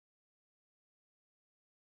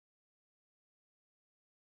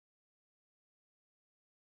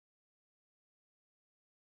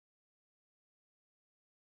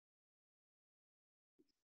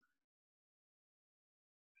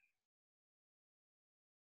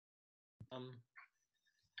Um,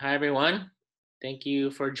 Hi, everyone. Thank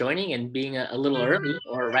you for joining and being a little early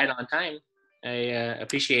or right on time. I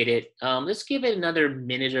appreciate it. Let's give it another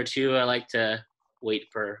minute or two. I like to wait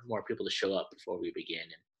for more people to show up before we begin.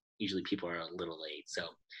 And usually people are a little late. So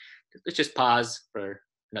let's just pause for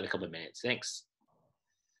another couple of minutes. Thanks.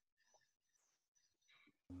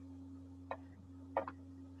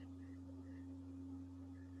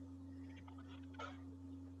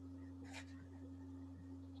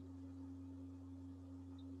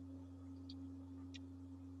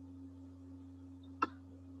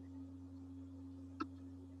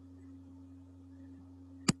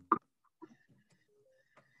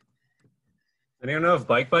 Does anyone know if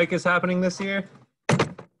Bike Bike is happening this year?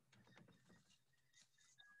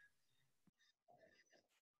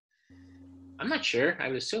 I'm not sure. I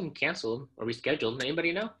would assume canceled or rescheduled.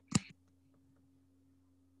 Anybody know? It'd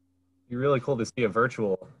be really cool to see a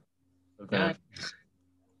virtual Uh, event.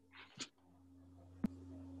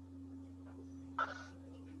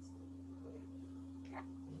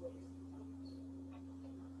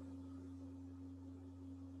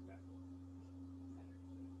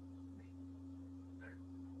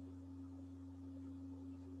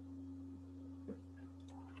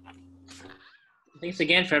 Thanks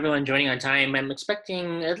again for everyone joining on time. I'm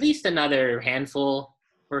expecting at least another handful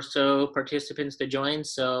or so participants to join,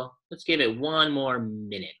 so let's give it one more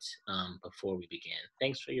minute before we begin.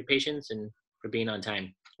 Thanks for your patience and for being on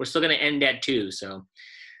time. We're still going to end at 2, so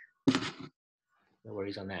no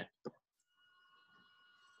worries on that.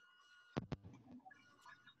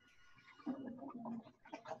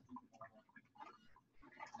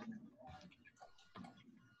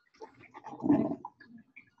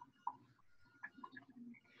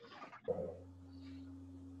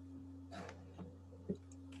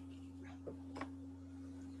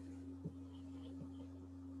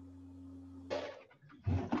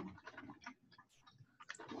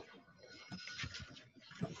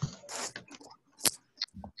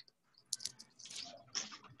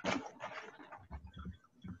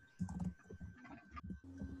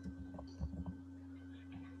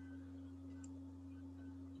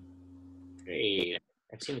 Great.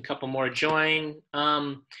 I've seen a couple more join.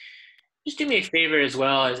 Just do me a favor as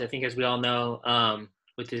well, as I think, as we all know,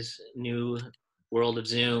 with this new world of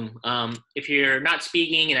Zoom. If you're not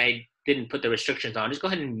speaking and I didn't put the restrictions on, just go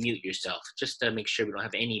ahead and mute yourself, just to make sure we don't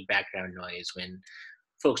have any background noise when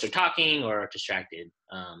folks are talking or distracted.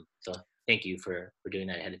 So thank you for doing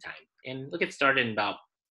that ahead of time. And we'll get started in about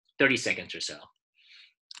 30 seconds or so.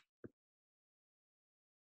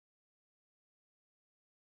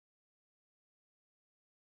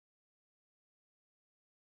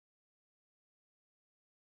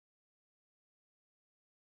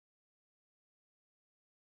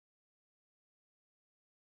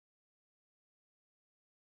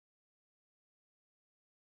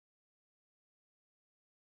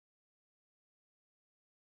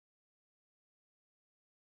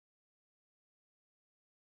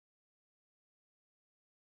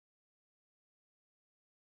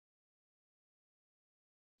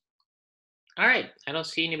 All right, I don't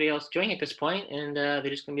see anybody else joining at this point, and they're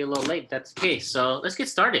just going to be a little late. That's the case. So let's get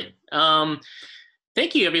started.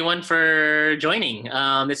 Thank you, everyone, for joining.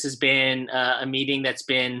 This has been a meeting that's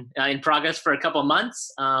been in progress for a couple of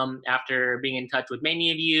months after being in touch with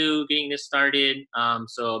many of you, getting this started.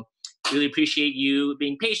 So really appreciate you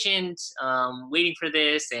being patient, waiting for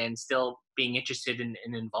this, and still being interested and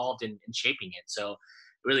involved in shaping it. So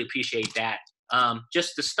really appreciate that.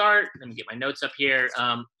 Just to start, let me get my notes up here.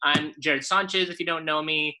 I'm Jared Sanchez, if you don't know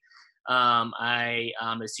me. I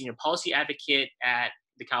am a senior policy advocate at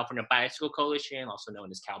the California Bicycle Coalition, also known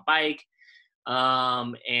as Cal Bike.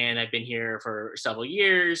 And I've been here for several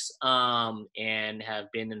years and have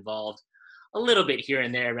been involved a little bit here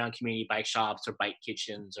and there around community bike shops or bike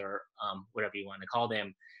kitchens or whatever you want to call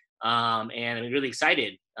them. And I'm really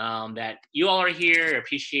excited that you all are here. I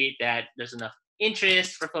appreciate that there's enough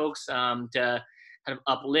interest for folks to kind of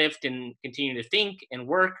uplift and continue to think and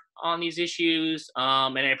work on these issues.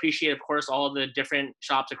 And I appreciate, of course, all of the different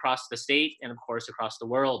shops across the state and, of course, across the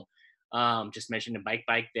world. Just mentioned the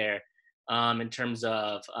Bike there in terms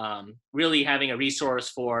of really having a resource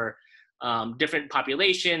for different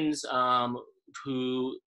populations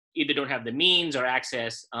who either don't have the means or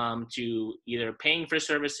access to either paying for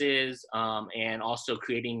services and also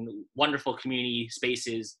creating wonderful community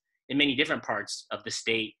spaces in many different parts of the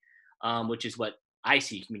state, which is what I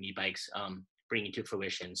see community bikes bringing to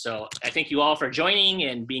fruition. So I thank you all for joining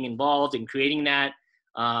and being involved in creating that.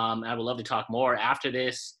 I would love to talk more after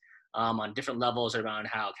this on different levels around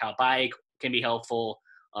how Cal Bike can be helpful,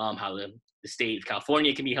 how the state of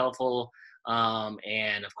California can be helpful,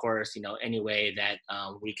 And of course, any way that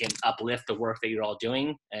we can uplift the work that you're all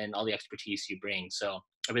doing and all the expertise you bring. So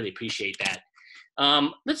I really appreciate that.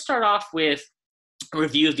 Let's start off with a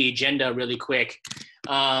review of the agenda really quick.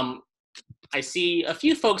 I see a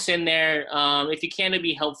few folks in there. If you can, it'd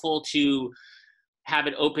be helpful to have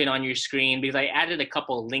it open on your screen because I added a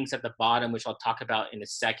couple of links at the bottom, which I'll talk about in a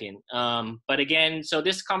second. But again, so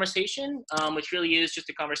this conversation, which really is just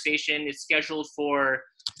a conversation, is scheduled for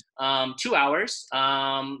 2 hours.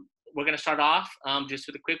 We're going to start off just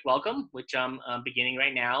with a quick welcome, which I'm beginning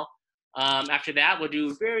right now. After that, we'll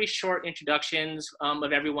do very short introductions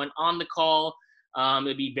of everyone on the call.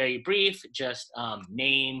 It'll be very brief, just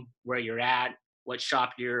name, where you're at, what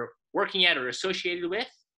shop you're working at or associated with.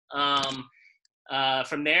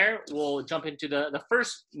 From there, we'll jump into the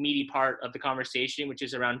first meaty part of the conversation, which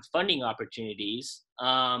is around funding opportunities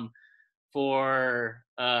for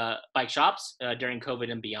bike shops during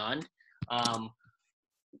COVID and beyond.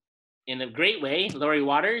 In a great way, Lori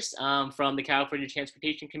Waters from the California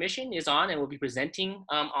Transportation Commission is on and will be presenting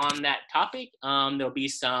on that topic. There'll be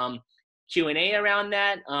some Q&A around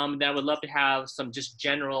that. That I would love to have some just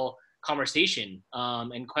general conversation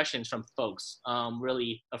and questions from folks.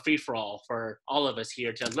 Really a free-for-all for all of us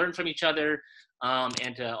here to learn from each other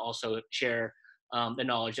and to also share the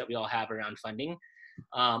knowledge that we all have around funding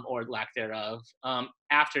or lack thereof.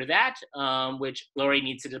 After that, which Lori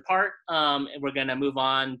needs to depart, we're going to move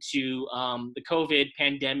on to the COVID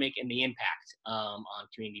pandemic and the impact on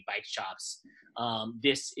community bike shops.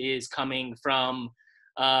 This is coming from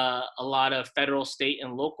a lot of federal, state,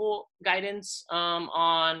 and local guidance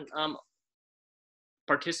on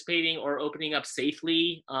participating or opening up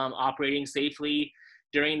safely, operating safely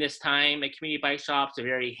during this time at community bike shops, a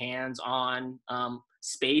very hands-on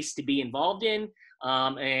space to be involved in.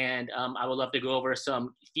 And I would love to go over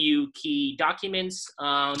some few key documents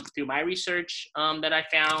through my research that I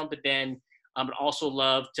found, but then I would also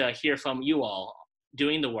love to hear from you all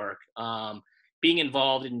doing the work, being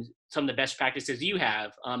involved in some of the best practices you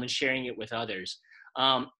have and sharing it with others.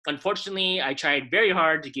 Unfortunately, I tried very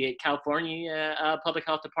hard to get California Public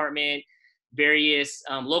Health Department, various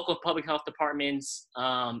local public health departments,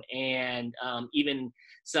 and even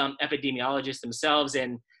some epidemiologists themselves,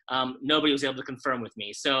 and nobody was able to confirm with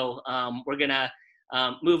me. So we're gonna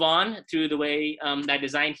move on through the way that I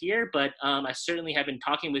designed here, but I certainly have been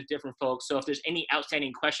talking with different folks. So if there's any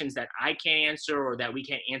outstanding questions that I can't answer or that we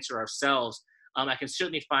can't answer ourselves, I can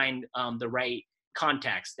certainly find the right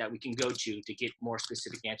contacts that we can go to get more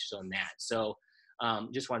specific answers on that. So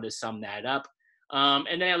just wanted to sum that up.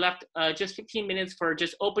 And then I left just 15 minutes for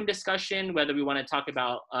just open discussion, whether we want to talk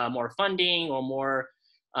about more funding or more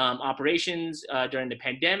operations during the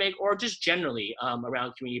pandemic, or just generally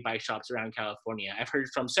around community bike shops around California. I've heard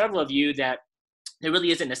from several of you that there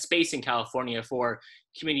really isn't a space in California for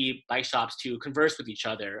community bike shops to converse with each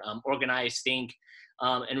other, organize, think,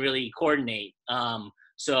 and really coordinate.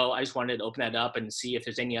 So I just wanted to open that up and see if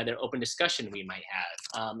there's any other open discussion we might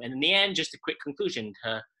have. And in the end, just a quick conclusion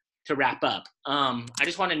to wrap up. I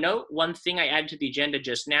just want to note one thing I added to the agenda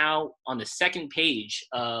just now. On the second page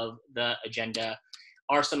of the agenda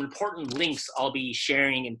are some important links I'll be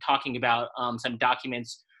sharing and talking about some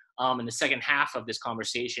documents in the second half of this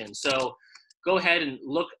conversation. So go ahead and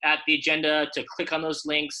look at the agenda to click on those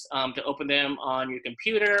links to open them on your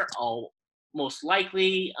computer. I'll most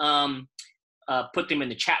likely put them in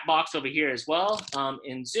the chat box over here as well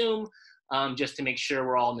in Zoom, just to make sure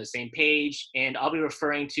we're all on the same page. And I'll be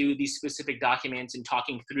referring to these specific documents and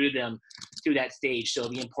talking through them through that stage. So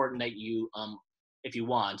it'll be important that you, if you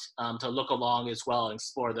want, to look along as well and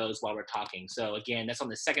explore those while we're talking. So again, that's on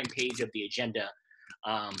the second page of the agenda,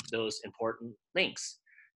 those important links.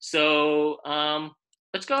 So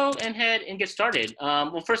let's go ahead and get started.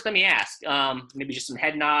 Well, first let me ask, maybe just some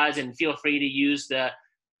head nods, and feel free to use the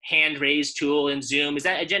hand raise tool in Zoom. Does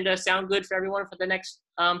that agenda sound good for everyone for the next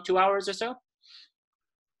 2 hours or so?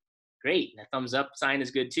 Great, that thumbs up sign is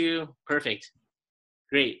good too. Perfect,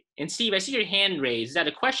 great. And Steve, I see your hand raised. Is that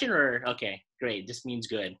a question or, okay, great, this means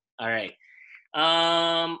good. All right.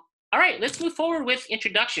 All right, let's move forward with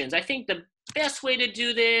introductions. I think the best way to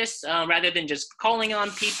do this, rather than just calling on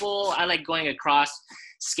people, I like going across,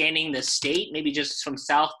 scanning the state, maybe just from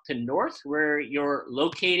south to north where you're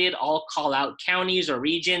located. I'll call out counties or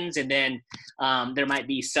regions, and then there might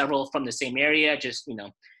be several from the same area. Just,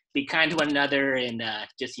 be kind to one another, and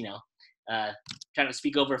just, trying to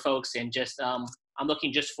speak over folks, and just, I'm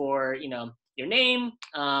looking just for, your name,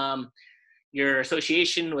 your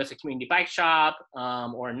association with a community bike shop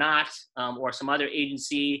or not, or some other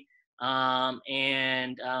agency.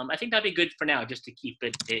 And I think that'd be good for now, just to keep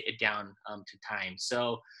it down to time.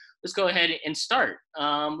 So let's go ahead and start.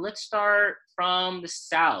 Let's start from the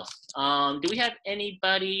south. Do we have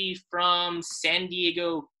anybody from San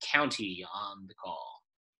Diego County on the call?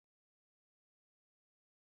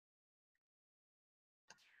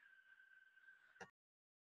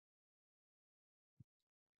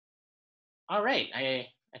 All right, I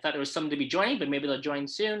thought there was someone to be joining, but maybe they'll join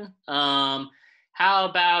soon. How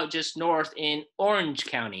about just north in Orange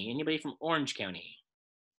County? Anybody from Orange County?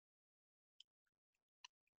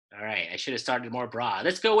 All right, I should have started more broad.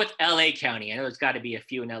 Let's go with LA County. I know there's got to be a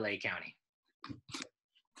few in LA County.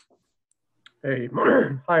 Hey,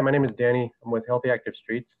 hi, my name is Danny. I'm with Healthy Active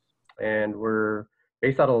Streets, and we're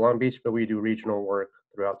based out of Long Beach, but we do regional work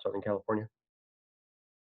throughout Southern California.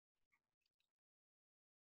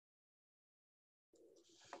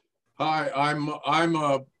 Hi, I'm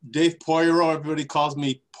Dave Poyero. Everybody calls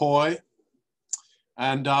me Poi,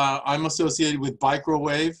 and I'm associated with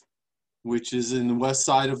Bicrowave, which is in the west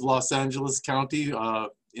side of Los Angeles County,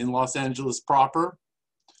 in Los Angeles proper.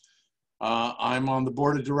 I'm on the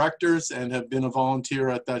board of directors and have been a volunteer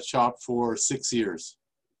at that shop for 6 years.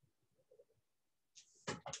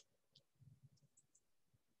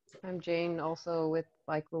 I'm Jane, also with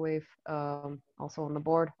Bicrowave, also on the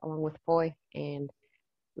board, along with Poi and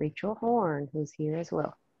Rachel Horn, who's here as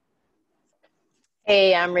well.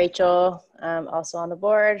 Hey, I'm Rachel. I'm also on the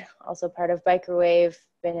board, also part of Bicrowave.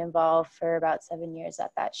 Been involved for about 7 years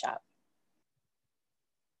at that shop.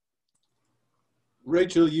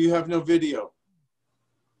 Rachel, you have no video.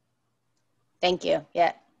 Thank you.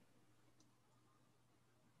 Yeah.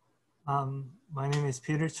 My name is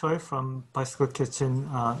Peter Choi from Bicycle Kitchen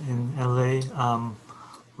in LA.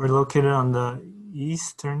 We're located on the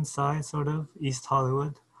eastern side, sort of, East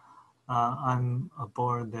Hollywood. I'm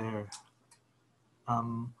aboard there. I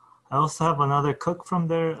also have another cook from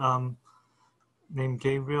there named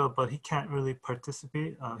Gabriel, but he can't really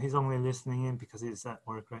participate. He's only listening in because he's at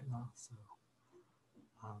work right now. So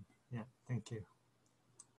yeah, thank you.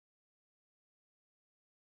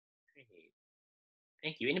 Great.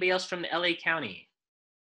 Thank you. Anybody else from the LA County?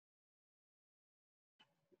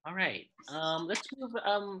 All right, let's move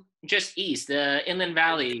just east, the Inland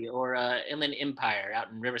Valley or Inland Empire out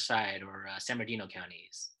in Riverside or San Bernardino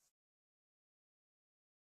counties.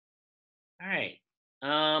 All right,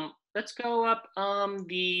 let's go up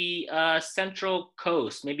the Central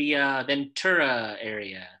Coast, maybe Ventura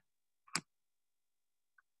area.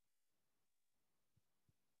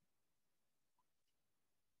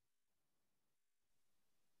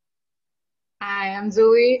 Hi, I'm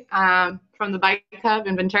Zuli from the Bike Hub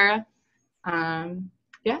in Ventura.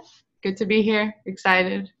 Yeah, good to be here.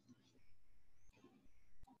 Excited.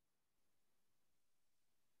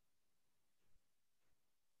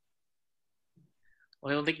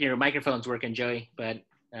 Well, I don't think your microphone's working, Joey, but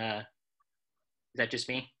is that just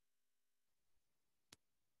me?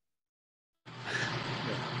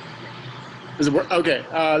 Does it work? Okay,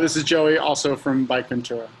 this is Joey, also from Bike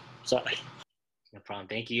Ventura. Sorry. No problem.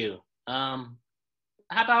 Thank you.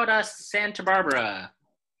 How about Santa Barbara?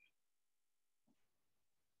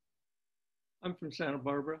 I'm from Santa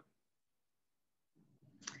Barbara.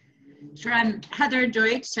 Sure, I'm Heather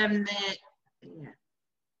Deutsch. I'm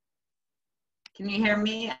can you hear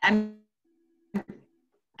me? I'm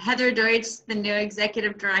Heather Deutsch, the new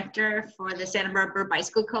executive director for the Santa Barbara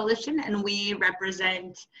Bicycle Coalition, and we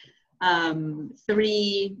represent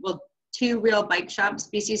two real bike shops,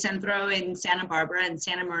 BC Centro in Santa Barbara and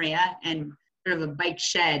Santa Maria, and sort of a bike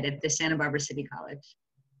shed at the Santa Barbara City College.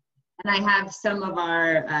 And I have some of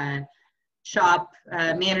our shop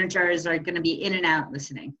managers are going to be in and out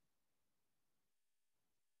listening.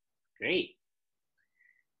 Great.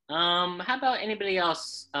 How about anybody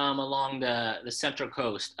else along the Central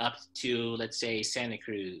Coast up to, let's say, Santa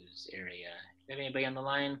Cruz area? Do you have anybody on the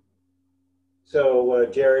line? So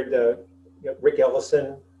Jared, Rick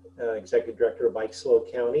Ellison, Executive Director of Bike Slow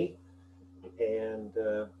County, and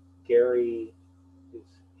Gary is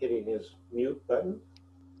hitting his mute button.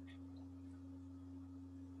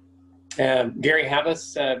 Gary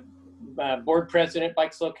Havas, Board President,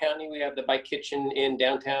 Bike Slow County. We have the Bike Kitchen in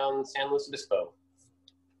downtown San Luis Obispo.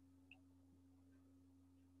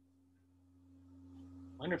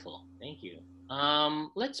 Wonderful, thank you.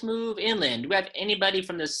 Let's move inland. Do we have anybody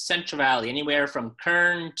from the Central Valley, anywhere from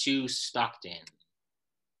Kern to Stockton?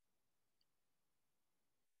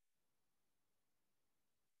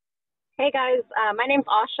 Hey guys, my name's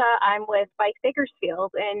Asha. I'm with Bike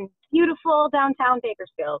Bakersfield in beautiful downtown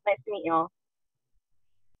Bakersfield. Nice to meet you all.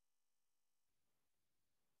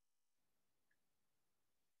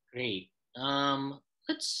 Great.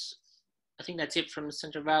 I think that's it from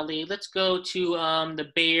Central Valley. Let's go to the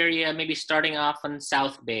Bay Area, maybe starting off on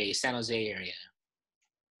South Bay, San Jose area.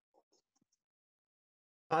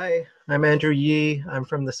 Hi, I'm Andrew Yee. I'm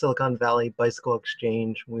from the Silicon Valley Bicycle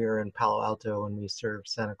Exchange. We're in Palo Alto and we serve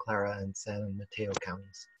Santa Clara and San Mateo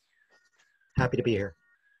counties. Happy to be here.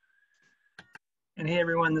 And hey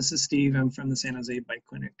everyone, this is Steve. I'm from the San Jose Bike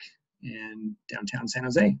Clinic in downtown San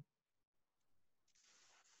Jose.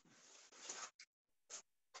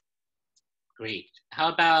 Great.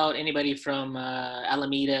 How about anybody from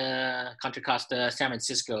Alameda, Contra Costa, San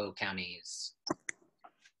Francisco counties?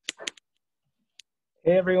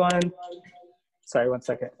 Hey everyone. Sorry, one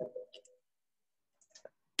second.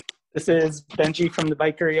 This is Benji from the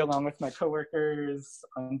Bikery along with my coworkers,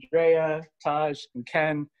 Andrea, Taj, and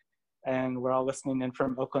Ken. And we're all listening in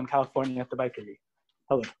from Oakland, California at the Bikery.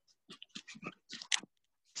 Hello.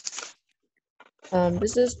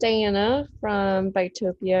 This is Diana from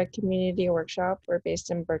Biketopia Community Workshop. We're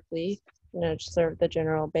based in Berkeley, serve the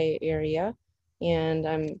general Bay Area. And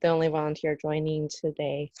I'm the only volunteer joining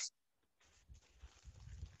today.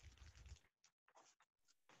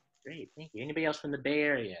 Great, thank you. Anybody else from the Bay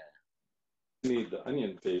Area? Need the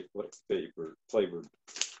onion flavored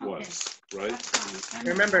ones, right?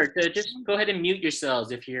 Remember to just go ahead and mute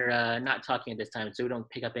yourselves if you're not talking at this time, so we don't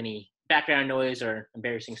pick up any background noise or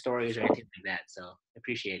embarrassing stories or anything like that. So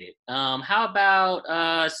appreciate it. How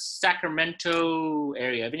about Sacramento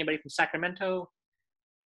area? Have anybody from Sacramento?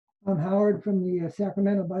 I'm Howard from the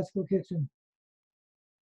Sacramento Bicycle Kitchen.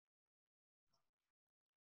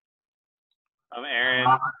 I'm Aaron.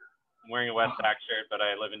 I'm wearing a West Sac shirt, but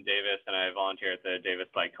I live in Davis and I volunteer at the Davis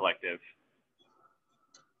Bike Collective.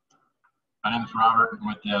 My name is Robert. I'm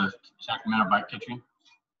with the Sacramento Bike Kitchen.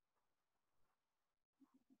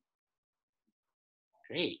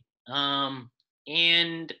 Great.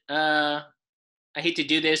 And I hate to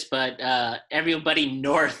do this, but everybody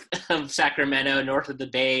north of Sacramento, north of the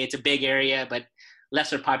Bay, it's a big area, but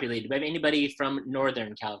lesser populated. Do we have anybody from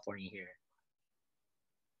Northern California here?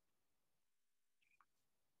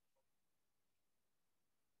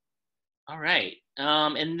 All right.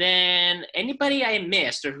 And then anybody I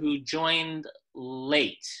missed or who joined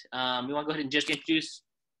late, you want to go ahead and just introduce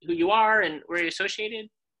who you are and where you're associated?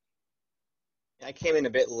 I came in a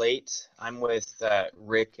bit late. I'm with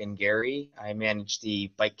Rick and Gary. I manage the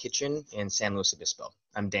Bike Kitchen in San Luis Obispo.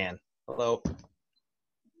 I'm Dan. Hello.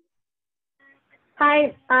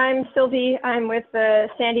 Hi, I'm Sylvie. I'm with the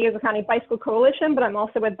San Diego County Bicycle Coalition, but I'm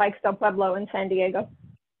also with Bikes del Pueblo in San Diego.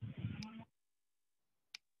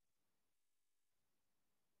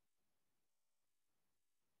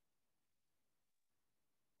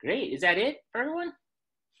 Great. Is that it for everyone?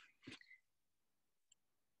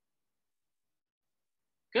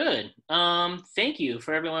 Good. Thank you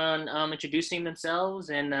for everyone introducing themselves.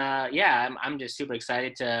 And yeah, I'm just super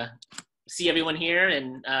excited to see everyone here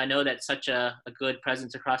and know that such a good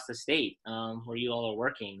presence across the state where you all are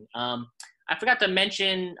working. I forgot to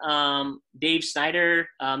mention Dave Snyder,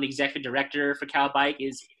 the executive director for Cal Bike,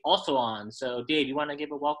 is also on. So Dave, you want to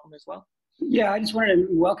give a welcome as well? Yeah, I just wanted to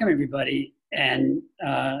welcome everybody and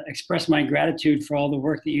express my gratitude for all the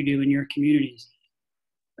work that you do in your communities.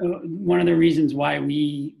 One of the reasons why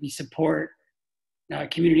we support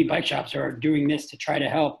community bike shops or are doing this to try to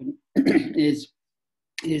help is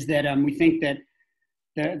that we think that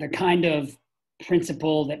the kind of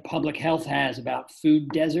principle that public health has about food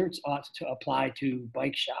deserts ought to apply to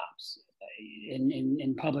bike shops.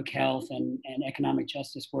 In public health and economic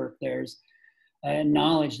justice work, there's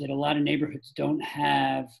knowledge that a lot of neighborhoods don't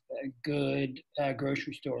have good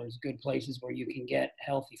grocery stores, good places where you can get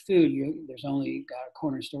healthy food. There's only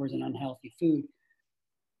corner stores and unhealthy food.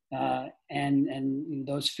 And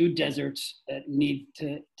those food deserts need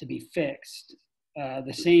to be fixed.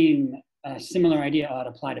 The same similar idea ought to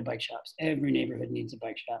apply to bike shops. Every neighborhood needs a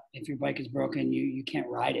bike shop. If your bike is broken, you can't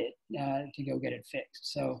ride it to go get it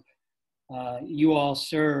fixed. So you all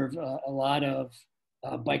serve a lot of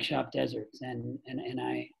bike shop deserts, and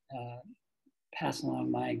I pass along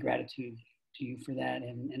my gratitude to you for that,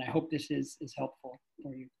 and I hope this is helpful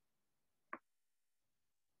for you.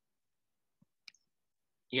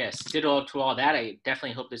 Yes, ditto to all that. I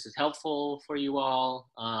definitely hope this is helpful for you all,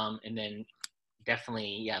 and then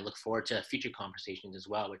definitely, yeah, look forward to future conversations as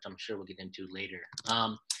well, which I'm sure we'll get into later.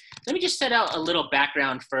 Let me just set out a little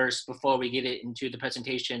background first before we get into the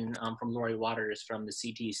presentation from Lori Waters from the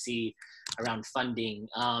CTC around funding.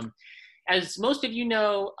 As most of you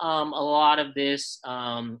know, a lot of this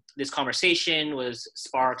conversation was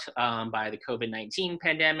sparked by the COVID-19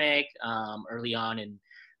 pandemic early on in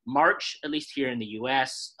March, at least here in the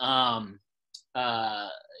US.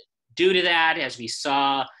 Due to that, as we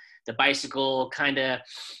saw the bicycle kind of,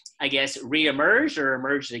 I guess, reemerged or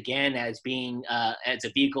emerged again as being as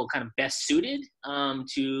a vehicle kind of best suited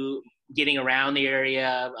to getting around the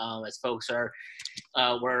area as folks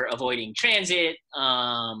were avoiding transit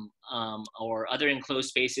or other enclosed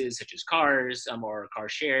spaces such as cars or car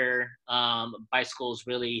share. Bicycles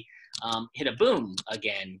really hit a boom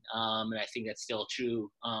again, and I think that's still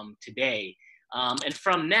true today. And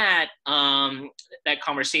from that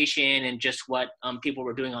conversation and just what people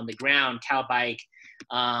were doing on the ground, CalBike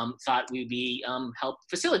thought we'd be help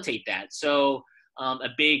facilitate that. So a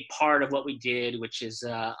big part of what we did, which is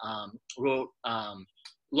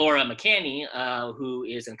Laura McCanney, who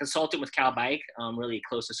is a consultant with CalBike, really a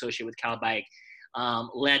close associate with CalBike,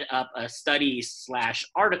 led up a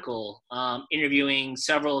study/article interviewing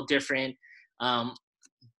several different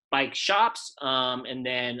bike shops and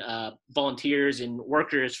then volunteers and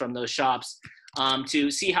workers from those shops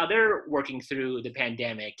to see how they're working through the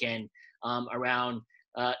pandemic and around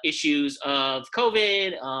issues of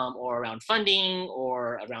COVID or around funding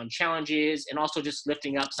or around challenges, and also just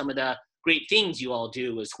lifting up some of the great things you all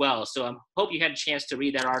do as well. So I hope you had a chance to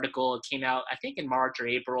read that article. It came out, I think, in March or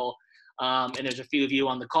April. And there's a few of you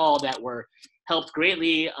on the call that were helped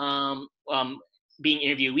greatly being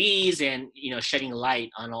interviewees and, you know, shedding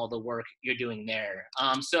light on all the work you're doing there.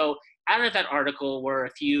 So out of that article were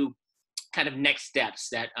a few kind of next steps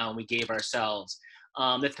that we gave ourselves.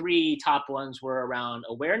 The three top ones were around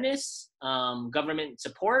awareness, government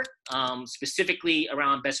support, specifically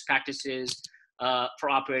around best practices for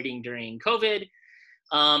operating during COVID,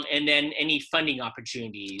 and then any funding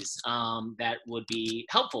opportunities that would be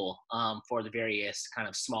helpful for the various kind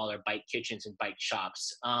of smaller bike kitchens and bike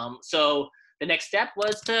shops. So the next step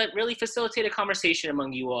was to really facilitate a conversation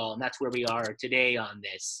among you all, and that's where we are today on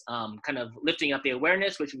this, kind of lifting up the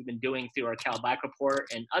awareness, which we've been doing through our CalBike report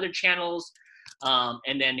and other channels,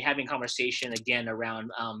 and then having conversation again around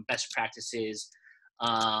best practices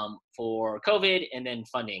for COVID and then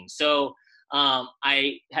funding. So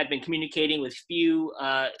I had been communicating with few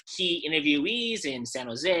key interviewees in San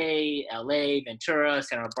Jose, LA, Ventura,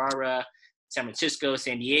 Santa Barbara, San Francisco,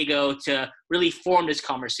 San Diego, to really form this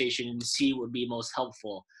conversation and see what would be most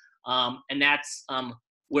helpful. And that's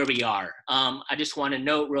where we are. I just want to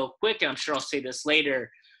note real quick, and I'm sure I'll say this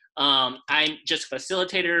later, I'm just a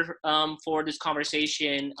facilitator for this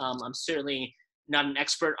conversation. I'm certainly not an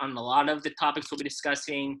expert on a lot of the topics we'll be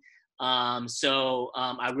discussing. So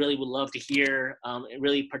I really would love to hear a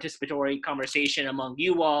really participatory conversation among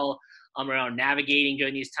you all around navigating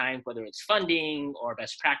during these times, whether it's funding or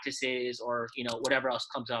best practices or, you know, whatever else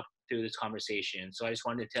comes up through this conversation. So I just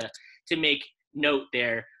wanted to make note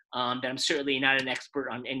there that I'm certainly not an expert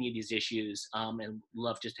on any of these issues and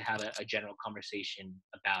love just to have a general conversation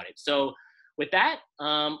about it. So with that,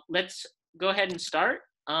 let's go ahead and start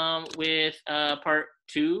with part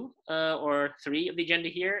 2 or 3 of the agenda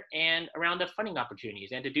here and around the funding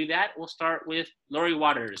opportunities. And to do that, we'll start with Lori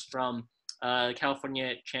Waters from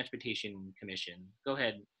California Transportation Commission. Go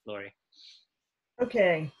ahead, Lori.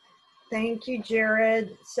 Okay, thank you,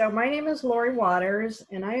 Jared. So my name is Lori Waters,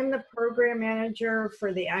 and I am the program manager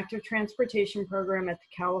for the Active Transportation Program at the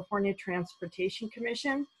California Transportation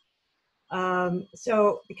Commission.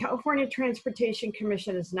 So the California Transportation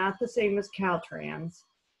Commission is not the same as Caltrans.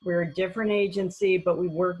 We're a different agency, but we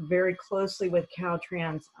work very closely with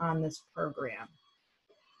Caltrans on this program.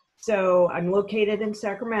 So I'm located in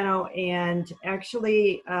Sacramento, and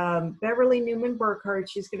actually Beverly Newman Burkhardt,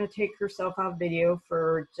 she's going to take herself off video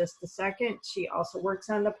for just a second. She also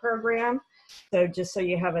works on the program. So just so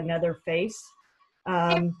you have another face.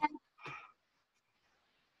 Hi,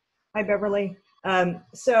 Beverly.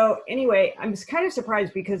 So anyway, I'm kind of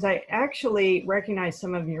surprised because I actually recognize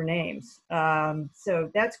some of your names.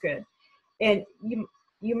 So that's good. And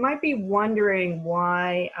you might be wondering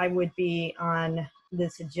why I would be on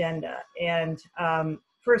this agenda. And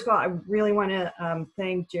first of all, I really want to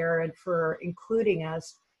thank Jared for including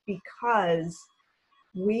us, because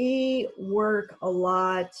we work a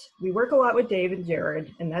lot with Dave and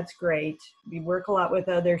Jared, and that's great. We work a lot with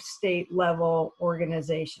other state level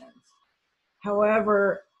organizations.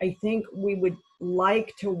 However, I think we would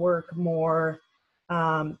like to work more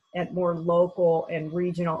at more local and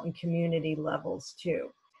regional and community levels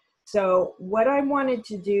too. So what I wanted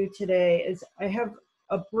to do today is I have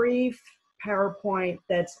a brief PowerPoint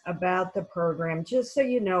that's about the program, just so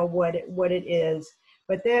you know what it is.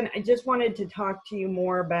 But then I just wanted to talk to you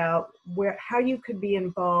more about how you could be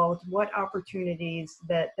involved, what opportunities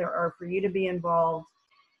that there are for you to be involved,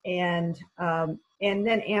 and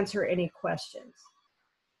then answer any questions.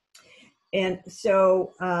 And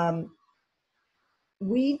so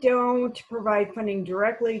we don't provide funding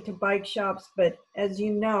directly to bike shops, but as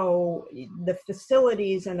you know, the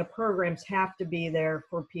facilities and the programs have to be there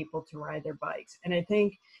for people to ride their bikes. And I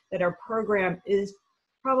think that our program is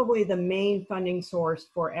probably the main funding source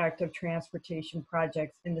for active transportation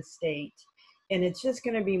projects in the state. And it's just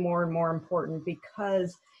going to be more and more important,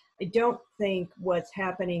 because I don't think what's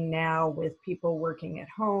happening now with people working at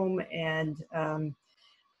home and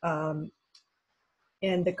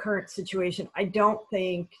the current situation, I don't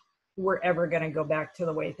think we're ever going to go back to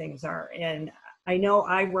the way things are. And I know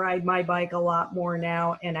I ride my bike a lot more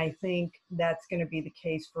now, and I think that's going to be the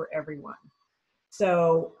case for everyone.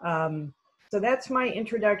 So, so that's my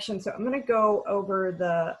introduction. So I'm going to go over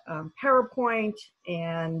the PowerPoint,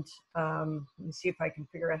 and let me see if I can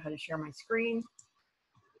figure out how to share my screen.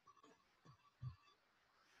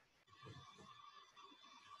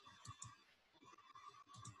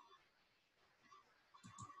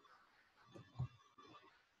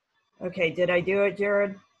 Okay, did I do it,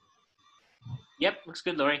 Jared? Yep, looks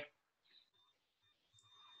good, Lori.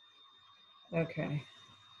 Okay.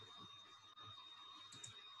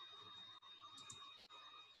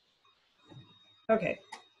 Okay.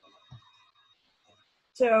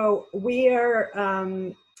 So we are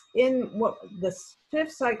in what the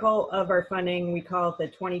 5th cycle of our funding. We call it the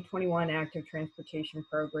 2021 Active Transportation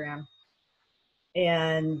Program.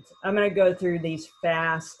 And I'm going to go through these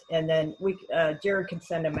fast, and then Jared can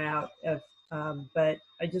send them out. But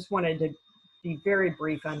I just wanted to be very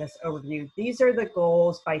brief on this overview. These are the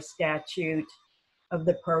goals by statute of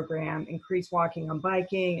the program: increase walking and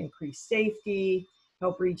biking, increase safety,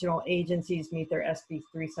 help regional agencies meet their SB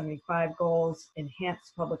 375 goals,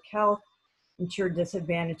 enhance public health, ensure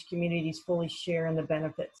disadvantaged communities fully share in the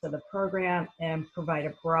benefits of the program, and provide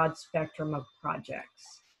a broad spectrum of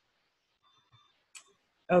projects.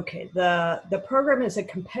 Okay, the program is a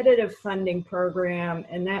competitive funding program,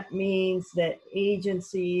 and that means that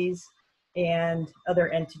agencies and other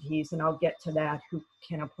entities, and I'll get to that, who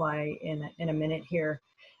can apply in a minute here,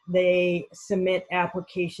 they submit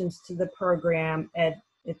applications to the program at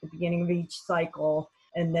the beginning of each cycle,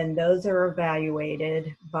 and then those are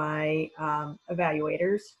evaluated by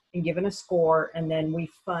evaluators and given a score, and then we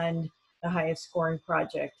fund the highest scoring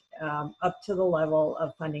project up to the level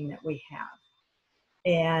of funding that we have.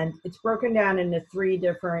 And it's broken down into 3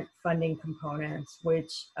 different funding components,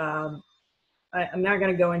 which I'm not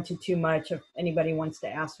going to go into too much. If anybody wants to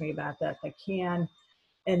ask me about that, they can.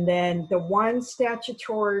 And then the one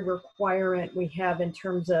statutory requirement we have in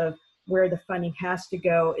terms of where the funding has to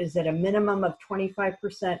go is that a minimum of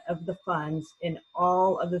 25% of the funds in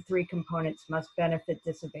all of the 3 components must benefit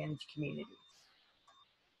disadvantaged communities.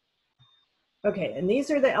 Okay, and these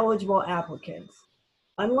are the eligible applicants.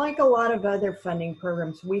 Unlike a lot of other funding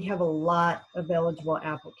programs, we have a lot of eligible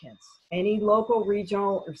applicants. Any local,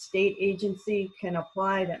 regional, or state agency can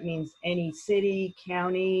apply. That means any city,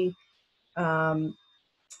 county,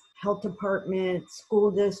 health department,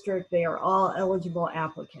 school district, they are all eligible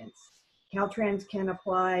applicants. Caltrans can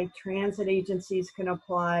apply, transit agencies can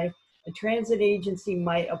apply. A transit agency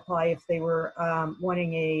might apply if they were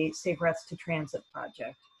wanting a Safe Routes to Transit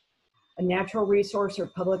project. A natural resource or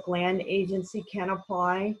public land agency can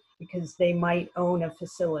apply because they might own a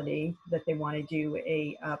facility that they want to do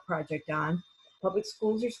a project on. Public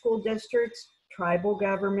schools or school districts, tribal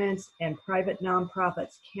governments, and private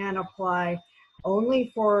nonprofits can apply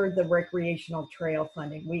only for the recreational trail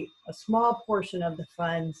funding. A small portion of the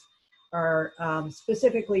funds are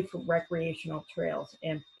specifically for recreational trails,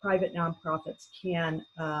 and private nonprofits can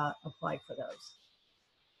apply for those.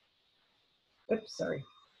 Oops, sorry.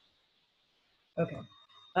 Okay.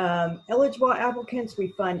 Eligible applicants, we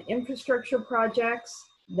fund infrastructure projects.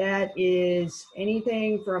 That is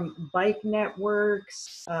anything from bike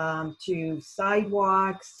networks to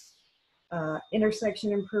sidewalks,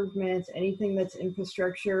 intersection improvements, anything that's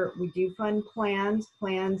infrastructure. We do fund plans.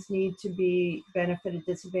 Plans need to be benefit a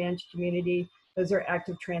disadvantaged community. Those are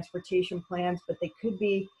active transportation plans, but they could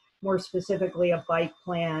be more specifically a bike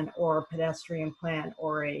plan or a pedestrian plan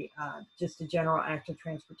or just a general active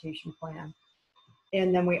transportation plan.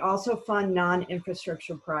 And then we also fund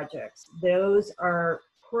non-infrastructure projects. Those are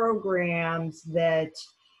programs that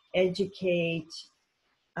educate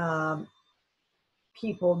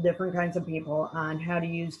people, different kinds of people, on how to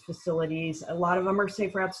use facilities. A lot of them are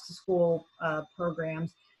Safe Routes to School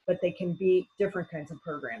programs, but they can be different kinds of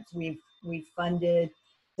programs. We've funded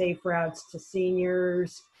Safe Routes to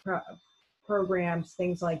Seniors programs,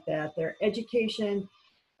 things like that. They're education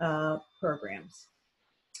programs.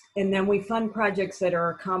 And then we fund projects that are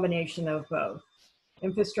a combination of both,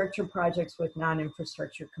 infrastructure projects with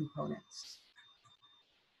non-infrastructure components.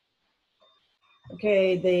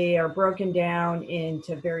 Okay, they are broken down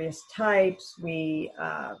into various types.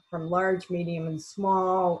 From large, medium, and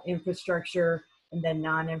small, infrastructure, and then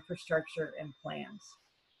non-infrastructure and plans.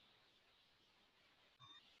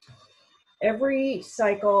 Every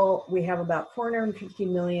cycle, we have about 450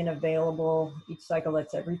 million available each cycle.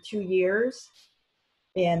 That's every 2 years.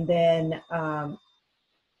 And then,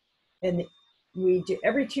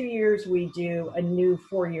 every 2 years, we do a new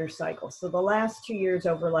 4-year cycle. So the last 2 years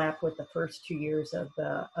overlap with the first 2 years of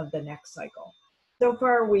the next cycle. So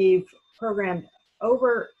far, we've programmed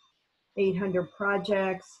over 800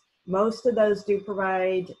 projects. Most of those do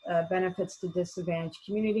provide benefits to disadvantaged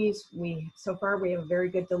communities. So far, we have a very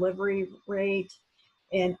good delivery rate,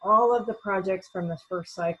 and all of the projects from this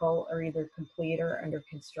first cycle are either complete or under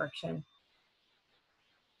construction.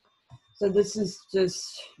 So this is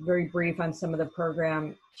just very brief on some of the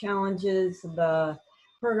program challenges. The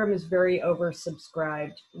program is very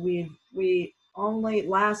oversubscribed.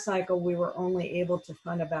 Last cycle, we were only able to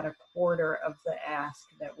fund about a quarter of the ask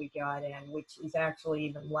that we got in, which is actually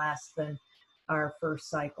even less than our first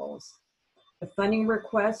cycles. The funding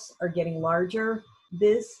requests are getting larger.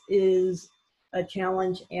 This is a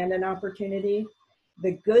challenge and an opportunity.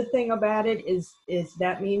 The good thing about it is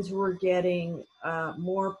that means we're getting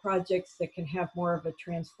more projects that can have more of a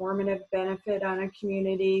transformative benefit on a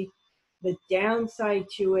community. The downside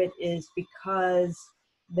to it is because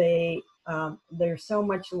they're so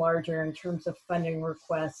much larger in terms of funding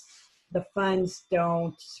requests, the funds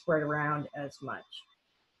don't spread around as much.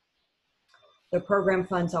 The program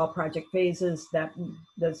funds all project phases. That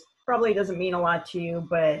probably doesn't mean a lot to you,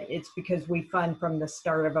 but it's because we fund from the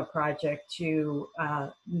start of a project to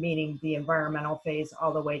meaning the environmental phase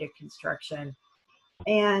all the way to construction.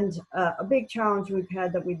 And a big challenge we've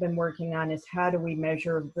had that we've been working on is how do we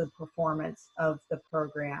measure the performance of the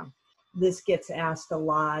program? This gets asked a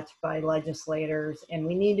lot by legislators, and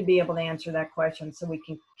we need to be able to answer that question so we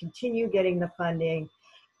can continue getting the funding,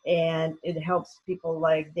 and it helps people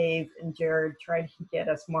like Dave and Jared try to get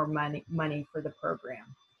us more money for the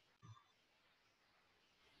program.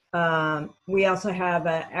 We also have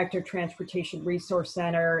an Active Transportation Resource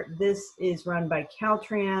Center. This is run by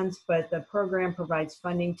Caltrans, but the program provides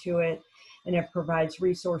funding to it, and it provides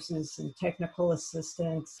resources and technical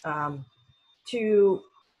assistance to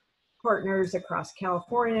partners across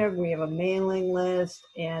California. We have a mailing list,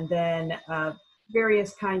 and then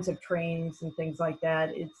various kinds of trainings and things like that.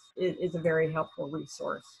 It is a very helpful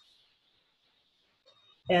resource.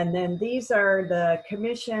 And then these are the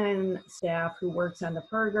commission staff who works on the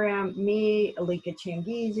program, me, Alika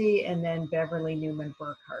Changizi, and then Beverly Newman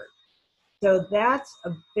Burkhart. So that's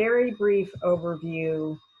a very brief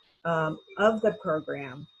overview of the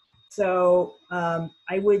program. So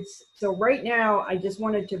so right now, I just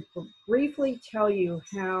wanted to briefly tell you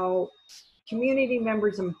how community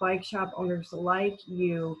members and bike shop owners like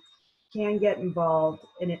you can get involved.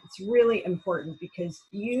 And it's really important because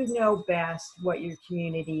you know best what your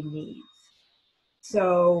community needs.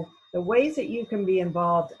 So the ways that you can be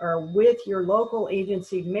involved are with your local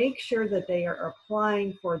agency. Make sure that they are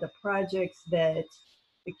applying for the projects that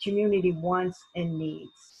the community wants and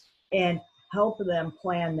needs, and help them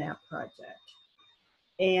plan that project.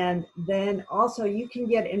 And then also you can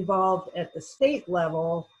get involved at the state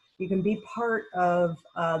level. You can be part of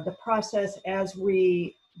the process as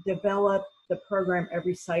we develop the program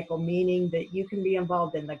every cycle, meaning that you can be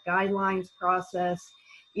involved in the guidelines process,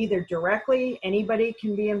 either directly, anybody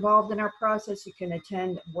can be involved in our process. You can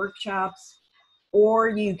attend workshops, or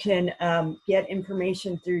you can get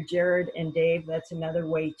information through Jared and Dave. That's another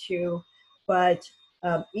way too. But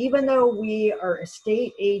even though we are a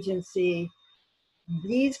state agency,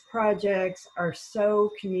 these projects are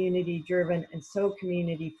so community driven and so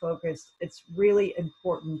community focused. It's really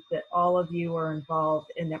important that all of you are involved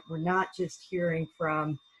and that we're not just hearing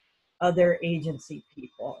from other agency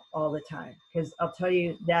people all the time, because I'll tell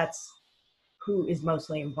you, that's who is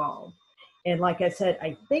mostly involved. And like I said,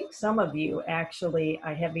 I think some of you actually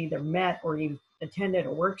I have either met or you've attended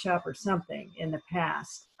a workshop or something in the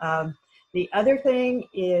past. The other thing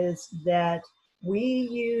is that we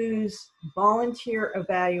use volunteer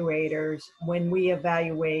evaluators when we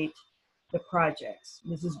evaluate the projects.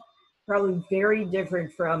 This is probably very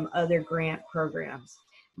different from other grant programs.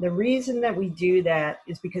 The reason that we do that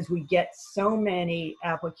is because we get so many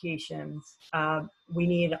applications. We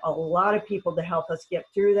need a lot of people to help us get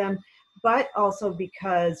through them, but also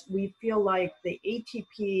because we feel like the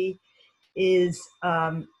ATP is,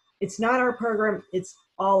 it's not our program, it's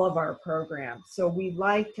all of our programs. So we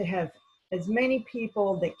like to have as many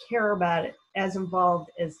people that care about it as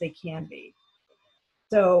involved as they can be.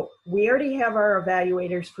 So we already have our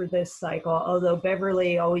evaluators for this cycle, although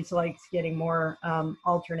Beverly always likes getting more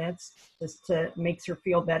alternates, just to makes her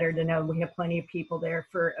feel better to know we have plenty of people there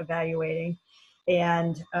for evaluating.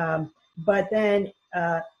 And but then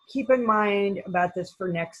keep in mind about this for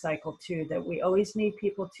next cycle too, that we always need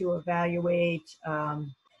people to evaluate.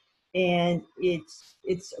 And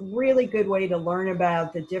it's a really good way to learn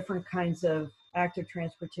about the different kinds of active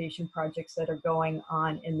transportation projects that are going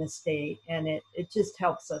on in the state, and it just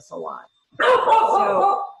helps us a lot.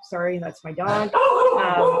 So sorry, that's my dog.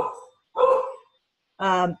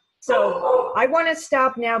 So I want to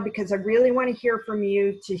stop now because I really want to hear from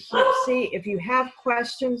you to see if you have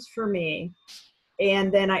questions for me. And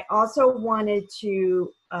then I also wanted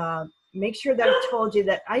to make sure that I told you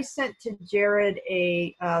that I sent to Jared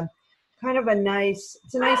a kind of a nice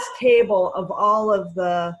table of all of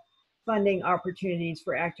the funding opportunities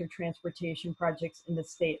for active transportation projects in the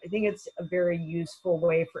state. I think it's a very useful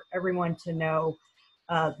way for everyone to know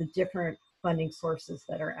the different funding sources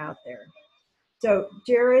that are out there. So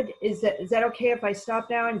Jared, is that okay if I stop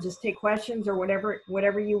now and just take questions or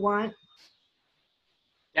whatever you want?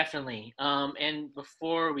 Definitely. And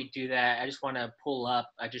before we do that, I just want to pull up,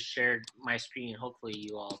 I just shared my screen. Hopefully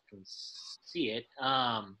you all can see it.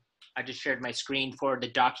 I just shared my screen for the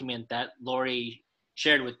document that Lori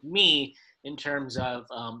shared with me in terms of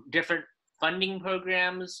different funding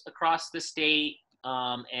programs across the state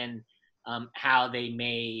and how they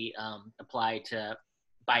may apply to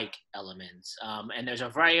bike elements. And there's a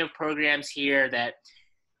variety of programs here that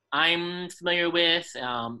I'm familiar with.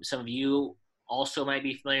 Some of you also might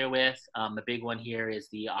be familiar with. A big one here is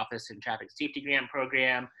the Office and Traffic Safety Grant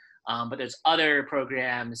Program, but there's other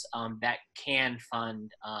programs that can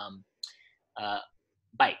fund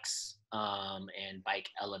bikes and bike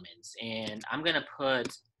elements. And I'm gonna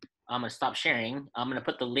stop sharing. I'm gonna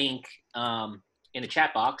put the link in the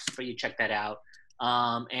chat box for you to check that out.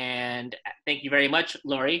 And thank you very much,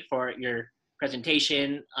 Lori, for your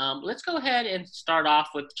presentation. Let's go ahead and start off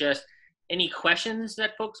with just any questions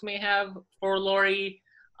that folks may have for Lori.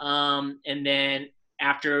 And then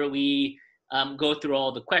after we go through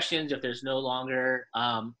all the questions, if there's no longer,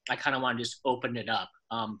 I kind of want to just open it up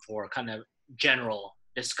for kind of general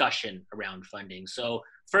discussion around funding. So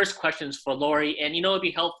first questions for Lori, and it'd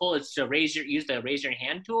be helpful is to use the raise your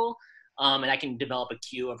hand tool, and I can develop a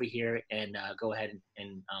queue over here and go ahead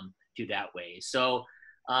and do that way. So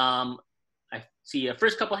I see a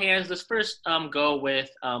first couple hands. Let's first go with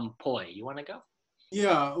Poi. You want to go?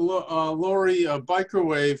 Yeah, Lori, Biker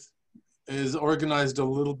Wave is organized a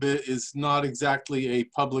little bit. It's not exactly a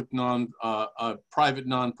public private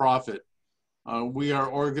nonprofit. We are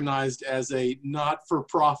organized as a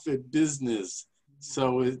not-for-profit business.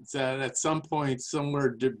 So it's at some point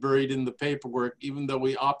somewhere buried in the paperwork, even though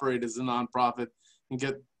we operate as a nonprofit and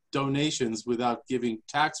get donations without giving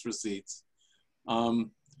tax receipts.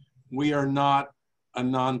 We are not a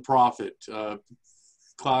nonprofit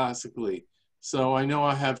classically. So I know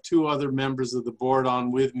I have two other members of the board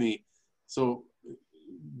on with me. So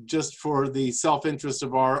just for the self-interest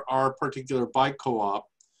of our particular bike co-op,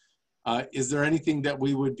 is there anything that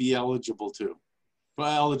we would be eligible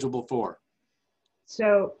for?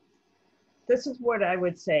 So this is what I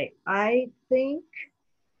would say. I think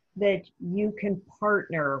that you can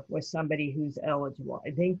partner with somebody who's eligible.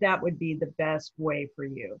 I think that would be the best way for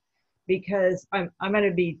you, because I'm going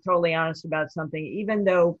to be totally honest about something. Even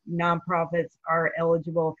though nonprofits are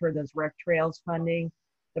eligible for those rec trails funding,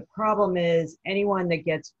 the problem is anyone that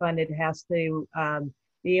gets funded has to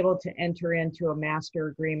be able to enter into a master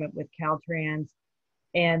agreement with Caltrans.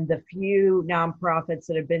 And the few nonprofits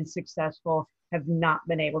that have been successful have not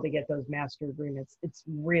been able to get those master agreements. It's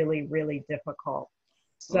really, really difficult.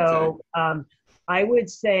 So okay. I would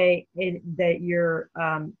say that you're,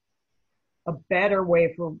 a better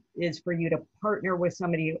way is for you to partner with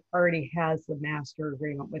somebody who already has the master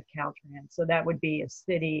agreement with Caltrans. So that would be a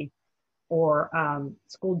city or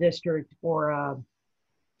school district or a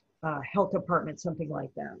health department, something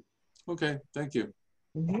like that. Okay, thank you.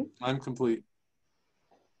 Mm-hmm. I'm complete.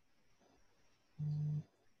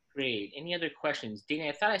 Great. Any other questions? Dana,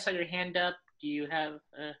 I thought I saw your hand up. Do you have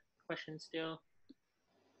a question still?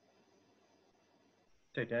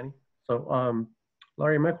 Hey, Danny. So,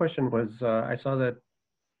 Laurie, my question was, I saw that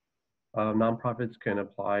nonprofits can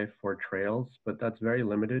apply for trails, but that's very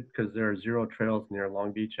limited because there are 0 trails near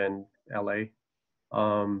Long Beach and LA.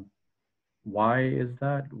 Why is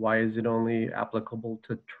that? Why is it only applicable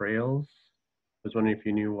to trails? I was wondering if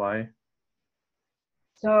you knew why.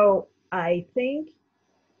 So I think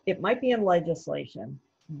it might be in legislation,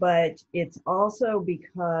 but it's also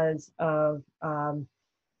because of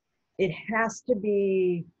it has to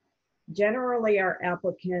be, generally our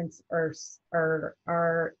applicants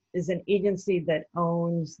is an agency that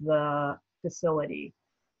owns the facility,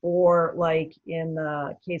 or like in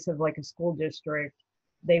the case of like a school district,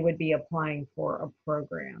 they would be applying for a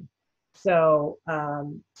program. So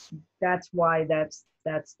that's why that's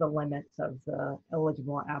the limits of the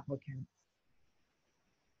eligible applicants.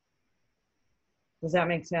 Does that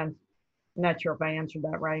make sense? I'm not sure if I answered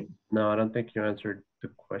that right. No, I don't think you answered the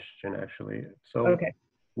question actually. So Okay.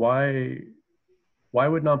 why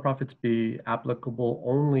would nonprofits be applicable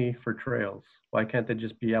only for trails? Why can't they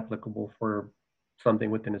just be applicable for something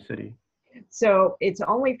within a city? So it's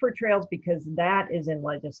only for trails because that is in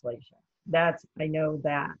legislation. I know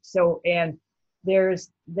that. So, and there is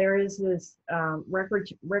this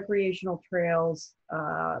recreational trails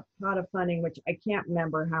pot of funding, which I can't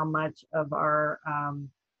remember how much of our,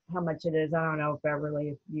 how much it is. I don't know, Beverly,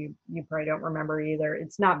 if you probably don't remember either.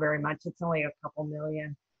 It's not very much. It's only a couple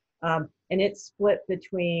million. And it's split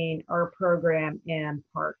between our program and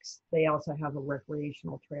parks. They also have a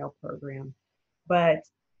recreational trail program, but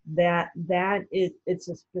it's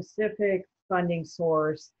a specific funding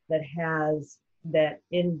source that has that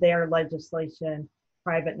in their legislation,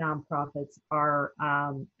 private nonprofits are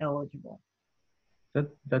eligible.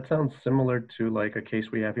 That sounds similar to like a case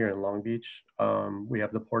we have here in Long Beach. We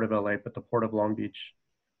have the Port of LA, but the Port of Long Beach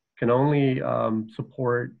can only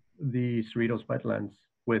support the Cerritos wetlands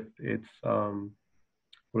with its,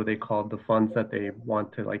 what are they called? The funds that they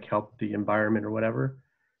want to like help the environment or whatever.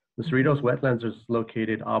 The Cerritos wetlands is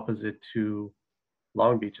located opposite to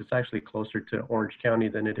Long Beach. It's actually closer to Orange County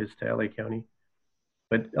than it is to LA County.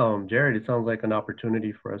 But Jared, it sounds like an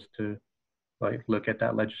opportunity for us to like look at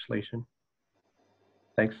that legislation.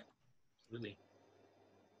 Thanks. Absolutely.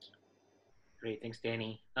 Great, thanks,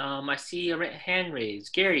 Danny. I see a hand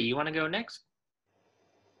raised. Gary, you want to go next?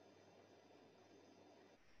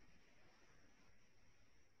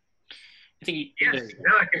 I think yes,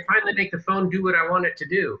 now I can finally make the phone do what I want it to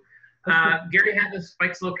do. Gary Hattis,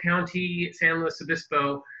 Bikeslow County, San Luis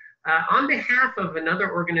Obispo. On behalf of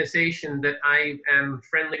another organization that I am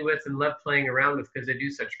friendly with and love playing around with because they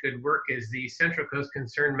do such good work is the Central Coast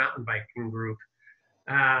Concerned Mountain Biking Group.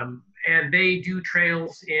 And they do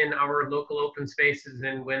trails in our local open spaces,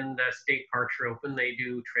 and when the state parks are open, they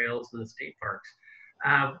do trails in the state parks.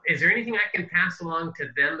 Is there anything I can pass along to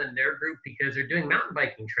them and their group, because they're doing mountain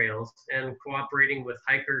biking trails and cooperating with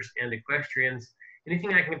hikers and equestrians?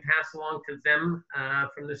 Anything I can pass along to them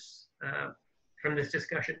from this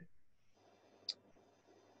discussion?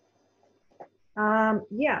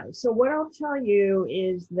 Yeah, so what I'll tell you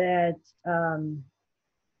is that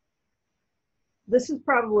this is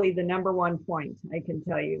probably the #1 point I can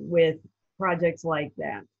tell you with projects like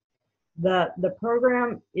that. The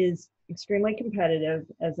program is extremely competitive,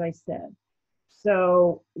 as I said.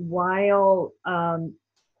 So while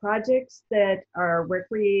projects that are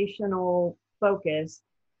recreational focused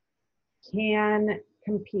can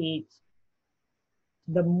compete,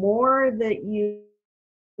 the more that you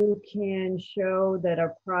can show that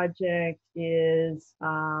a project is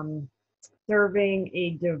serving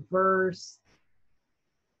a diverse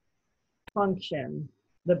function,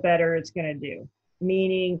 the better it's going to do.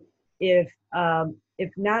 Meaning, if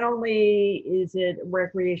not only is it a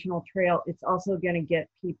recreational trail, it's also going to get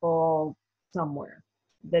people somewhere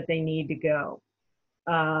that they need to go.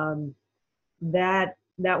 That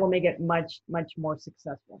will make it much more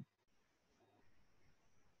successful.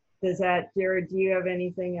 Does that, Jared, do you have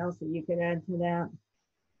anything else that you could add to that?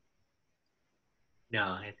 No,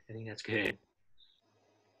 I think that's good.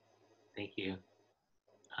 Thank you.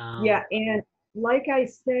 Yeah, and like I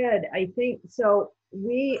said, I think, so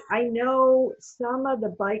I know some of the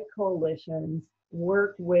bike coalitions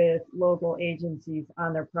work with local agencies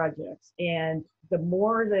on their projects, and the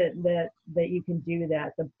more that you can do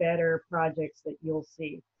that, the better projects that you'll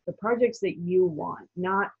see. The projects that you want,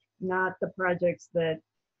 not the projects that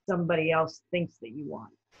somebody else thinks that you want.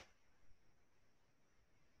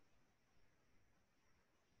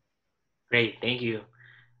 Great, thank you.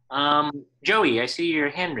 Joey, I see your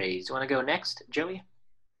hand raised. You want to go next, Joey?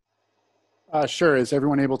 Sure. Is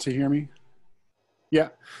everyone able to hear me? Yeah.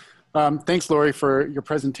 Thanks, Lori, for your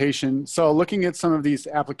presentation. So looking at some of these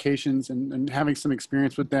applications and having some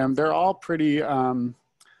experience with them, they're all pretty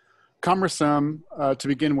cumbersome to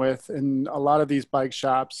begin with. And a lot of these bike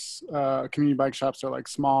shops, community bike shops, are like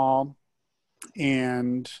small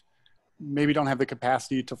and maybe don't have the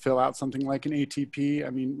capacity to fill out something like an ATP. I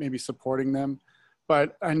mean, maybe supporting them.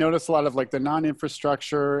 But I noticed a lot of like the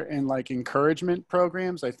non-infrastructure and like encouragement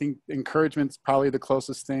programs. I think encouragement's probably the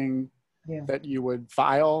closest thing that you would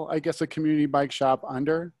file, I guess, a community bike shop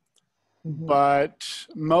under. But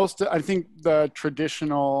I think the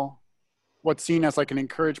traditional, what's seen as like an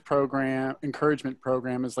encouragement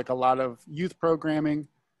program is like a lot of youth programming,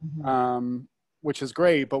 which is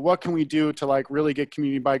great. But what can we do to like really get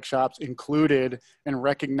community bike shops included and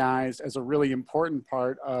recognized as a really important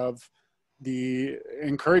part of the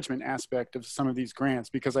encouragement aspect of some of these grants?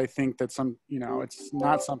 Because I think that it's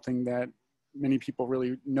not something that many people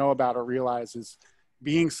really know about or realize is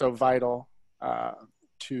being so vital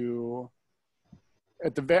to,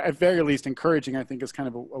 at very least, encouraging, I think is kind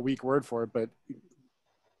of a weak word for it, but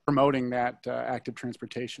promoting that active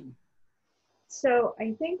transportation. So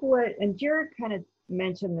I think and Jared kind of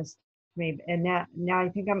mentioned this to me, and now I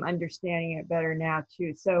think I'm understanding it better now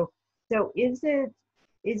too. So is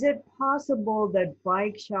it possible that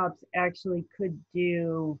bike shops actually could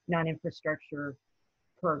do non-infrastructure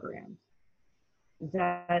programs?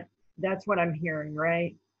 That's what I'm hearing,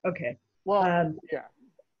 right? Okay. Well, yeah.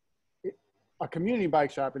 A community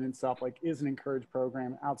bike shop in itself is an encouraged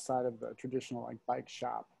program outside of the traditional bike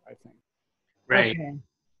shop, I think. Right. Okay.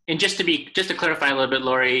 And just to clarify a little bit,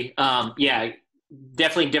 Lori, yeah,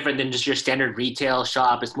 definitely different than just your standard retail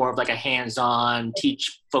shop. It's more of like a hands-on,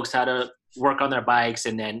 teach folks how to work on their bikes,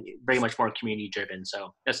 and then very much more community driven.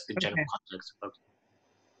 So that's the general context of folks.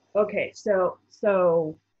 Okay, so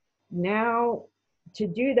now to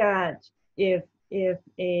do that, if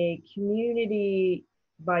a community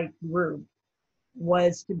bike group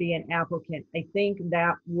was to be an applicant, I think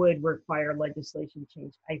that would require legislation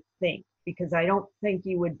change, I think, because I don't think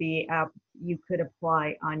you could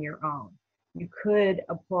apply on your own. You could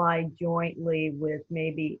apply jointly with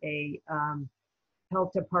maybe a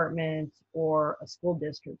health department or a school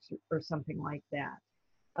district or something like that.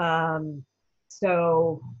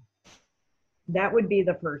 So that would be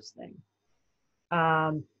the first thing.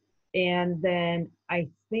 And then I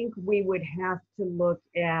think we would have to look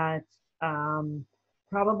at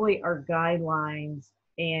probably our guidelines,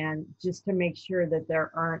 and just to make sure that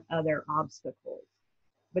there aren't other obstacles.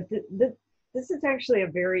 But this is actually a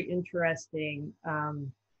very interesting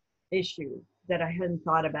issue that I hadn't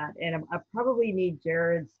thought about, and I probably need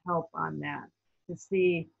Jared's help on that to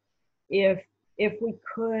see if we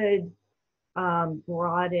could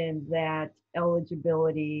broaden that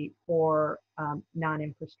eligibility for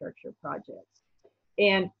non-infrastructure projects.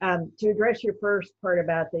 And to address your first part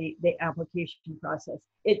about the application process,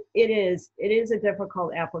 it is a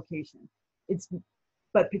difficult application.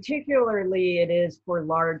 But particularly it is for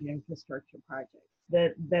large infrastructure projects.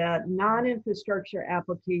 The non-infrastructure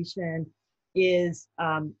application is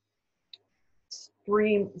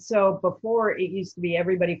so before it used to be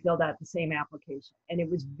everybody filled out the same application, and it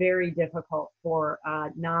was very difficult for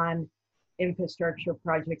non-infrastructure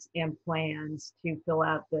projects and plans to fill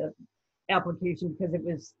out the application because it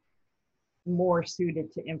was more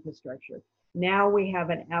suited to infrastructure. Now we have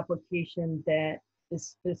an application that is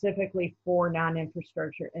specifically for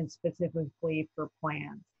non-infrastructure and specifically for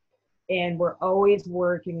plans. And we're always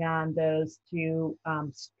working on those to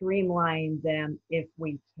streamline them if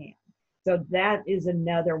we can. So that is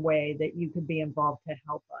another way that you could be involved to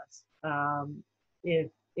help us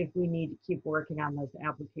if we need to keep working on those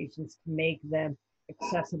applications to make them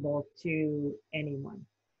accessible to anyone.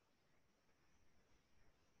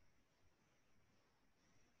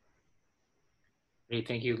 Great,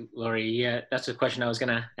 thank you, Lori. Yeah, that's a question I was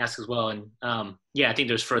going to ask as well. And yeah, I think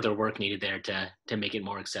there's further work needed there to make it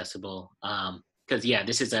more accessible. Because yeah,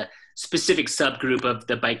 this is a specific subgroup of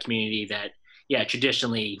the bike community that, yeah,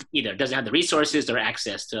 traditionally either doesn't have the resources or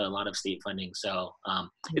access to a lot of state funding. So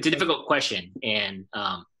it's a difficult question. And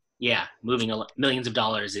yeah, moving millions of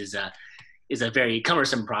dollars is a very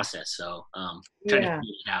cumbersome process. So trying to figure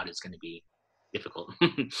it out is going to be difficult.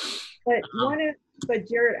 But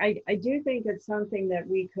Jared, I do think it's something that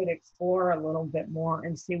we could explore a little bit more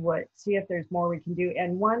and see if there's more we can do.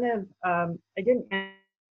 And one of I didn't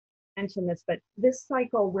mention this, but this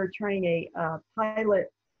cycle we're trying a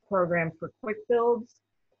pilot program for quick builds,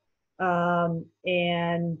 and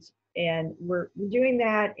we're doing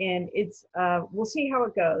that, and it's we'll see how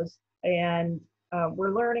it goes, and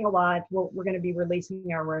we're learning a lot. We're going to be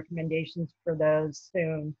releasing our recommendations for those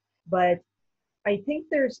soon, but I think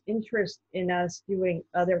there's interest in us doing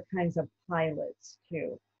other kinds of pilots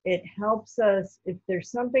too. It helps us if there's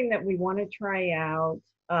something that we want to try out,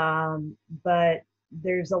 but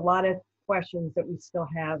there's a lot of questions that we still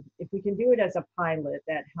have. If we can do it as a pilot,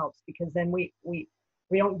 that helps, because then we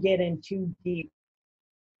don't get in too deep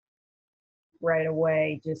right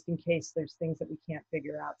away, just in case there's things that we can't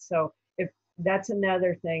figure out. So if that's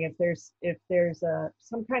another thing, if there's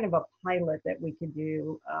some kind of a pilot that we could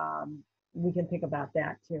do, we can think about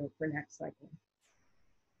that too for next cycle.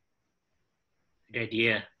 Good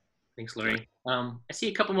idea. Thanks, Lori. I see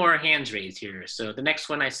a couple more hands raised here. So the next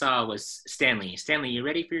one I saw was Stanley. Stanley, you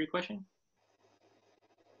ready for your question?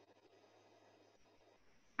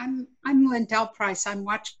 I'm Lindell Price. I'm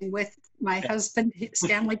watching with my husband,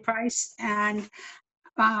 Stanley Price. And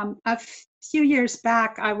a few years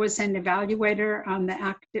back, I was an evaluator on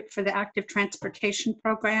for the active transportation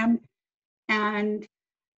program. And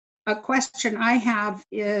a question I have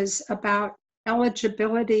is about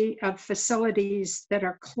eligibility of facilities that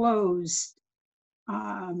are closed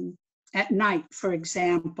at night, for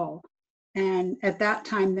example. And at that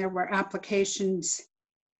time, there were applications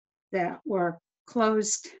that were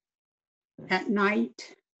closed at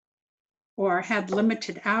night or had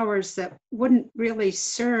limited hours that wouldn't really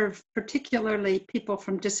serve particularly people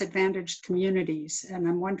from disadvantaged communities. And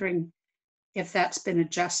I'm wondering if that's been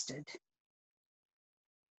adjusted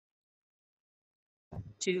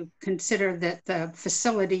to consider that the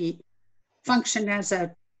facility function as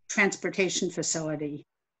a transportation facility,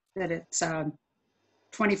 that it's a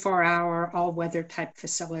 24-hour all-weather type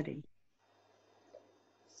facility.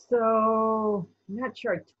 So I'm not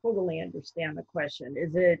sure I totally understand the question.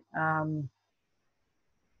 Is it, I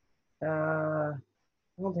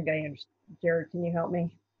don't think I understand. Jared, can you help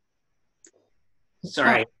me?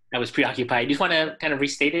 Sorry, I was preoccupied. You just want to kind of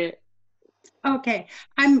restate it? Okay,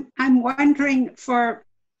 I'm wondering for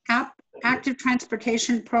active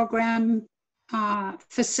transportation program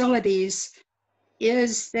facilities,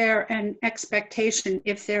 is there an expectation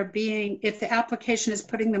if the application is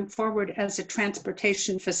putting them forward as a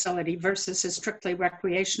transportation facility versus a strictly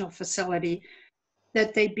recreational facility,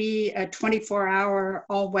 that they be a 24-hour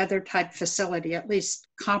all-weather type facility, at least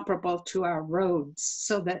comparable to our roads,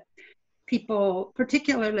 so that people,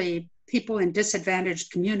 particularly people in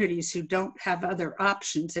disadvantaged communities who don't have other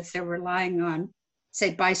options, if they're relying on,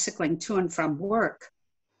 say, bicycling to and from work,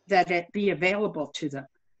 that it be available to them?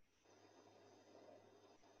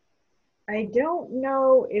 I don't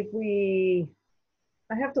know if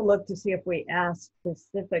I have to look to see if we asked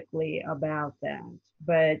specifically about that,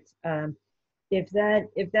 but if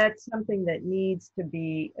that's something that needs to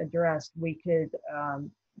be addressed, we could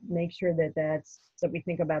make sure that we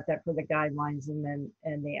think about that for the guidelines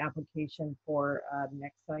and the application for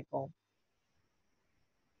next cycle.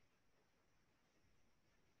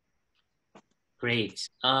 Great.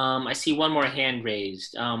 I see one more hand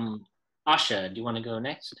raised. Asha, do you want to go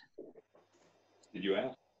next? Did you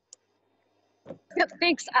ask? Yep,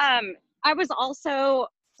 thanks. I was also,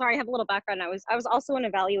 sorry, I have a little background. I was also an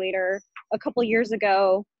evaluator a couple years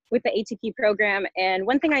ago with the ATP program, and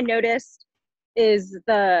one thing I noticed is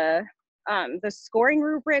the scoring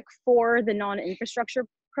rubric for the non-infrastructure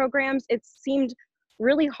programs. It seemed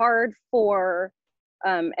really hard for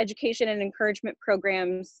education and encouragement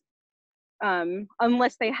programs,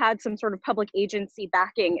 unless they had some sort of public agency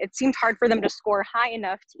backing. It seemed hard for them to score high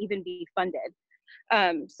enough to even be funded.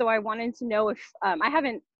 So I wanted to know if, I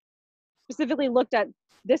haven't specifically looked at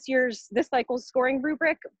this cycle's scoring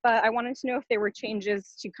rubric, but I wanted to know if there were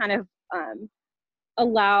changes to kind of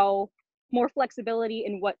allow more flexibility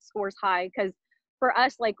in what scores high. Because for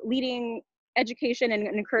us, like, leading education and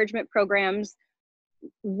encouragement programs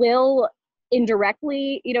will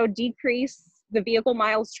indirectly, decrease the vehicle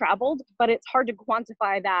miles traveled, but it's hard to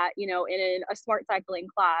quantify that, in a smart cycling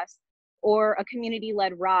class or a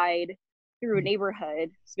community-led ride through a neighborhood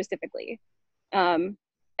specifically. And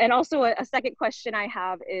also a second question I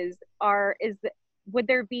have is would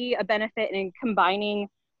there be a benefit in combining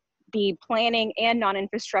the planning and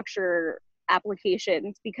non-infrastructure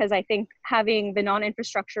applications? Because I think having the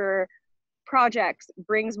non-infrastructure projects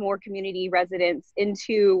brings more community residents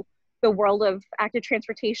into the world of active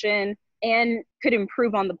transportation and could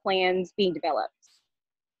improve on the plans being developed.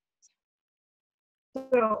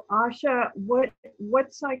 So Asha,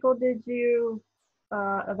 what cycle did you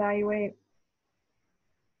evaluate?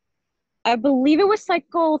 I believe it was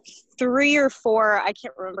cycle 3 or 4. I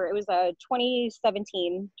can't remember. It was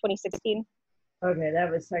 2017, 2016. Okay,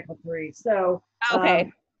 that was cycle 3. So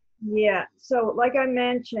okay. Yeah. So like I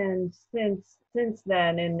mentioned, since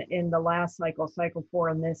then in the last cycle, cycle 4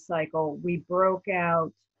 and this cycle, we broke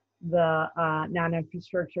out the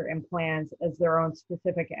non-infrastructure and plans as their own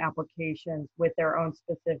specific applications with their own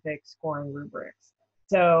specific scoring rubrics.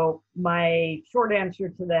 So my short answer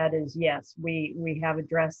to that is yes, we have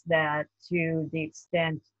addressed that to the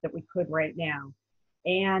extent that we could right now.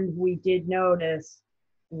 And we did notice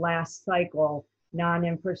last cycle,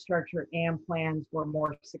 non-infrastructure and plans were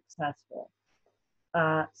more successful.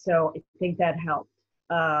 So I think that helped.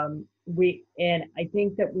 And I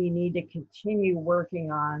think that we need to continue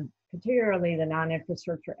working on particularly the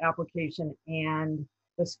non-infrastructure application and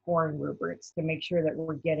the scoring rubrics to make sure that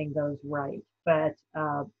we're getting those right. But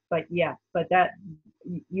yeah, but that,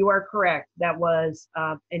 you are correct. That was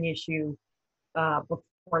an issue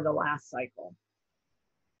before the last cycle.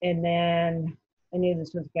 And then I knew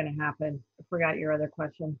this was going to happen. I forgot your other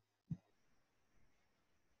question.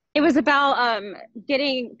 It was about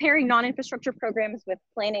pairing non-infrastructure programs with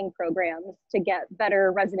planning programs to get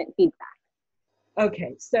better resident feedback.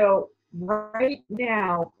 Okay, so right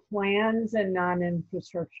now, plans and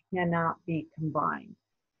non-infrastructure cannot be combined.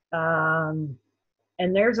 And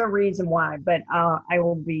there's a reason why, but I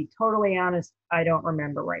will be totally honest, I don't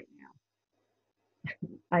remember right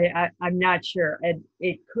now. I'm not sure.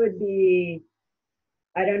 It could be,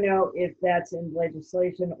 I don't know if that's in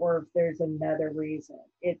legislation or if there's another reason.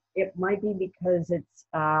 It might be because it's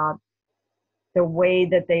the way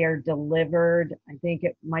that they are delivered. I think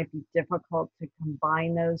it might be difficult to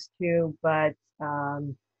combine those two, but I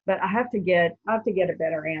have to get a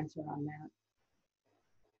better answer on that.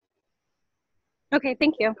 Okay,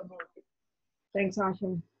 thank you. Thanks,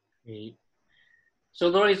 Asha. Great. So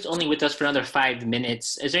Lori's only with us for another 5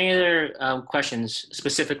 minutes. Is there any other questions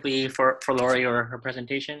specifically for Lori or her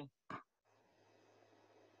presentation?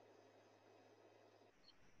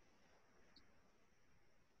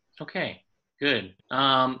 Okay, good.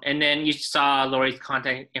 And then you saw Lori's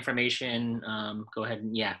contact information. Go ahead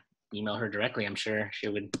and email her directly. I'm sure she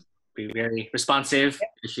would be very responsive,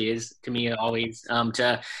 as she is to me always,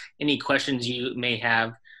 to any questions you may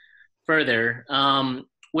have further.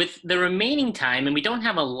 With the remaining time, and we don't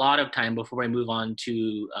have a lot of time before I move on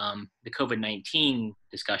to the COVID-19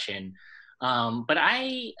 discussion, but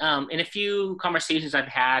I, in a few conversations I've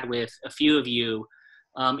had with a few of you,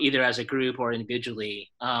 either as a group or individually,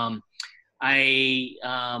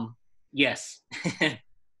 yes,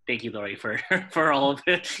 thank you, Lori, for all of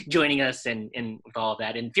joining us and with all of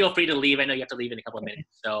that. And feel free to leave. I know you have to leave in a couple of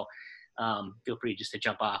minutes, so feel free just to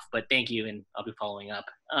jump off. But thank you, and I'll be following up.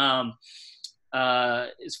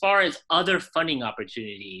 As far as other funding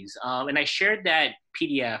opportunities, and I shared that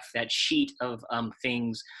PDF, that sheet of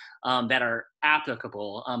things that are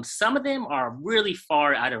applicable. Some of them are really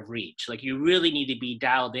far out of reach. Like, you really need to be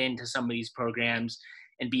dialed into some of these programs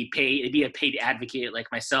and be a paid advocate like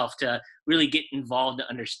myself to really get involved to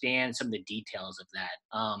understand some of the details of that.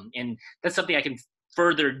 And that's something I can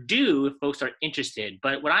further do if folks are interested.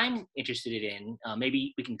 But what I'm interested in,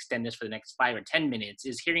 maybe we can extend this for the next 5 or 10 minutes,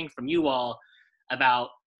 is hearing from you all about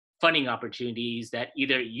funding opportunities that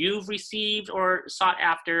either you've received or sought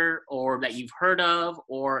after, or that you've heard of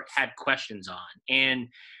or had questions on. And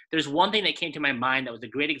there's one thing that came to my mind that was a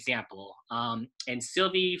great example. And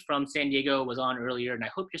Sylvie from San Diego was on earlier, and I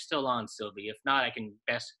hope you're still on, Sylvie. If not, I can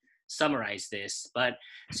best summarize this. But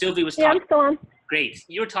Sylvie was talking. I'm still on. Great.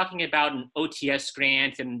 You were talking about an OTS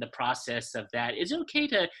grant and the process of that. Is it okay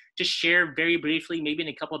to just share very briefly, maybe in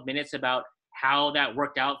a couple of minutes, about how that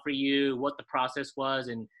worked out for you, what the process was,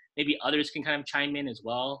 and maybe others can kind of chime in as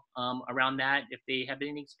well around that if they have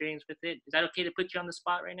any experience with it? Is that okay to put you on the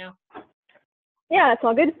spot right now? Yeah, that's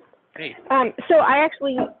all good. Great. So I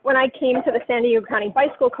actually, when I came to the San Diego County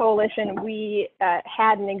Bicycle Coalition, we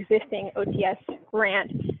had an existing OTS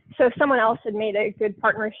grant. So someone else had made a good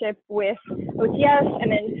partnership with OTS,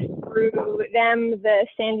 and then through them, the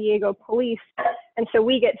San Diego Police. And so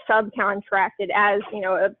we get subcontracted as,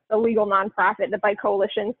 a legal nonprofit, the Bike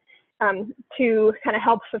Coalition, to kind of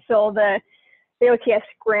help fulfill the OTS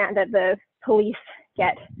grant that the police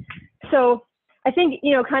get. So I think,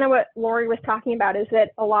 kind of what Lori was talking about is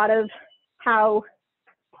that a lot of how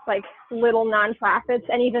like little nonprofits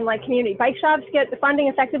and even like community bike shops get the funding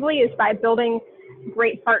effectively is by building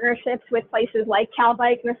great partnerships with places like Cal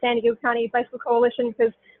Bike and the San Diego County Bicycle Coalition,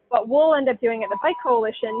 because what we'll end up doing at the Bike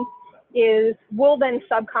Coalition is we'll then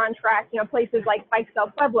subcontract, places like Bikes del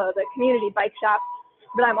Pueblo, the community bike shop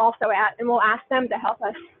that I'm also at, and we'll ask them to help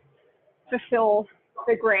us fulfill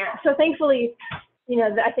the grant. So thankfully,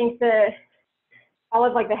 I think all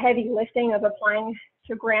of like the heavy lifting of applying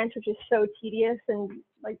to grants, which is so tedious and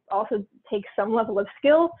like also takes some level of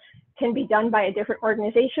skill, can be done by a different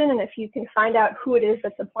organization. And if you can find out who it is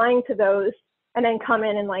that's applying to those and then come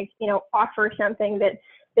in and offer something that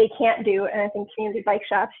they can't do. And I think community bike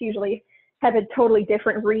shops usually have a totally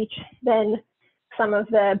different reach than some of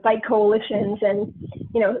the bike coalitions and,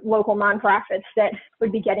 local nonprofits that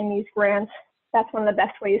would be getting these grants. That's one of the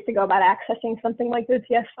best ways to go about accessing something like the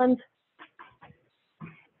OTS funds.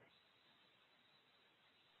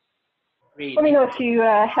 Great. Let me know if you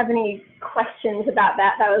have any questions about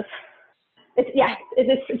that.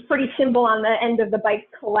 It's pretty simple on the end of the Bike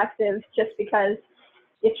Collective, just because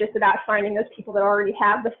it's just about finding those people that already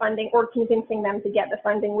have the funding or convincing them to get the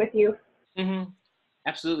funding with you. Mm-hmm.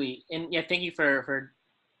 Absolutely. And yeah, thank you for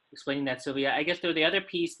explaining that, Sylvia. I guess though the other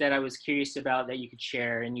piece that I was curious about that you could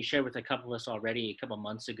share, and you shared with a couple of us already a couple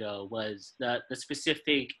months ago, was the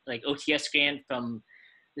specific like OTS grant from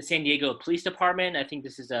the San Diego Police Department. I think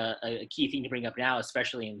this is a key thing to bring up now,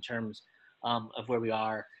 especially in terms of where we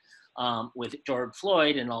are with George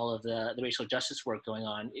Floyd and all of the racial justice work going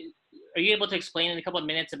on. Are you able to explain in a couple of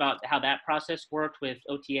minutes about how that process worked with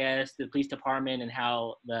OTS, the police department, and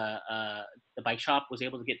how the bike shop was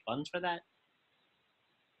able to get funds for that?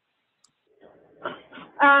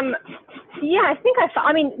 Yeah, I think I saw.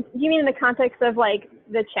 I mean, do you mean in the context of like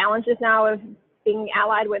the challenges now of being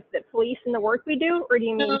allied with the police and the work we do, or do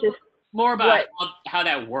you mean just more about how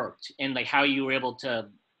that worked and like how you were able to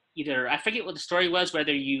either, I forget what the story was,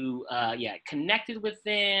 whether you connected with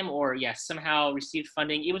them or somehow received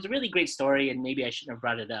funding. It was a really great story, and maybe I shouldn't have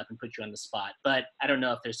brought it up and put you on the spot, but I don't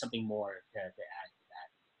know if there's something more to add to that.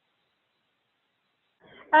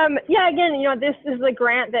 Yeah, again, you know, this is a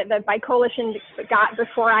grant that the Bike Coalition got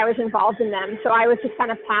before I was involved in them. So I was just kind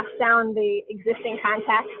of passed down the existing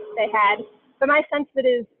contacts they had. But my sense of it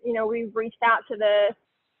is, you know, we've reached out to the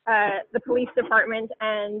police department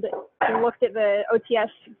and looked at the OTS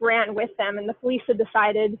grant with them, and the police had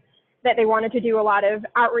decided that they wanted to do a lot of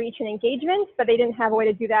outreach and engagement, but they didn't have a way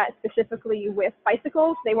to do that specifically with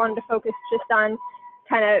bicycles. They wanted to focus just on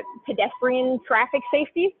kind of pedestrian traffic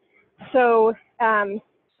safety. So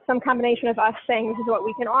some combination of us saying this is what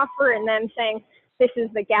we can offer and them saying this is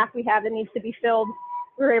the gap we have that needs to be filled,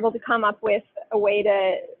 we were able to come up with a way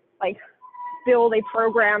to like build a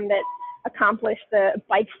program that accomplished the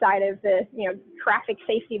bike side of the, you know, traffic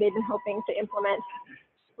safety they've been hoping to implement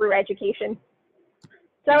through education.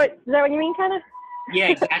 So is that what you mean, kind of? Yeah,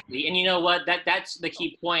 exactly. And you know what, that's the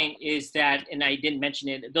key point is that, and I didn't mention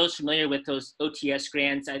it, those familiar with those OTS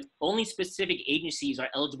grants, only specific agencies are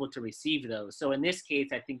eligible to receive those. So in this case,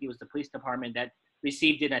 I think it was the police department that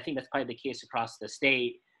received it. And I think that's probably the case across the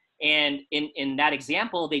state. And in that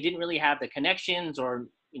example, they didn't really have the connections or,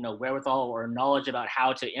 you know, wherewithal or knowledge about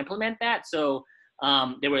how to implement that. So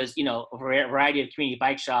there was, you know, a variety of community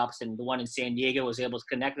bike shops, and the one in San Diego was able to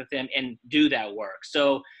connect with them and do that work.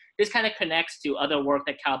 So this kind of connects to other work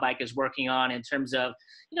that CalBike is working on in terms of,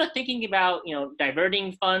 you know, thinking about, you know,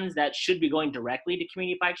 diverting funds that should be going directly to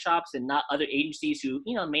community bike shops and not other agencies who,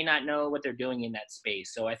 you know, may not know what they're doing in that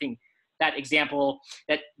space. So I think that example,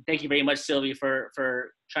 thank you very much, Sylvie, for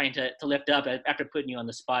trying to lift up after putting you on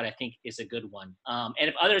the spot, I think is a good one. And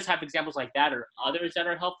if others have examples like that or others that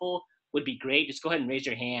are helpful, would be great. Just go ahead and raise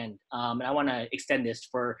your hand. And I want to extend this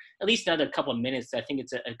for at least another couple of minutes. I think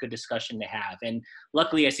it's a good discussion to have. And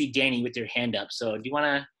luckily I see Danny with your hand up. So do you want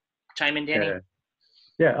to chime in, Danny?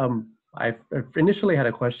 Yeah, I initially had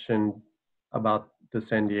a question about the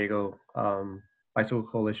San Diego Bicycle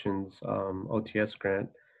Coalition's OTS grant,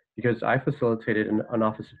 because I facilitated an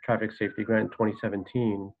Office of Traffic Safety grant in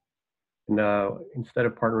 2017. And instead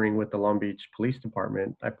of partnering with the Long Beach Police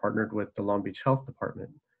Department, I partnered with the Long Beach Health Department.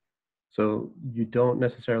 So you don't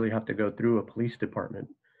necessarily have to go through a police department.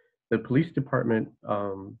 The police department,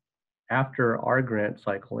 after our grant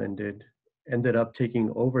cycle ended up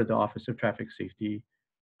taking over the Office of Traffic Safety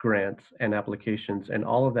grants and applications, and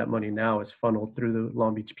all of that money now is funneled through the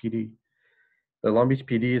Long Beach PD. The Long Beach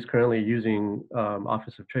PD is currently using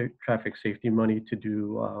Office of Traffic Safety money to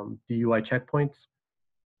do DUI checkpoints.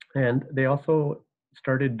 And they also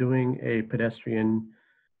started doing a pedestrian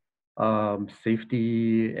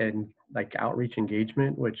safety and like outreach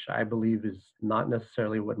engagement, which I believe is not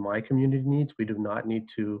necessarily what my community needs. We do not need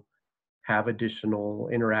to have additional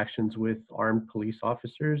interactions with armed police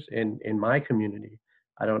officers in my community.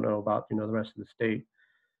 I don't know about, you know, the rest of the state,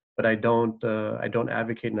 but I don't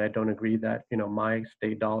advocate and I don't agree that, you know, my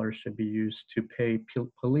state dollars should be used to pay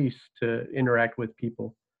police to interact with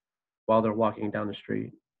people while they're walking down the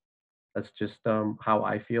street. That's just how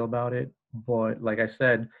I feel about it. But like I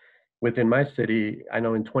said, within my city, I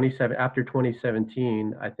know after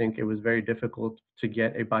 2017, I think it was very difficult to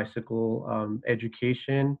get a bicycle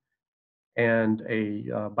education and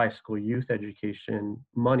a bicycle youth education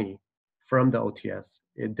money from the OTS.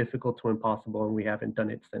 It's difficult to impossible, and we haven't done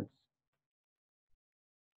it since.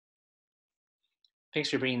 Thanks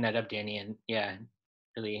for bringing that up, Danny, and yeah,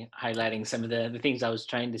 really highlighting some of the things I was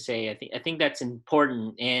trying to say. I think that's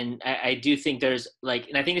important, and I do think there's like,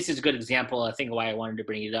 and I think this is a good example. I think why I wanted to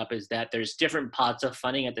bring it up is that there's different pots of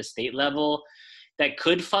funding at the state level that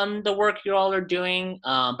could fund the work you all are doing,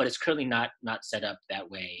 but it's currently not set up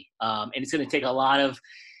that way, and it's going to take a lot of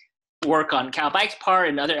work on CalBike's part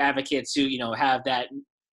and other advocates who, you know, have that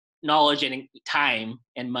knowledge and time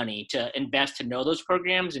and money to invest to know those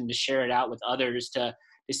programs and to share it out with others to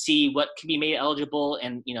to see what could be made eligible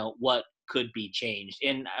and, you know, what could be changed.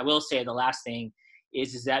 And I will say the last thing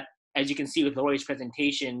is that, as you can see with Lori's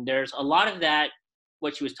presentation, there's a lot of that,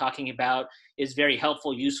 what she was talking about is very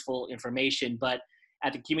helpful, useful information, but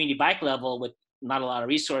at the community bike level with not a lot of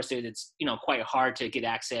resources, it's, you know, quite hard to get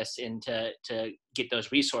access and to get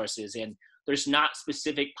those resources. And there's not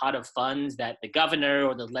specific pot of funds that the governor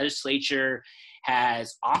or the legislature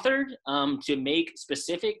has authored to make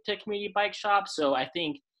specific to community bike shops. So I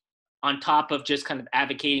think on top of just kind of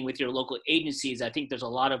advocating with your local agencies, I think there's a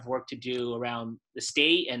lot of work to do around the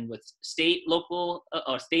state and with state, local,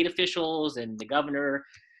 or state officials and the governor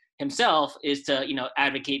himself, is to, you know,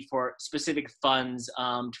 advocate for specific funds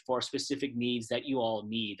for specific needs that you all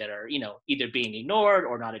need that are, you know, either being ignored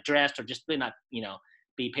or not addressed or just not, you know,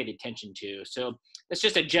 be paid attention to. So it's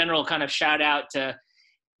just a general kind of shout out to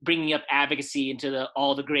bringing up advocacy into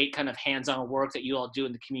all the great kind of hands-on work that you all do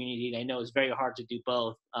in the community. And I know it's very hard to do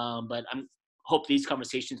both, but I hope these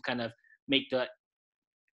conversations kind of make the,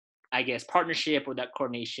 I guess, partnership or that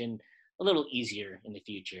coordination a little easier in the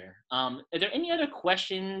future. Are there any other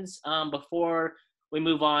questions before we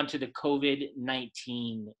move on to the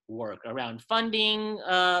COVID-19 work around funding,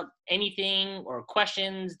 anything, or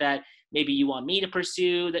questions that maybe you want me to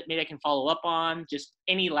pursue that maybe I can follow up on? Just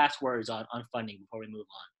any last words on funding before we move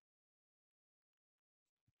on.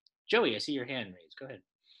 Joey, I see your hand raised. Go ahead.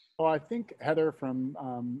 Well, I think Heather from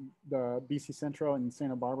the BC Central in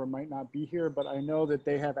Santa Barbara might not be here, but I know that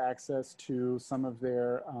they have access to some of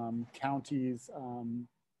their counties'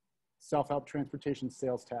 self-help transportation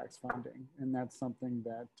sales tax funding. And that's something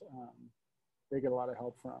that they get a lot of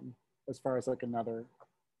help from as far as like another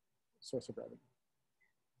source of revenue.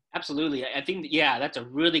 Absolutely. I think, yeah, that's a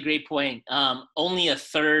really great point. Only a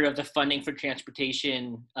third of the funding for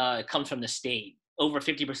transportation comes from the state. Over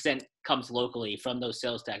 50% comes locally from those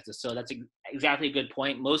sales taxes. So that's exactly a good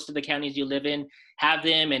point. Most of the counties you live in have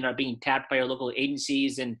them and are being tapped by your local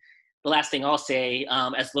agencies. And the last thing I'll say,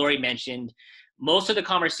 as Lori mentioned, most of the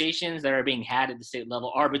conversations that are being had at the state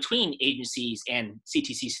level are between agencies and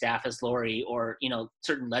CTC staff, as Lori, or, you know,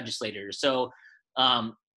 certain legislators. So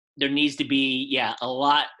there needs to be, yeah, a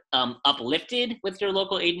lot uplifted with your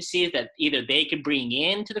local agencies that either they can bring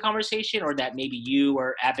into the conversation or that maybe you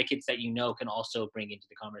or advocates that you know can also bring into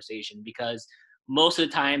the conversation, because most of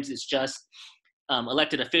the times it's just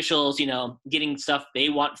elected officials, you know, getting stuff they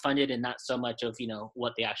want funded and not so much of, you know,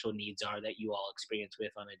 what the actual needs are that you all experience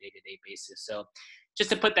with on a day-to-day basis. So just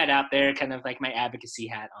to put that out there, kind of like my advocacy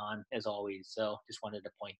hat on as always. So just wanted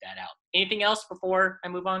to point that out. Anything else before I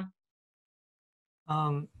move on?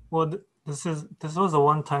 Well, this was a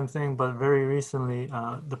one-time thing, but very recently,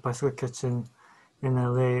 the Bicycle Kitchen in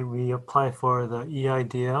LA, we applied for the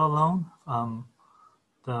EIDL loan,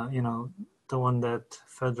 the one that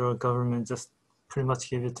federal government just pretty much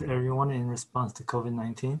gave it to everyone in response to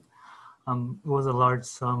COVID-19. It was a large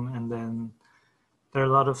sum, and then there are a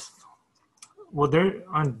lot of, well, there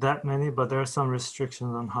aren't that many, but there are some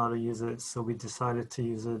restrictions on how to use it. So we decided to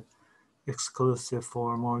use it exclusive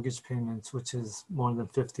for mortgage payments, which is more than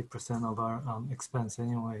 50% of our expense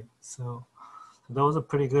anyway. So that was a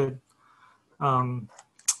pretty good loan.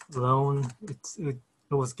 It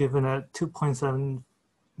was given at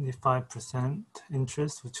 2.75%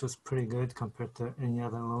 interest, which was pretty good compared to any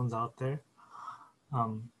other loans out there.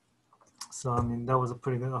 So, I mean, that was a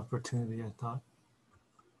pretty good opportunity, I thought.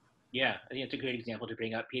 Yeah, I think it's a great example to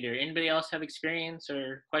bring up, Peter. Anybody else have experience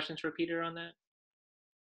or questions for Peter on that?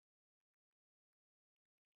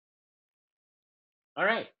 All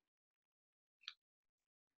right.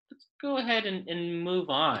 Let's go ahead and move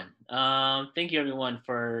on. Thank you, everyone,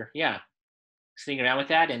 for, sticking around with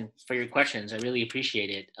that and for your questions. I really appreciate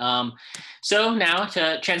it. So now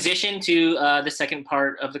to transition to the second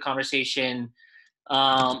part of the conversation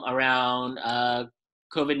around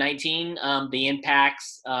COVID-19, the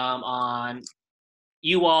impacts on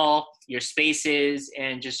you all, your spaces,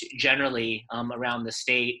 and just generally around the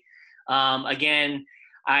state. Again,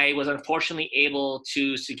 I was unfortunately able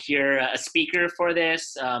to secure a speaker for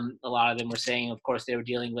this. A lot of them were saying, of course, they were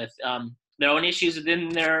dealing with their own issues within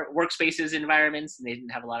their workspaces environments, and they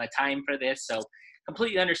didn't have a lot of time for this. So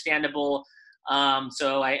completely understandable.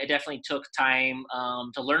 So I definitely took time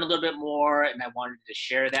to learn a little bit more, and I wanted to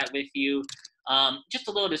share that with you. Just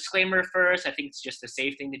a little disclaimer first. I think it's just a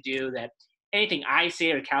safe thing to do, that anything I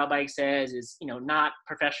say or CalBike says is, not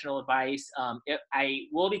professional advice. I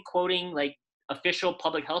will be quoting like official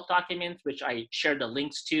public health documents, which I shared the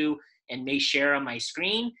links to and may share on my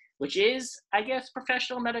screen, which is, I guess,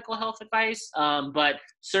 professional medical health advice. But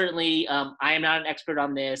certainly, I am not an expert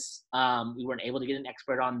on this. We weren't able to get an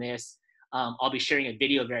expert on this. I'll be sharing a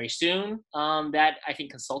video very soon that I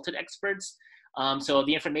think consulted experts. So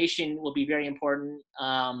the information will be very important.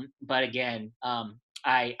 But again,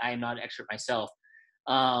 I am not an expert myself.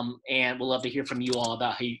 And we'll love to hear from you all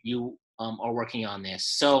about how you are working on this.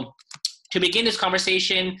 So to begin this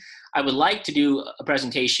conversation, I would like to do a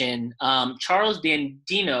presentation. Charles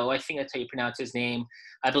Dandino, I think that's how you pronounce his name.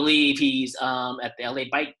 I believe he's at the LA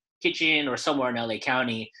Bike Kitchen or somewhere in LA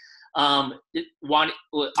County. Offered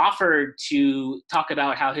to talk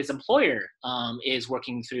about how his employer is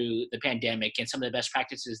working through the pandemic and some of the best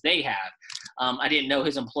practices they have. I didn't know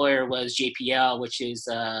his employer was JPL, which is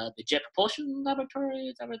the Jet Propulsion Laboratory,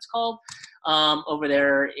 is that what it's called, over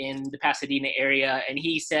there in the Pasadena area. And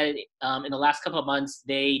he said in the last couple of months,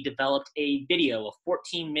 they developed a video, a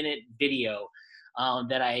 14-minute video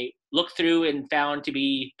that I looked through and found to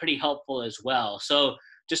be pretty helpful as well. So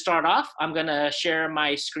to start off, I'm gonna share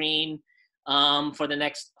my screen for the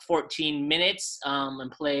next 14 minutes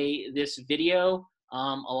and play this video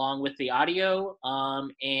along with the audio,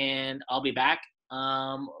 and I'll be back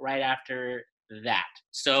right after that.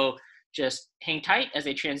 So just hang tight as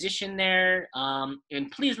I transition there, and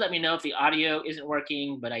please let me know if the audio isn't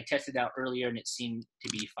working, but I tested out earlier and it seemed to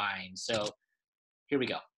be fine. So here we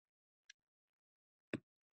go.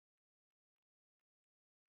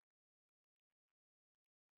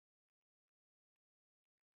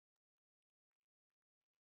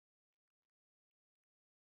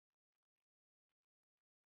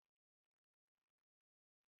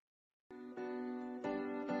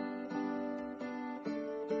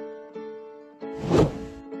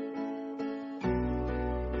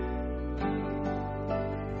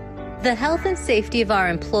 The health and safety of our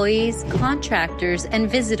employees, contractors, and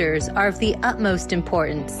visitors are of the utmost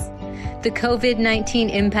importance. The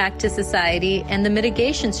COVID-19 impact to society and the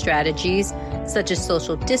mitigation strategies, such as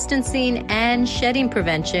social distancing and shedding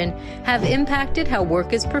prevention, have impacted how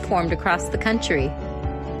work is performed across the country.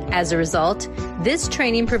 As a result, this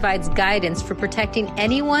training provides guidance for protecting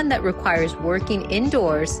anyone that requires working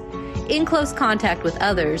indoors, in close contact with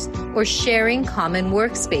others, or sharing common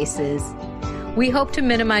workspaces. We hope to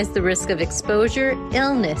minimize the risk of exposure,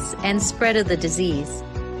 illness, and spread of the disease.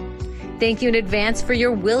 Thank you in advance for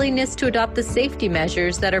your willingness to adopt the safety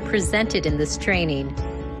measures that are presented in this training.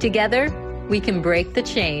 Together, we can break the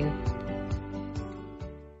chain.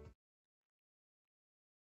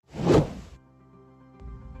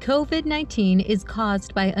 COVID-19 is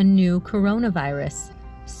caused by a new coronavirus,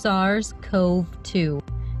 SARS-CoV-2.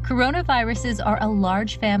 Coronaviruses are a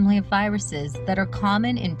large family of viruses that are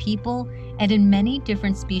common in people and in many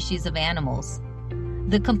different species of animals.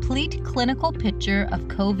 The complete clinical picture of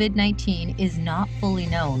COVID-19 is not fully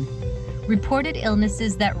known. Reported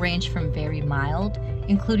illnesses that range from very mild,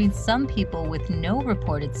 including some people with no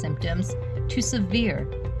reported symptoms, to severe,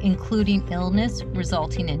 including illness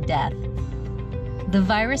resulting in death. The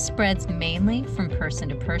virus spreads mainly from person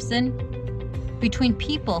to person, between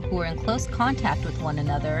people who are in close contact with one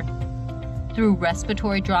another, through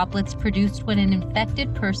respiratory droplets produced when an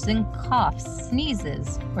infected person coughs,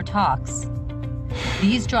 sneezes, or talks.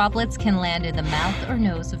 These droplets can land in the mouth or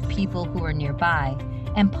nose of people who are nearby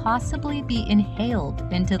and possibly be inhaled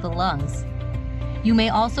into the lungs. You may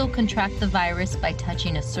also contract the virus by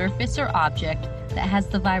touching a surface or object that has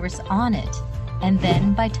the virus on it, and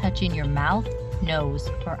then by touching your mouth, nose,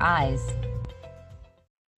 or eyes.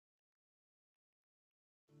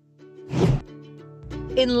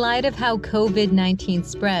 In light of how COVID-19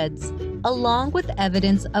 spreads, along with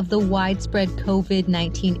evidence of the widespread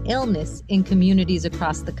COVID-19 illness in communities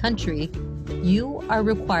across the country, you are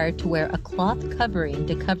required to wear a cloth covering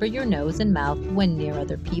to cover your nose and mouth when near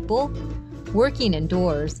other people, working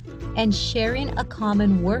indoors, and sharing a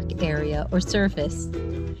common work area or surface.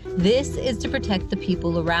 This is to protect the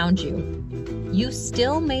people around you. You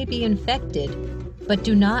still may be infected, but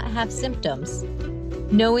do not have symptoms.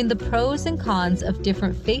 Knowing the pros and cons of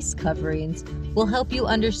different face coverings will help you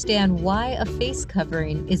understand why a face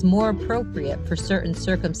covering is more appropriate for certain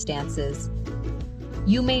circumstances.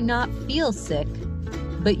 You may not feel sick,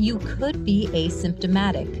 but you could be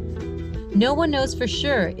asymptomatic. No one knows for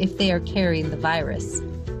sure if they are carrying the virus.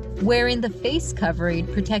 Wearing the face covering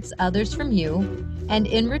protects others from you, and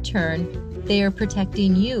in return, they are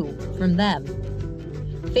protecting you from them.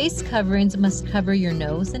 Face coverings must cover your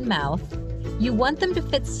nose and mouth. You want them to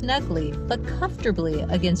fit snugly but comfortably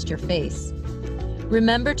against your face.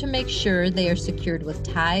 Remember to make sure they are secured with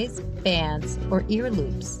ties, bands, or ear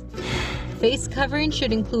loops. Face covering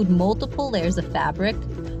should include multiple layers of fabric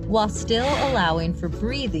while still allowing for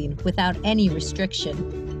breathing without any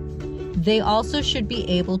restriction. They also should be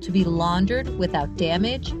able to be laundered without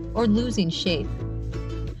damage or losing shape.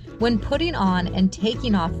 When putting on and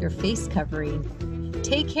taking off your face covering,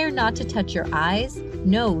 take care not to touch your eyes,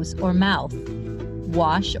 nose, or mouth.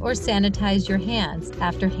 Wash or sanitize your hands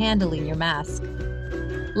after handling your mask.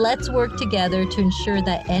 Let's work together to ensure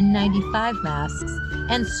that N95 masks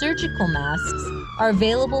and surgical masks are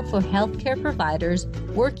available for healthcare providers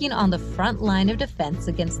working on the front line of defense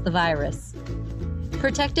against the virus.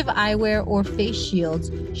 Protective eyewear or face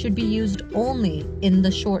shields should be used only in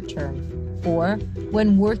the short term, or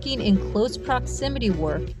when working in close proximity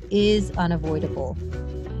work is unavoidable.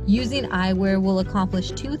 Using eyewear will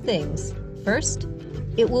accomplish two things. First,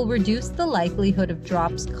 it will reduce the likelihood of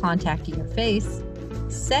drops contacting your face.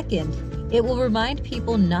 Second, it will remind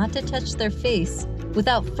people not to touch their face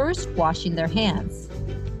without first washing their hands.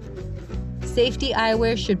 Safety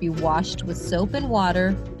eyewear should be washed with soap and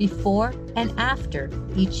water before and after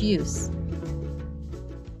each use.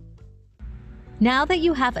 Now that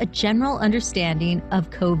you have a general understanding of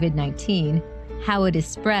COVID-19, how it is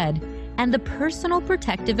spread, and the personal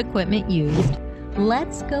protective equipment used,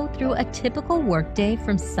 let's go through a typical workday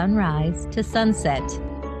from sunrise to sunset.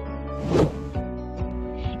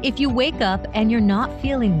 If you wake up and you're not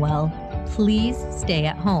feeling well, please stay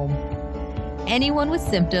at home. Anyone with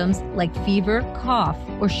symptoms like fever, cough,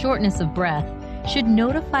 or shortness of breath should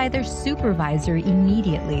notify their supervisor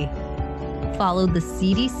immediately. Follow the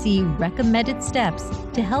CDC recommended steps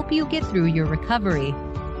to help you get through your recovery.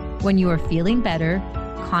 When you are feeling better,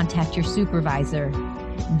 contact your supervisor.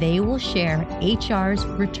 They will share HR's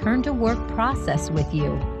return to work process with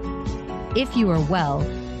you. If you are well,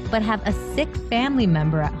 but have a sick family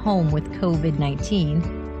member at home with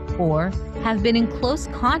COVID-19, or have been in close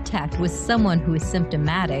contact with someone who is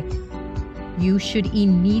symptomatic, you should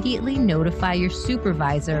immediately notify your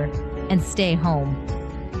supervisor and stay home.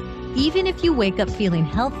 Even if you wake up feeling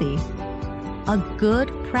healthy, a good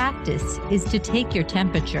practice is to take your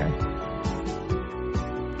temperature.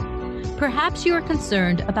 Perhaps you are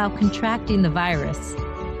concerned about contracting the virus.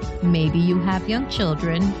 Maybe you have young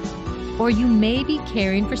children, or you may be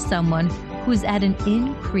caring for someone who's at an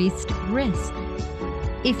increased risk.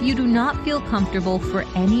 If you do not feel comfortable for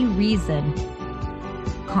any reason,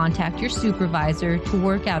 contact your supervisor to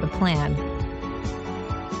work out a plan.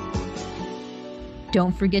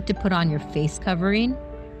 Don't forget to put on your face covering,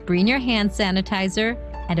 bring your hand sanitizer,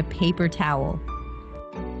 and a paper towel.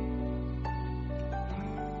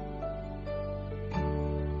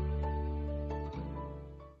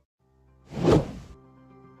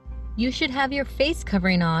 You should have your face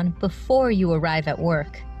covering on before you arrive at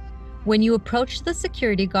work. When you approach the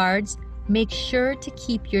security guards, make sure to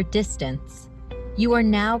keep your distance. You are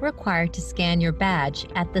now required to scan your badge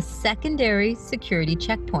at the secondary security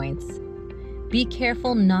checkpoints. Be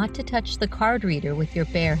careful not to touch the card reader with your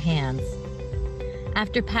bare hands.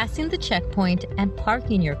 After passing the checkpoint and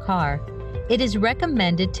parking your car, it is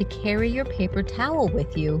recommended to carry your paper towel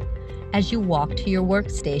with you as you walk to your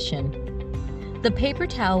workstation. The paper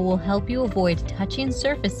towel will help you avoid touching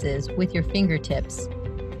surfaces with your fingertips.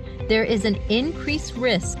 There is an increased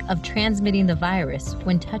risk of transmitting the virus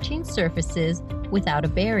when touching surfaces without a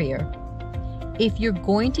barrier. If you're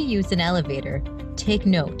going to use an elevator, take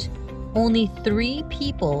note. Only 3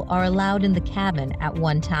 people are allowed in the cabin at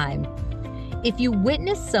one time. If you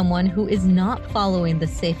witness someone who is not following the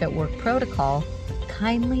Safe at Work protocol,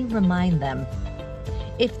 kindly remind them.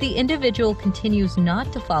 If the individual continues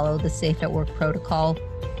not to follow the Safe at Work protocol,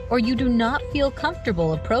 or you do not feel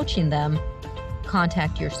comfortable approaching them,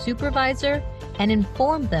 contact your supervisor and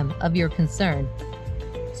inform them of your concern.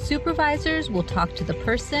 Supervisors will talk to the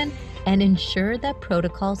person and ensure that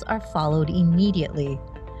protocols are followed immediately,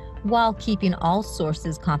 while keeping all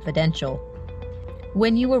sources confidential.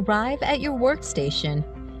 When you arrive at your workstation,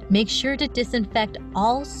 make sure to disinfect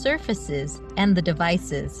all surfaces and the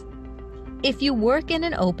devices. If you work in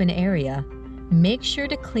an open area, make sure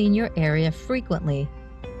to clean your area frequently.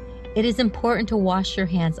 It is important to wash your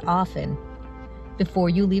hands often. Before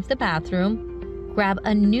you leave the bathroom, grab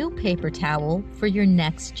a new paper towel for your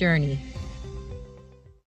next journey.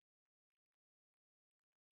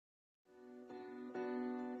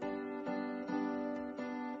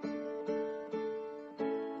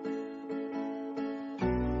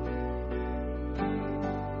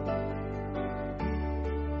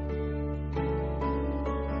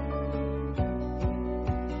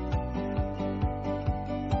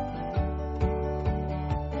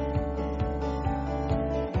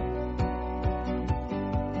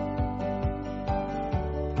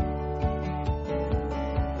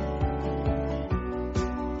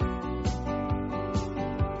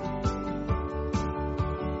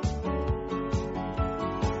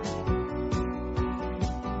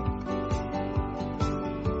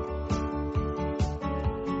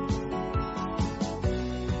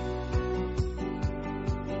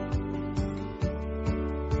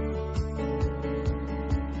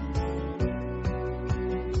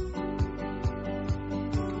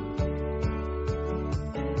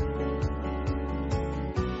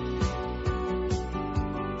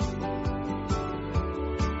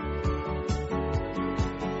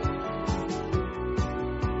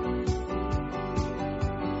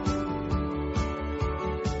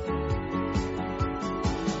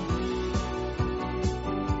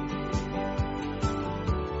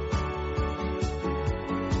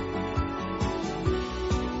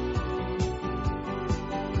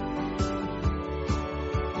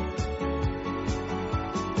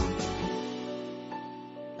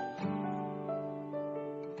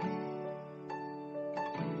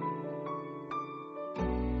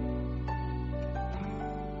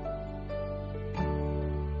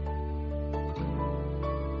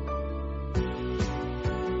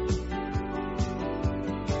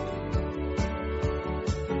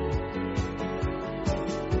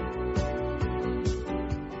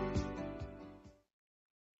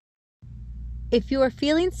 If you are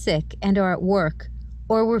feeling sick and are at work,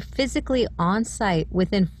 or were physically on site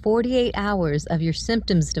within 48 hours of your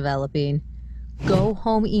symptoms developing, go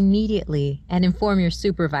home immediately and inform your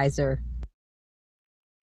supervisor.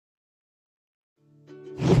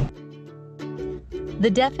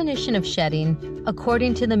 The definition of shedding,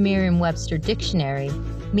 according to the Merriam-Webster Dictionary,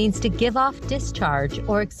 means to give off discharge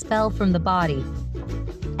or expel from the body.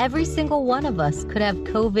 Every single one of us could have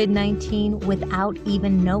COVID-19 without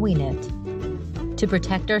even knowing it. To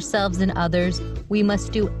protect ourselves and others, we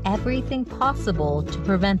must do everything possible to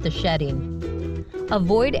prevent the shedding.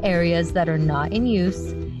 Avoid areas that are not in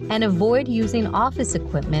use and avoid using office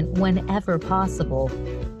equipment whenever possible.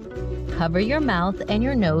 Cover your mouth and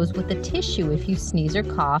your nose with a tissue if you sneeze or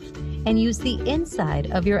cough, and use the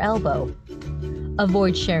inside of your elbow.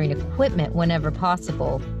 Avoid sharing equipment whenever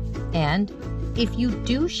possible. And if you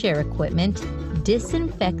do share equipment,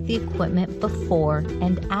 disinfect the equipment before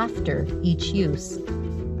and after each use.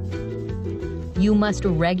 You must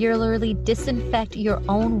regularly disinfect your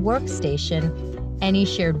own workstation, any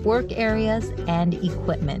shared work areas, and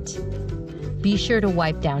equipment. Be sure to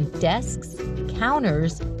wipe down desks,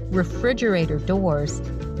 counters, refrigerator doors,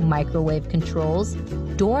 microwave controls,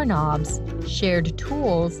 doorknobs, shared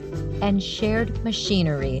tools, and shared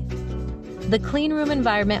machinery. The clean room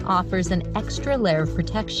environment offers an extra layer of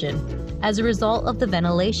protection as a result of the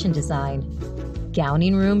ventilation design.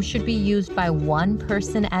 Gowning rooms should be used by one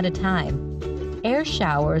person at a time. Air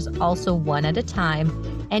showers also one at a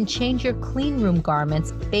time, and change your clean room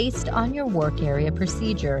garments based on your work area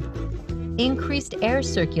procedure. Increased air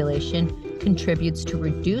circulation contributes to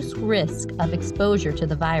reduced risk of exposure to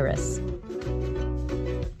the virus.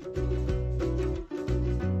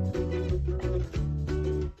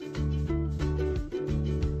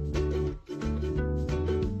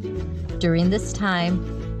 During this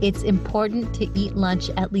time, it's important to eat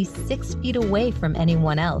lunch at least 6 feet away from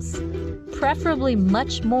anyone else, preferably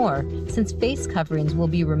much more since face coverings will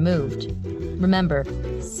be removed. Remember,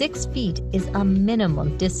 6 feet is a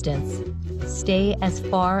minimum distance. Stay as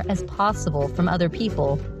far as possible from other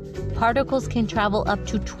people. Particles can travel up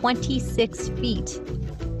to 26 feet.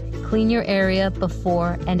 Clean your area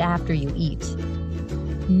before and after you eat.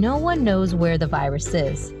 No one knows where the virus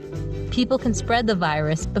is. People can spread the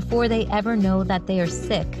virus before they ever know that they are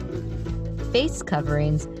sick. Face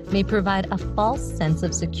coverings may provide a false sense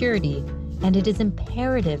of security, and it is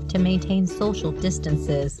imperative to maintain social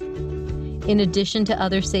distances. In addition to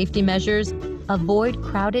other safety measures, avoid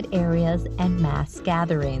crowded areas and mass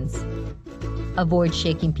gatherings. Avoid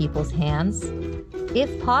shaking people's hands.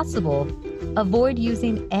 If possible, avoid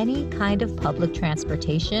using any kind of public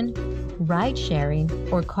transportation, ride sharing,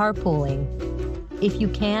 or carpooling. If you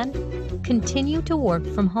can, continue to work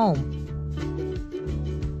from home.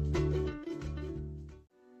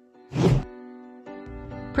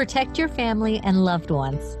 Protect your family and loved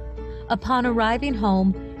ones. Upon arriving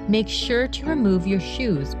home, make sure to remove your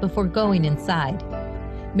shoes before going inside.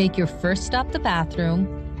 Make your first stop the bathroom,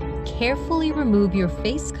 carefully remove your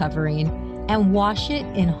face covering, and wash it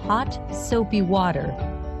in hot, soapy water,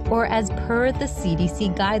 or as per the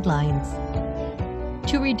CDC guidelines.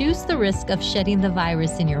 To reduce the risk of shedding the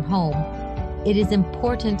virus in your home, it is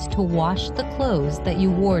important to wash the clothes that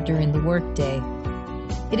you wore during the workday.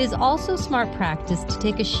 It is also smart practice to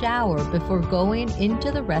take a shower before going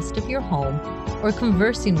into the rest of your home or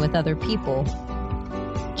conversing with other people.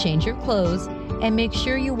 Change your clothes and make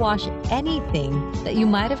sure you wash anything that you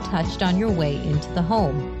might have touched on your way into the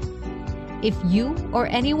home. If you or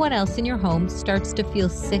anyone else in your home starts to feel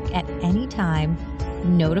sick at any time,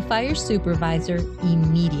 notify your supervisor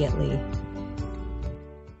immediately.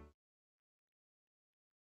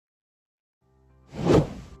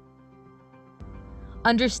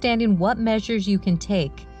 Understanding what measures you can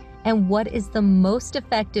take and what is the most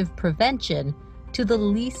effective prevention to the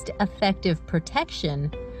least effective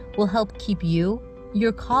protection will help keep you,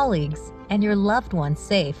 your colleagues, and your loved ones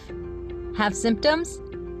safe. Have symptoms?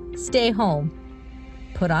 Stay home.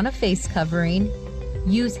 Put on a face covering.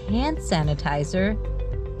 Use hand sanitizer.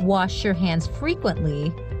 Wash your hands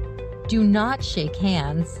frequently. Do not shake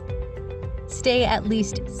hands. Stay at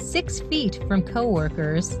least 6 feet from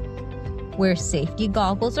coworkers. Wear safety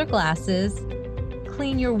goggles or glasses.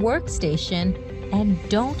 Clean your workstation, and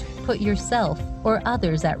don't put yourself or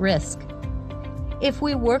others at risk. If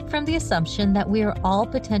we work from the assumption that we are all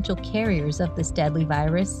potential carriers of this deadly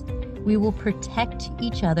virus, we will protect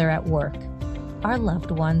each other at work, our loved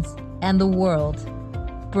ones, and the world.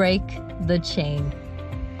 Break the chain.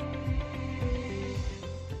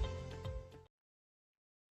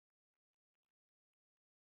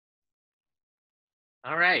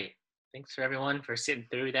 All right. Thanks for everyone for sitting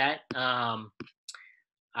through that.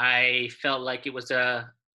 I felt like it was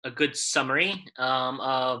a good summary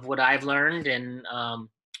of what I've learned and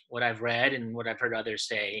what I've read and what I've heard others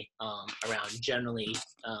say around generally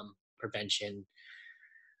prevention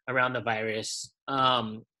around the virus.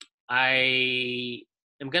 I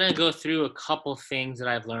am going to go through a couple things that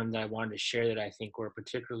I've learned that I wanted to share that I think were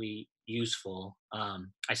particularly useful.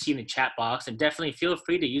 I see in the chat box, and definitely feel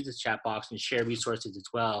free to use this chat box and share resources as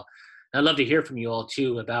well. And I'd love to hear from you all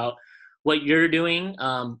too about what you're doing.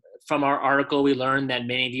 From our article, we learned that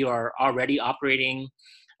many of you are already operating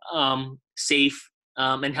safe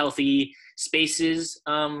and healthy spaces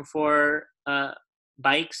for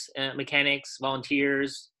bikes, mechanics,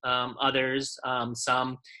 volunteers, others.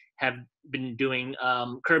 Some have been doing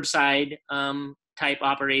curbside type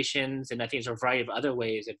operations, and I think there's a variety of other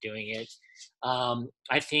ways of doing it.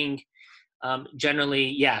 I think generally,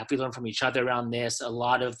 yeah, if we learn from each other around this, a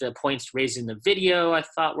lot of the points raised in the video I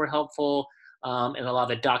thought were helpful, and a lot of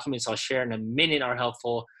the documents I'll share in a minute are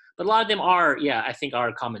helpful. But a lot of them are, yeah, I think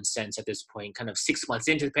are common sense at this point. Kind of 6 months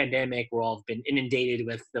into the pandemic, we're all been inundated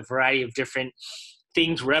with a variety of different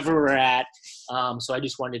things wherever we're at. So I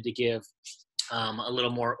just wanted to give a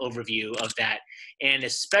little more overview of that. And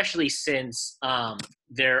especially since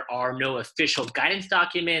there are no official guidance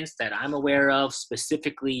documents that I'm aware of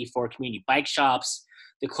specifically for community bike shops,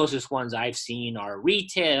 the closest ones I've seen are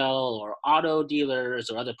retail or auto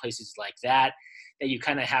dealers or other places like that, that you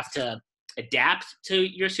kind of have to adapt to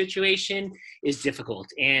your situation is difficult.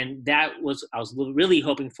 And that was, I was really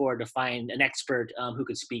hoping for to find an expert who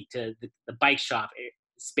could speak to the bike shop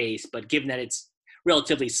space, but given that it's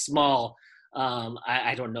relatively small,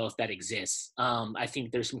 I don't know if that exists. I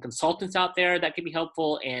think there's some consultants out there that could be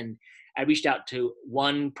helpful, and I reached out to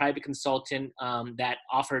one private consultant that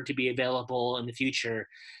offered to be available in the future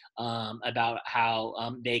about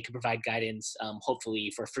how they could provide guidance,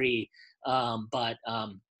 hopefully for free, but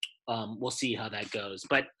we'll see how that goes.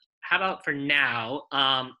 But how about for now,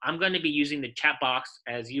 I'm going to be using the chat box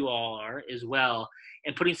as you all are as well,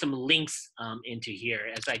 and putting some links into here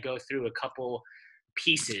as I go through a couple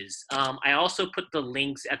pieces. I also put the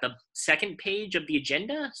links at the second page of the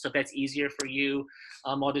agenda, so if that's easier for you,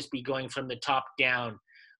 I'll just be going from the top down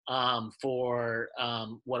for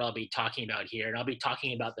what I'll be talking about here. And I'll be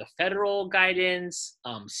talking about the federal guidance,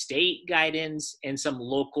 state guidance, and some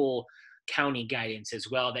local county guidance as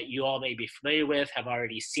well that you all may be familiar with, have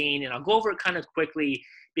already seen. And I'll go over it kind of quickly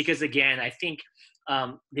because, again, I think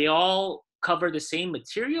they all cover the same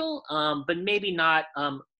material, but maybe not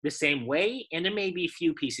the same way. And there may be a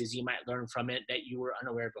few pieces you might learn from it that you were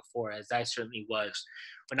unaware of before, as I certainly was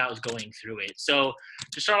when I was going through it. So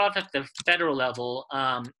to start off at the federal level,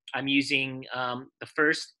 I'm using the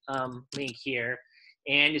first link here,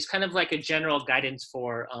 and it's kind of like a general guidance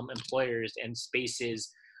for employers and spaces.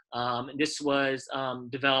 This was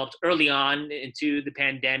developed early on into the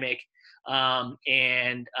pandemic,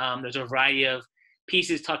 and there's a variety of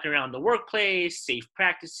pieces talking around the workplace, safe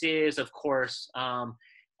practices, of course,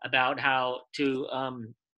 about how to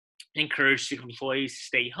encourage employees to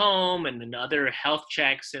stay home, and then other health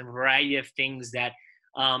checks and a variety of things that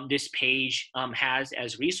this page has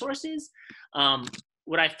as resources.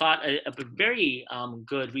 What I thought a very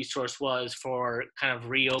good resource was for kind of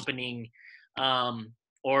reopening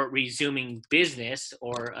or resuming business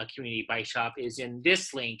or a community bike shop is in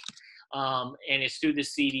this link, and it's through the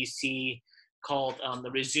CDC, called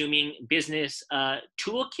the Resuming Business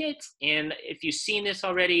Toolkit. And if you've seen this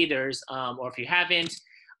already, there's, or if you haven't,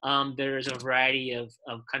 there's a variety of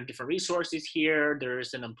kind of different resources here.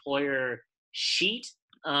 There's an employer sheet,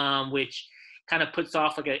 which kind of puts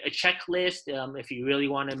off like a checklist if you really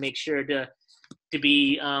want to make sure to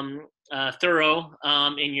be thorough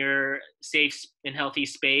in your safe and healthy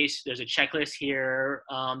space. There's a checklist here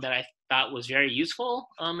that I thought was very useful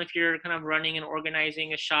if you're kind of running and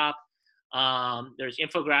organizing a shop. There's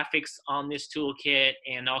infographics on this toolkit,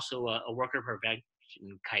 and also a worker prevention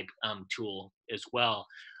type tool as well.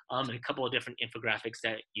 And a couple of different infographics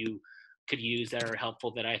that you could use that are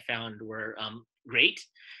helpful that I found were great.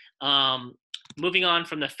 Moving on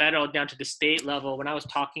from the federal down to the state level, when I was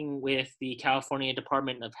talking with the California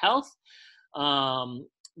Department of Health,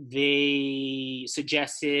 they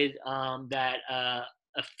suggested that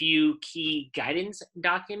a few key guidance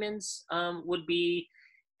documents would be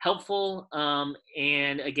helpful.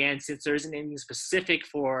 And again, since there isn't anything specific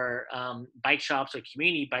for bike shops or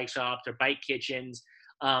community bike shops or bike kitchens,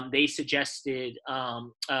 they suggested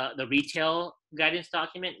the retail guidance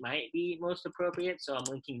document might be most appropriate. So I'm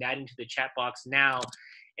linking that into the chat box now.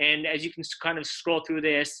 And as you can kind of scroll through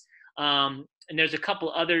this, and there's a couple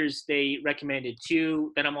others they recommended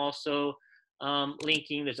too that I'm also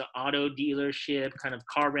linking. There's an auto dealership, kind of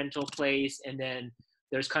car rental place, and then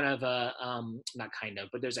there's kind of a,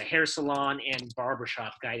 but there's a hair salon and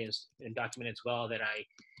barbershop guidance and document as well that I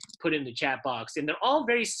put in the chat box. And they're all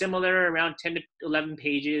very similar, around 10 to 11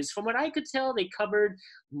 pages. From what I could tell, they covered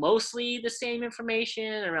mostly the same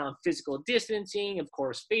information around physical distancing, of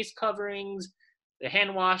course, face coverings, the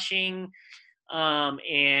hand washing,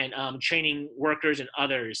 and training workers and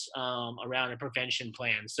others around a prevention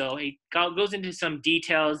plan. So it goes into some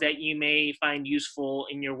details that you may find useful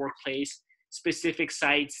in your workplace, specific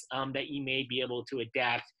sites that you may be able to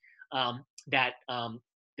adapt that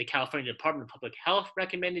the California Department of Public Health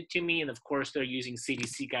recommended to me. And of course, they're using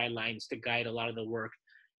CDC guidelines to guide a lot of the work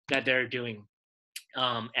that they're doing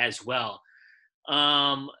as well.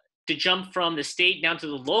 To jump from the state down to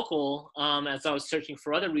the local, as I was searching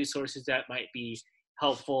for other resources that might be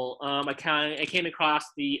helpful, I came across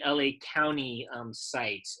the LA County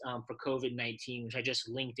site for COVID-19, which I just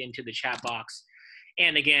linked into the chat box,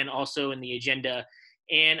 and again, also in the agenda.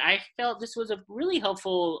 And I felt this was a really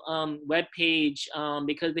helpful web page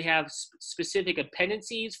because they have specific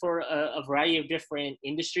appendices for a variety of different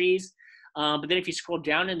industries. But then if you scroll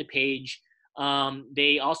down in the page,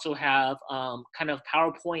 they also have kind of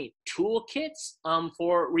PowerPoint toolkits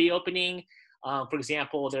for reopening. For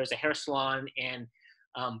example, there's a hair salon and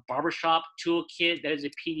barbershop toolkit that is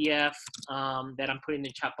a PDF that I'm putting in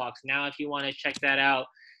the chat box now if you want to check that out.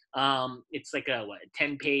 It's like a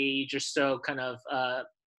 10-page or so kind of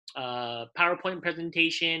PowerPoint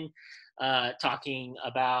presentation talking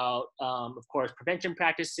about, of course, prevention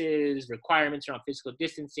practices, requirements around physical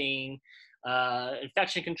distancing,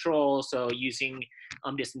 infection control, so using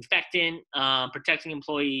disinfectant, protecting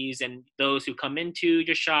employees and those who come into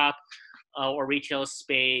your shop or retail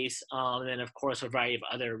space, and then of course a variety of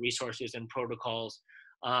other resources and protocols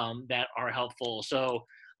that are helpful. So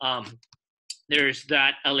there's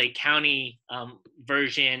that LA County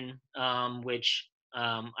version, which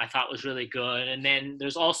I thought was really good. And then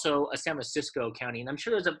there's also a San Francisco County, and I'm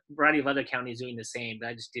sure there's a variety of other counties doing the same, but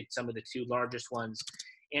I just did some of the two largest ones.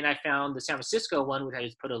 And I found the San Francisco one, which I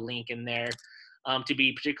just put a link in there, to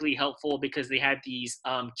be particularly helpful because they had these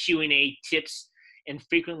Q&A tips and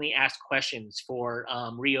frequently asked questions for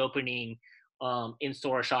reopening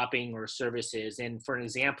in-store shopping or services. And for an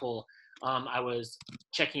example, I was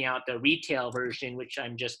checking out the retail version, which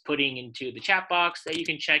I'm just putting into the chat box that you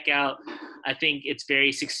can check out. I think it's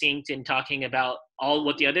very succinct in talking about all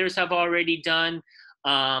what the others have already done,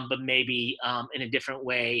 but maybe in a different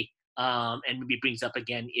way, and maybe brings up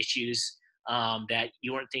again issues that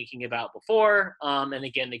you weren't thinking about before. And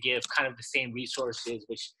again, they give kind of the same resources,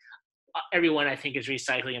 which everyone I think is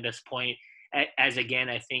recycling at this point. As again,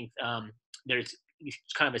 I think there's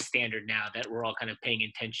kind of a standard now that we're all kind of paying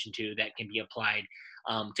attention to that can be applied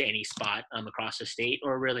to any spot across the state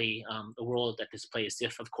or really the world that this place,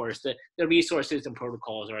 if of course the resources and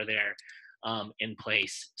protocols are there in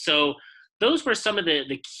place. So those were some of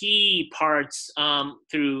the key parts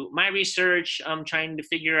through my research. I'm trying to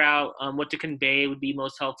figure out what to convey would be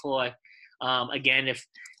most helpful. Again, if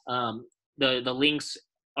the links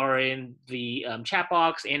are in the chat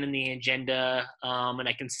box and in the agenda, and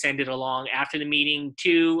I can send it along after the meeting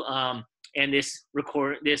too. And this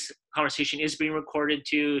conversation is being recorded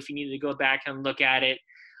too, if you need to go back and look at it.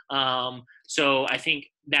 So I think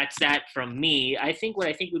that's that from me. I think what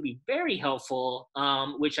I think would be very helpful,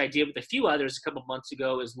 which I did with a few others a couple months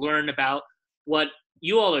ago, is learn about what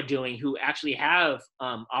you all are doing who actually have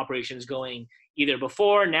operations going either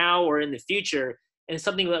before, now, or in the future. And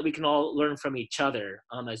something that we can all learn from each other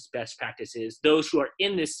as best practices. Those who are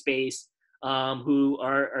in this space, who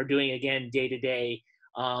are doing, again, day to day,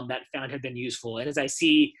 that found have been useful. And as I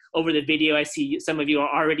see over the video, I see some of you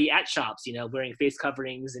are already at shops, wearing face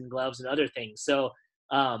coverings and gloves and other things. So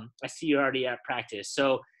I see you're already at practice.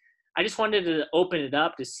 So I just wanted to open it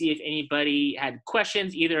up to see if anybody had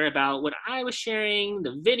questions either about what I was sharing,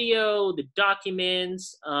 the video, the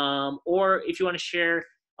documents, or if you want to share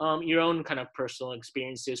your own kind of personal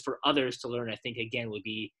experiences for others to learn, I think, again, would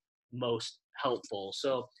be most helpful.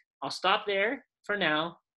 So I'll stop there for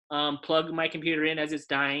now, plug my computer in as it's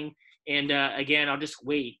dying. And again, I'll just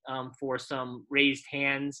wait for some raised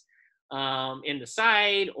hands in the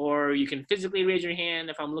side, or you can physically raise your hand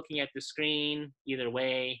if I'm looking at the screen, either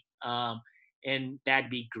way. And that'd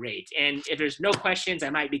be great. And if there's no questions, I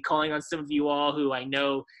might be calling on some of you all who I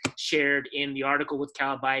know shared in the article with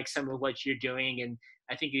CalBike some of what you're doing, and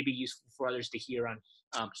I think it'd be useful for others to hear on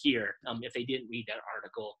here if they didn't read that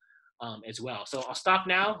article as well. So I'll stop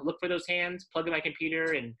now, look for those hands, plug in my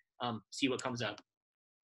computer, and see what comes up.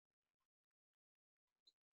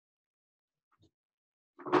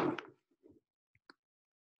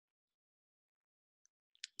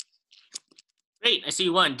 Great, I see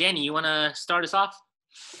one. Danny, you want to start us off?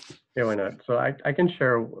 Yeah, why not? So I can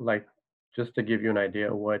share, like, just to give you an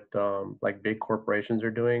idea what like big corporations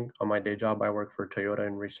are doing. On my day job, I work for Toyota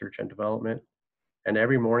in research and development. And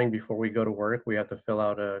every morning before we go to work, we have to fill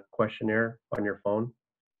out a questionnaire on your phone.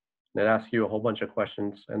 And it asks you a whole bunch of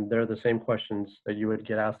questions. And they're the same questions that you would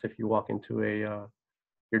get asked if you walk into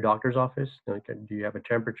your doctor's office. Like, do you have a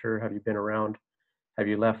temperature? Have you been around? Have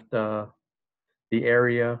you left the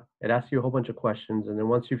area? It asks you a whole bunch of questions. And then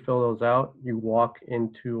once you fill those out, you walk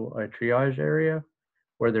into a triage area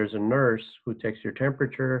where there's a nurse who takes your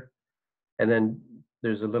temperature. And then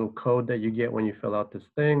there's a little code that you get when you fill out this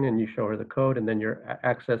thing, and you show her the code, and then you're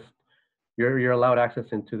allowed access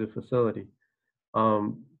into the facility.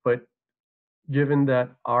 But given that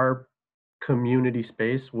our community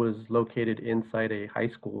space was located inside a high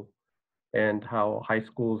school, and how high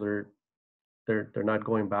schools are, they're not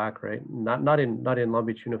going back, right? Not in Long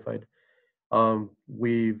Beach Unified.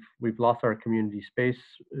 We've lost our community space.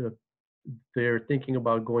 They're thinking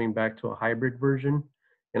about going back to a hybrid version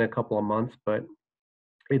in a couple of months, but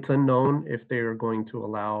it's unknown if they are going to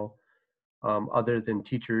allow other than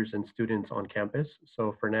teachers and students on campus.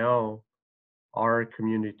 So for now, our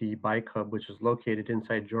community bike hub, which is located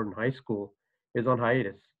inside Jordan High School, is on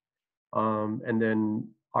hiatus. And then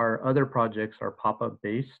our other projects are pop-up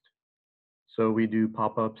based. So we do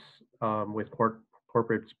pop-ups with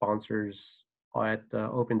corporate sponsors at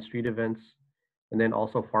open street events, and then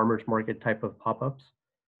also farmers market type of pop-ups.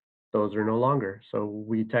 Those are no longer. So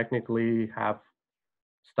we technically have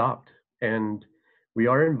stopped, and we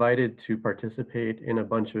are invited to participate in a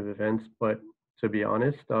bunch of events, but to be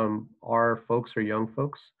honest, our folks are young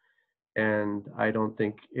folks, and I don't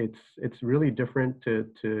think it's really different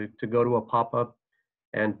to go to a pop-up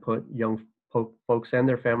and put young folks and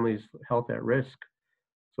their families' health at risk.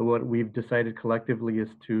 So what we've decided collectively is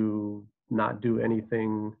to not do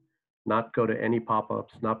anything, not go to any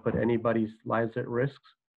pop-ups, not put anybody's lives at risk,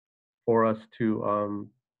 for us to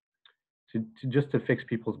just to fix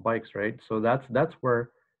people's bikes, right? So that's where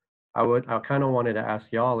I kind of wanted to ask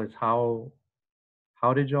y'all is how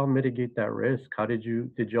did y'all mitigate that risk? How did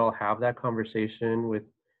y'all have that conversation with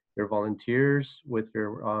your volunteers, with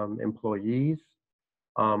your employees?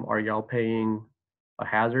 Are y'all paying a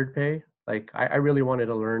hazard pay? Like, I really wanted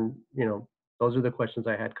to learn, you know, those are the questions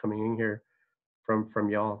I had coming in here from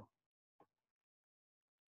y'all.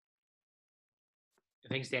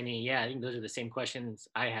 Thanks, Danny. Yeah, I think those are the same questions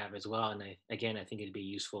I have as well. And I think it'd be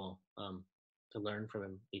useful to learn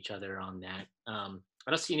from each other on that. I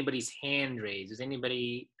don't see anybody's hand raised. Does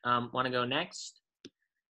anybody want to go next?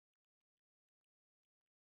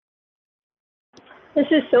 This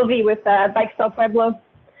is Sylvie with Bikes del Pueblo.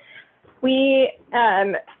 We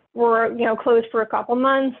were, closed for a couple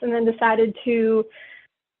months and then decided to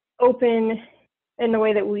open in the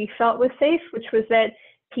way that we felt was safe, which was that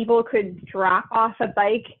people could drop off a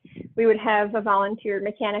bike. We would have a volunteer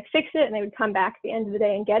mechanic fix it, and they would come back at the end of the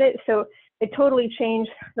day and get it. So it totally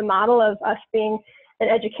changed the model of us being an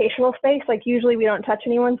educational space. Like, usually we don't touch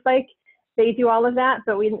anyone's bike. They do all of that,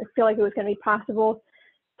 but we didn't feel like it was going to be possible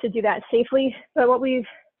to do that safely. But what we've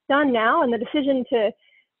done now, and the decision to,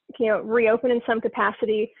 reopen in some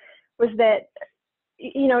capacity, was that,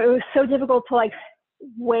 it was so difficult to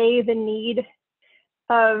weigh the need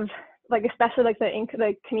of especially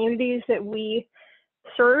the communities that we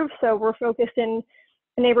serve. So we're focused in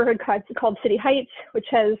a neighborhood called City Heights, which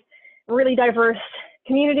has a really diverse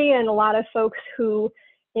community and a lot of folks who,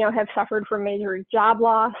 have suffered from major job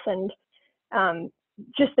loss and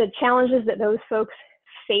just the challenges that those folks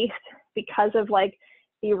faced because of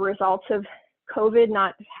the results of COVID,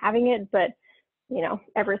 not having it, but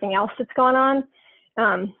everything else that's gone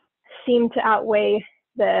on, seem to outweigh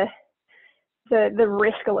the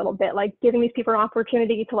risk a little bit. Like, giving these people an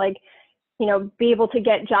opportunity to be able to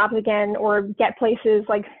get jobs again or get places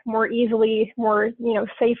more easily, more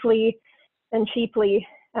safely and cheaply,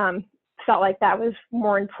 felt like that was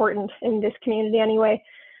more important in this community anyway.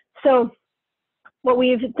 So what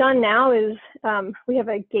we've done now is we have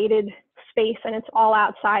a gated space, and it's all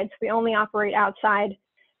outside. So we only operate outside,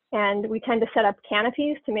 and we tend to set up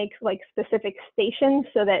canopies to make specific stations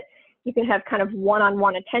so that you can have kind of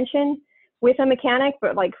one-on-one attention with a mechanic,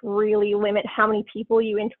 but really limit how many people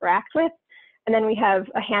you interact with. And then we have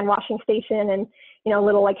a hand washing station and,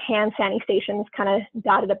 little hand sanitizer stations kind of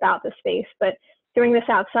dotted about the space. But doing this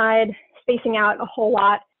outside, spacing out a whole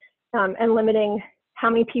lot, and limiting how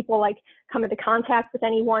many people come into contact with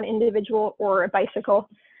any one individual or a bicycle.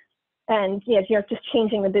 And just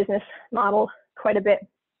changing the business model quite a bit.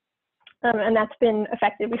 And that's been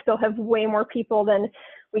effective. We still have way more people than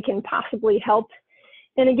we can possibly help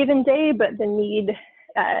in a given day, but the need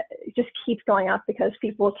just keeps going up because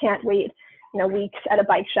people can't wait, weeks at a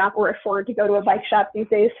bike shop or afford to go to a bike shop these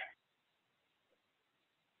days.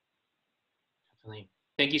 Definitely.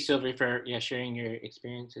 Thank you, Sylvie, for sharing your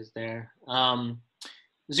experiences there.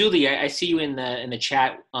 Zuli, I see you in the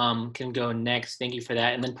chat. Can go next. Thank you for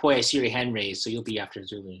that. And then Poi, I see your hand raised, so you'll be after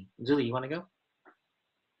Zuli. Zuli, you want to go?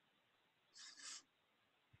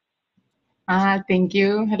 Thank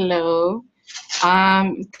you. Hello.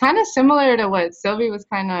 Kind of similar to what Sylvie was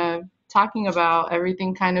kind of talking about,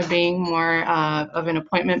 everything kind of being more of an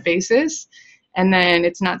appointment basis. And then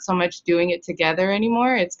it's not so much doing it together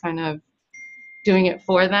anymore. It's kind of doing it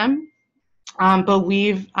for them. But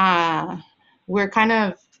we're kind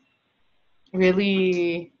of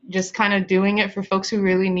really just kind of doing it for folks who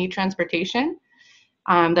really need transportation,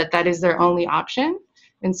 that is their only option.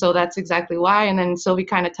 And so that's exactly why. And then Sylvie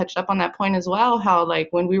kind of touched up on that point as well, how like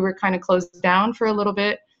when we were kind of closed down for a little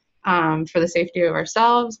bit for the safety of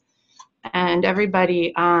ourselves and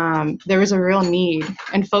everybody, there was a real need.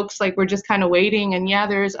 And folks like were just kind of waiting. And yeah,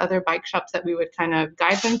 there's other bike shops that we would kind of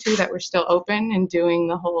guide them to that were still open and doing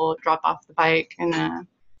the whole drop off the bike in a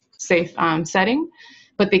safe setting,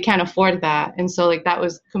 but they can't afford that. And so like that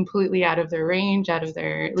was completely out of their range, out of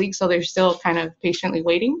their league. So they're still kind of patiently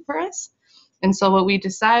waiting for us. And so what we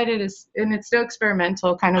decided is, and it's still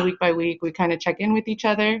experimental, kind of week by week, we kind of check in with each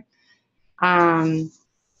other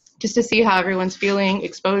just to see how everyone's feeling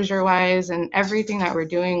exposure-wise and everything that we're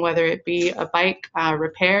doing, whether it be a bike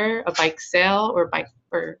repair, a bike sale, or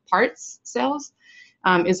parts sales,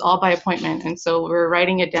 is all by appointment. And so we're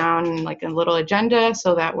writing it down in like a little agenda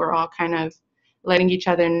so that we're all kind of letting each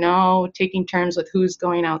other know, taking turns with who's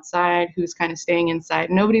going outside, who's kind of staying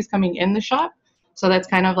inside. Nobody's coming in the shop. So that's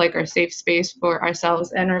kind of like our safe space for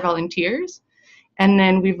ourselves and our volunteers. And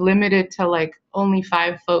then we've limited to like only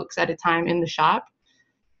 5 folks at a time in the shop,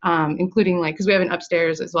 including like, because we have an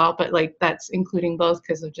upstairs as well, but like that's including both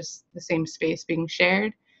because of just the same space being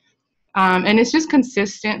shared. And it's just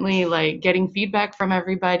consistently like getting feedback from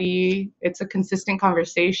everybody. It's a consistent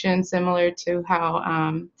conversation similar to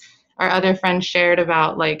how our other friends shared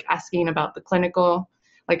about like asking about the clinical,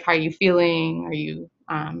 like how are you feeling? Are you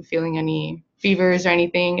feeling any fevers or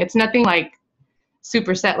anything? It's nothing like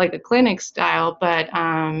super set like a clinic style, but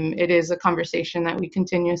it is a conversation that we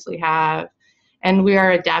continuously have, and we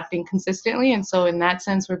are adapting consistently. And so in that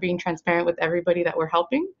sense, we're being transparent with everybody that we're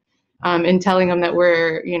helping, and telling them that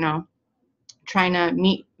we're, trying to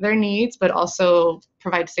meet their needs, but also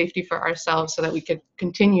provide safety for ourselves so that we could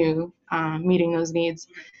continue meeting those needs.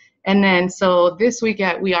 And then so this week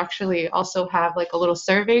we actually also have like a little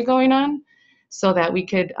survey going on so that we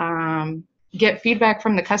could get feedback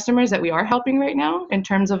from the customers that we are helping right now in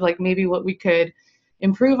terms of like maybe what we could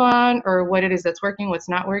improve on or what it is that's working, what's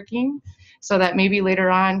not working, so that maybe later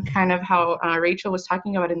on, kind of how Rachel was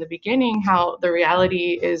talking about in the beginning, how the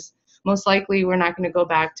reality is most likely we're not going to go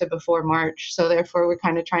back to before March. So therefore we're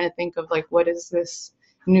kind of trying to think of like, what is this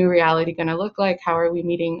new reality going to look like? How are we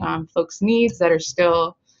meeting folks' needs that are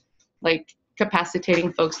still like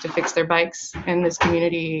capacitating folks to fix their bikes in this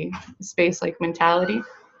community space like mentality.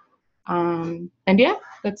 And yeah,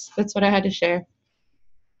 that's what I had to share.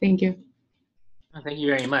 Thank you. Thank you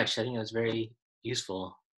very much. I think that was very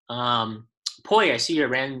useful. Poi, I see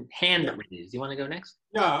your hand raised. Do you want to go next?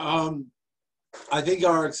 Yeah, I think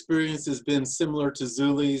our experience has been similar to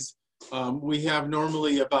Zuli's. We have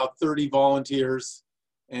normally about 30 volunteers,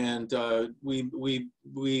 and we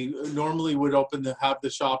normally would have the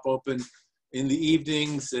shop open in the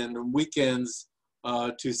evenings and weekends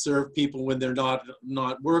to serve people when they're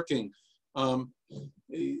not working.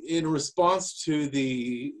 In response to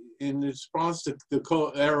the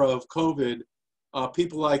era of COVID,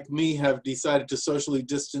 people like me have decided to socially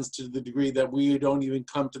distance to the degree that we don't even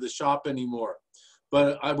come to the shop anymore.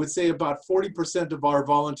 But I would say about 40% of our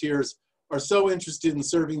volunteers are so interested in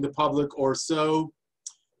serving the public, or so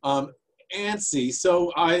antsy,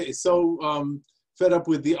 so fed up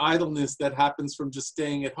with the idleness that happens from just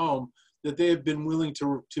staying at home, that they have been willing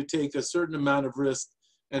to take a certain amount of risk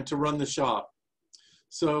and to run the shop.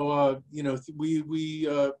 So, we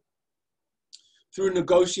through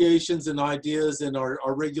negotiations and ideas and our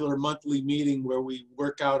regular monthly meeting where we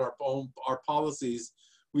work out our policies,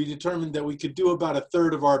 we determined that we could do about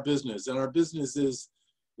 1/3 of our business. And our business is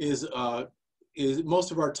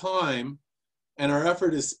most of our time and our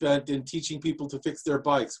effort is spent in teaching people to fix their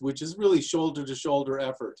bikes, which is really shoulder-to-shoulder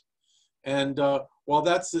effort. And while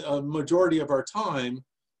that's a majority of our time,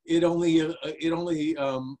 it only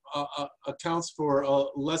accounts for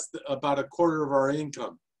about 1/4 of our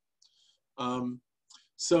income.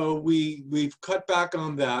 So we've cut back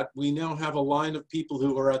on that. We now have a line of people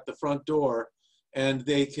who are at the front door, and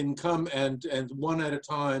they can come and one at a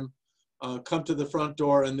time come to the front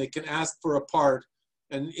door, and they can ask for a part.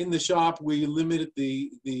 And in the shop, we limited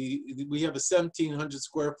we have a 1,700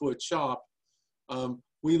 square foot shop.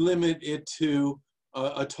 We limit it to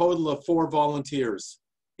a total of 4 volunteers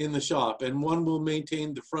in the shop, and one will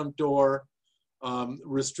maintain the front door,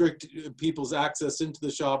 restrict people's access into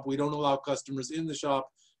the shop. We don't allow customers in the shop,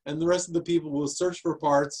 and the rest of the people will search for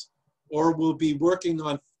parts or will be working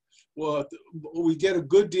on, well, we get a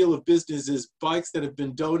good deal of businesses, bikes that have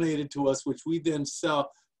been donated to us, which we then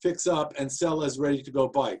fix up and sell as ready to go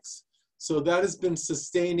bikes. So that has been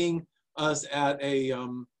sustaining us at a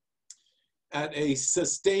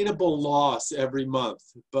sustainable loss every month,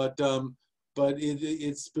 but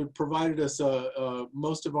it's provided us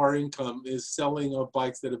most of our income is selling of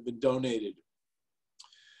bikes that have been donated.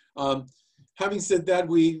 Having said that,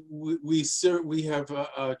 we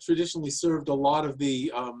have traditionally served a lot of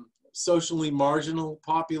the socially marginal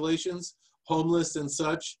populations, homeless and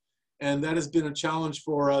such, and that has been a challenge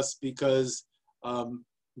for us because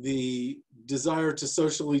the desire to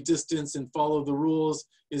socially distance and follow the rules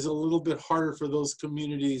is a little bit harder for those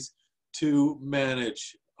communities to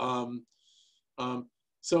manage.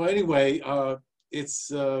 So anyway,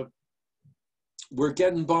 we're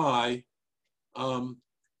getting by,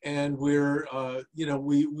 and we're,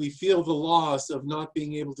 we feel the loss of not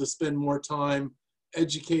being able to spend more time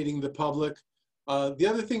educating the public. The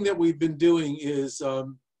other thing that we've been doing is,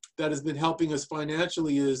 that has been helping us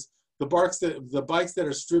financially is the bikes that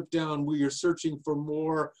are stripped down, we are searching for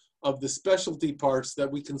more of the specialty parts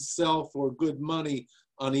that we can sell for good money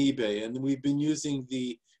on eBay. And we've been using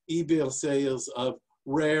the eBay sales of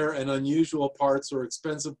rare and unusual parts or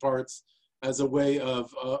expensive parts as a way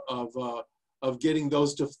of getting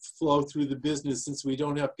those to flow through the business, since we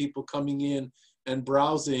don't have people coming in and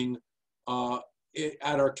browsing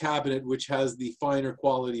at our cabinet, which has the finer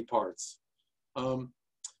quality parts.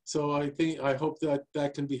 So I hope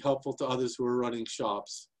that can be helpful to others who are running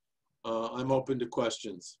shops. I'm open to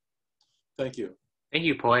questions. Thank you. Thank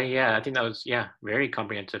you, Poi. Yeah, I think that was, very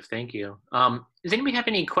comprehensive. Thank you. Does anybody have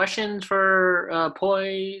any questions for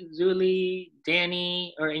Poi, Zuli,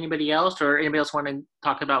 Danny, or anybody else? Or anybody else want to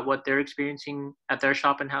talk about what they're experiencing at their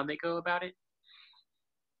shop and how they go about it?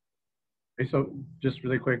 Okay, so just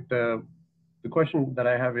really quick, the question that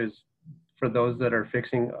I have is, for those that are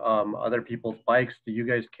fixing other people's bikes, do you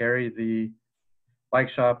guys carry the bike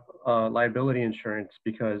shop liability insurance?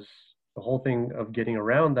 Because the whole thing of getting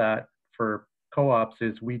around that for co-ops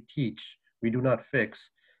is we teach, we do not fix.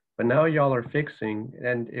 But now y'all are fixing,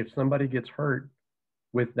 and if somebody gets hurt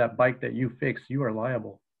with that bike that you fix, you are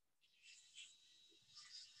liable.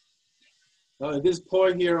 At this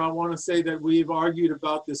point here, I want to say that we've argued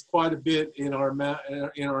about this quite a bit in our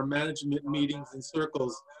management meetings and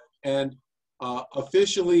circles, and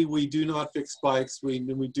officially we do not fix bikes. We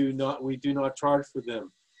do not charge for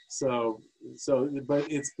them. But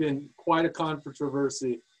it's been quite a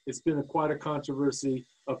controversy. It's been quite a controversy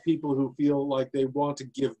of people who feel like they want to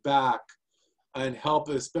give back and help,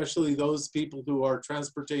 especially those people who are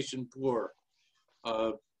transportation poor.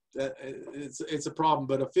 It's a problem,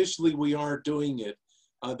 but officially we aren't doing it.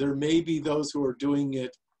 There may be those who are doing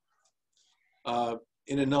it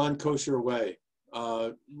in a non-kosher way.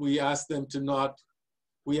 We ask them not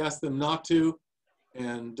to,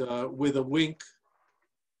 and with a wink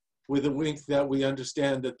that we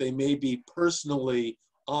understand that they may be personally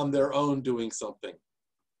on their own doing something.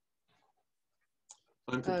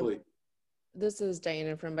 I'm complete. This is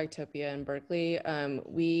Diana from Biketopia in Berkeley.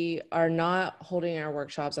 We are not holding our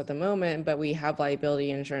workshops at the moment, but we have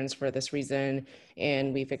liability insurance for this reason,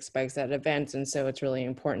 and we fix bikes at events, and so it's really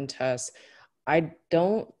important to us. I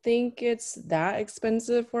don't think it's that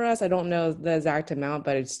expensive for us. I don't know the exact amount,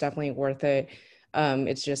 but it's definitely worth it.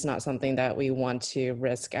 It's just not something that we want to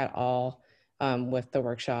risk at all with the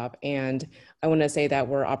workshop. And I want to say that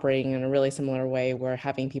we're operating in a really similar way. We're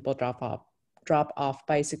having people drop off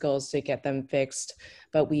bicycles to get them fixed,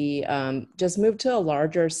 but we just moved to a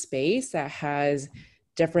larger space that has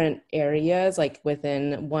different areas like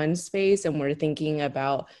within one space, and we're thinking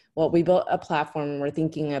about, well, we built a platform and we're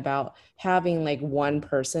thinking about having like one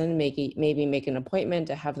person maybe make an appointment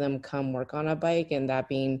to have them come work on a bike, and that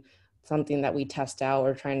being something that we test out.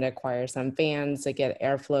 We're trying to acquire some fans to get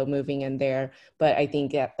airflow moving in there, but I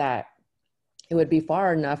think that it would be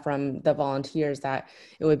far enough from the volunteers that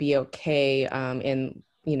it would be okay, and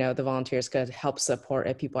the volunteers could help support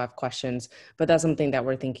if people have questions. But that's something that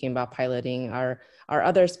we're thinking about piloting. Our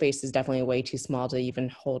other space is definitely way too small to even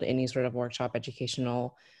hold any sort of workshop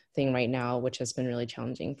educational thing right now, which has been really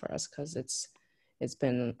challenging for us because it's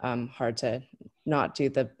been hard to not do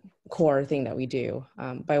the core thing that we do.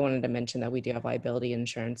 But I wanted to mention that we do have liability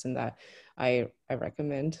insurance, and that I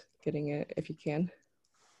recommend getting it if you can.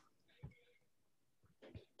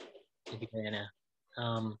 Thank you, Diana.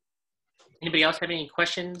 Anybody else have any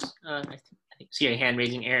questions? I see a hand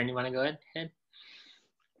raising. Aaron, you want to go ahead?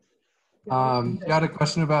 Got a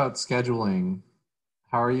question about scheduling.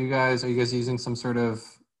 How are you guys using some sort of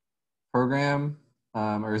program,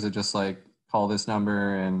 or is it just like call this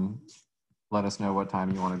number and let us know what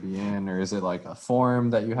time you want to be in, or is it like a form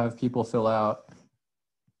that you have people fill out?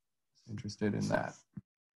 Interested in that.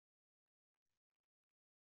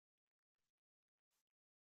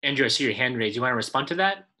 Andrew, I see your hand raised. You want to respond to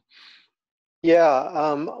that?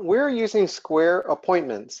 Yeah, we're using Square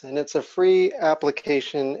Appointments, and it's a free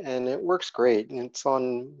application, and it works great. It's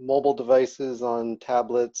on mobile devices, on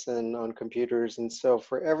tablets, and on computers. And so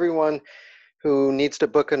for everyone who needs to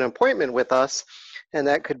book an appointment with us, and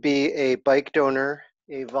that could be a bike donor,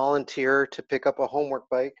 a volunteer to pick up a homework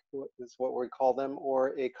bike, is what we call them,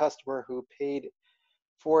 or a customer who paid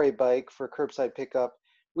for a bike for curbside pickup,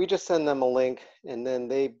 we just send them a link, and then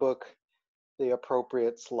they book the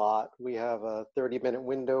appropriate slot. We have a 30-minute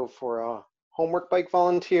window for a homework bike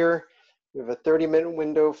volunteer. We have a 30-minute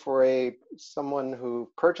window for someone who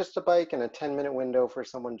purchased a bike, and a 10-minute window for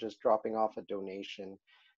someone just dropping off a donation.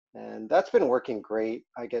 And that's been working great.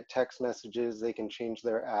 I get text messages. They can change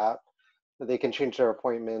their app. They can change their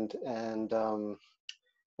appointment, and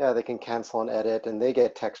yeah, they can cancel and edit, and they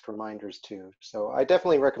get text reminders too. So I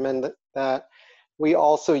definitely recommend that. We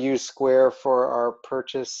also use Square for our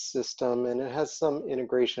purchase system, and it has some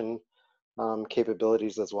integration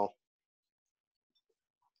capabilities as well.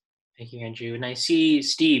 Thank you, Andrew. And I see,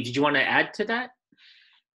 Steve, did you want to add to that?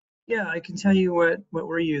 Yeah, I can tell you what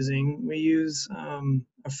we're using. We use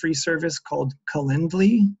a free service called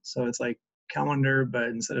Calendly. So it's like calendar, but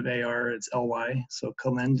instead of AR, it's LY. So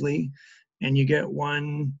Calendly. And you get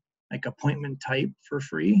one like appointment type for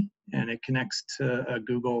free, and it connects to a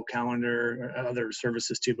Google Calendar, or other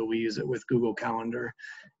services too, but we use it with Google Calendar.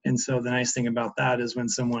 And so the nice thing about that is when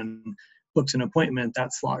someone books an appointment,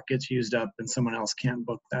 that slot gets used up and someone else can't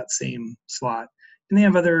book that same slot. And they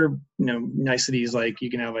have other, niceties, like you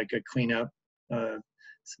can have like a cleanup,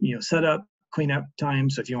 setup, cleanup time.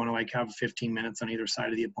 So if you want to like have 15 minutes on either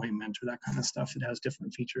side of the appointment or that kind of stuff, it has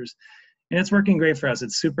different features. And it's working great for us.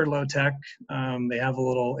 It's super low tech. They have a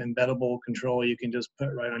little embeddable control you can just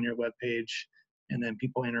put right on your web page, and then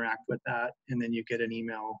people interact with that. And then you get an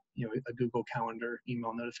email, a Google Calendar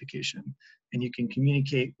email notification, and you can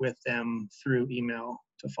communicate with them through email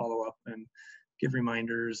to follow up and give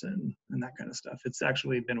reminders and that kind of stuff. It's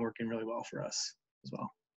actually been working really well for us as well.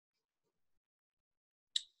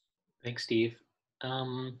 Thanks, Steve.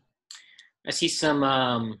 I see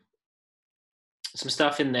some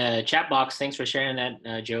stuff in the chat box. Thanks for sharing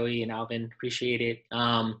that, Joey and Alvin. Appreciate it.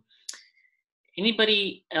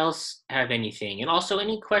 Anybody else have anything? And also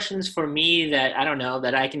any questions for me that, I don't know,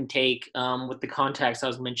 that I can take with the contacts I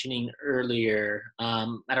was mentioning earlier? I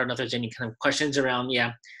don't know if there's any kind of questions around,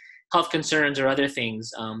 health concerns or other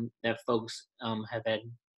things that folks have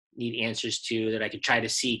need answers to that I could try to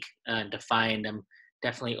seek to find. I'm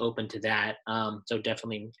definitely open to that. So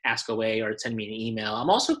definitely ask away or send me an email. I'm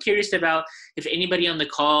also curious about if anybody on the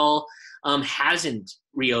call hasn't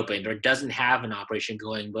reopened or doesn't have an operation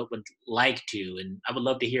going but would like to. And I would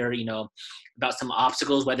love to hear, about some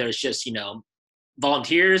obstacles, whether it's just,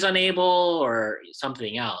 volunteers unable or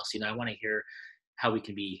something else. I want to hear how we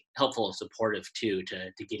can be helpful and supportive too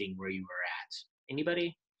to getting where you were at.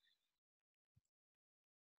 Anybody?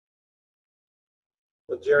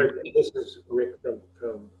 Well, Jared, this is Rick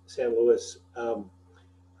from San Luis. I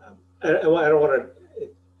don't want to,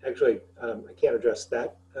 actually, I can't address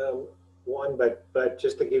that one, but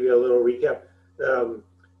just to give you a little recap.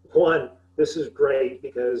 One, this is great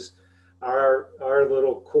because our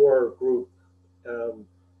little core group,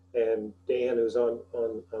 and Dan, who's on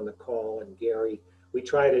the call, and Gary, we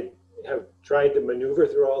have tried to maneuver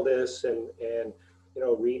through all this and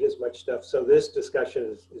read as much stuff. So this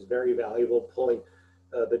discussion is very valuable, pulling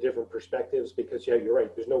the different perspectives, because you're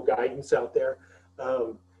right, there's no guidance out there.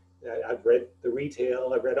 I've read the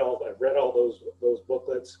retail, I've read all those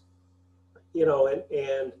booklets, and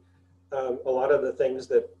a lot of the things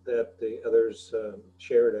that the others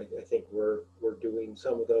shared, I think we're doing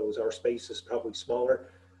some of those. Our space is probably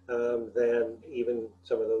smaller than even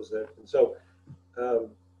some of those and so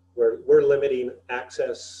we're limiting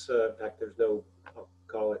access. In fact, there's no, I'll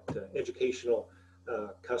call it educational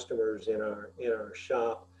customers in our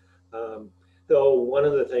shop. though, one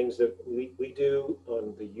of the things that we do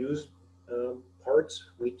on the used parts,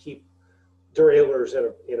 we keep derailleurs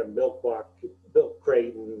in a milk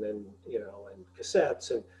crate and and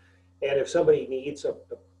cassettes, and if somebody needs an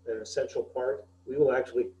essential part, we will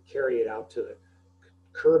actually carry it out to the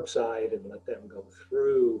curbside and let them go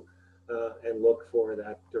through and look for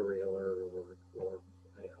that derailleur or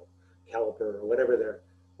caliper or whatever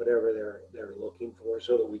they're looking for,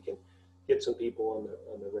 so that we can get some people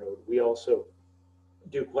on the road. We also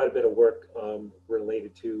do quite a bit of work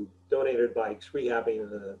related to donated bikes, rehabbing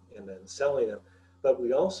and then selling them. But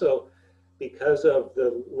we also, because of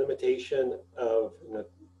the limitation of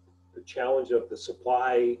the challenge of the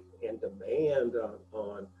supply and demand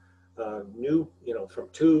on new, from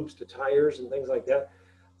tubes to tires and things like that,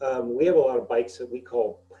 we have a lot of bikes that we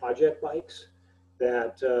call project bikes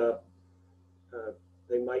that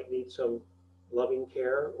they might need some loving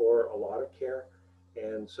care or a lot of care,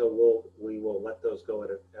 and so we will let those go at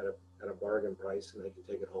a bargain price, and they can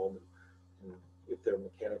take it home, and if they're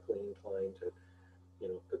mechanically inclined to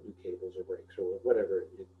put new cables or brakes or whatever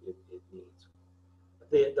it needs.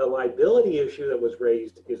 The liability issue that was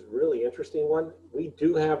raised is a really interesting one. We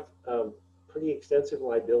do have pretty extensive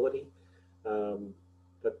liability,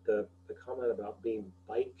 but the comment about being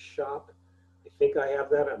bike shop, I think I have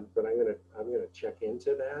that, but I'm gonna check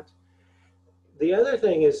into that. The other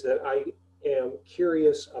thing is that I am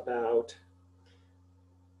curious about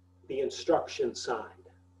the instruction side.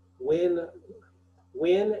 When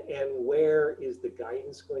and where is the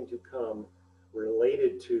guidance going to come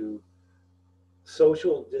related to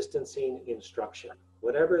social distancing instruction,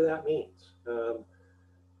 whatever that means?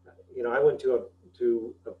 I went to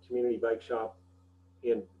a community bike shop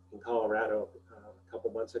in Colorado a couple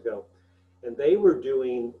months ago, and they were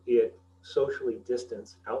doing it socially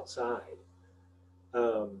distanced outside.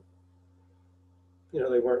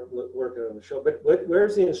 They weren't working on the show, but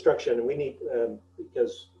where's the instruction? And we need,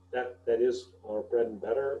 because that is our bread and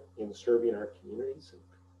butter in serving our communities.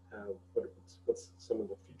 And what's some of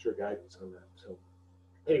the future guidance on that? So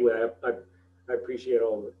anyway, I appreciate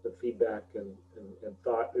all the feedback and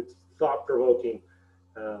thought. It's thought provoking,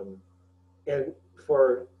 and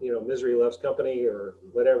for Misery Loves Company or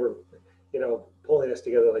whatever, pulling us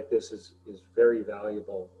together like this is very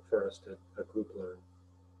valuable for us to group learn.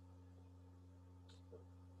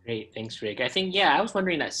 Great, thanks, Rick. I think, I was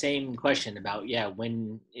wondering that same question about,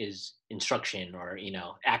 when is instruction or,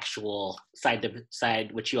 actual side to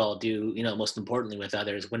side, what you all do, most importantly with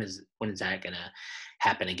others, when is that gonna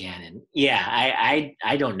happen again? And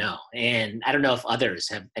I don't know. And I don't know if others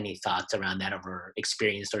have any thoughts around that, or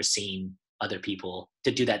experienced or seen other people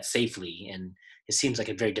to do that safely. And it seems like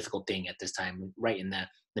a very difficult thing at this time, right in the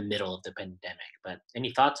middle of the pandemic. But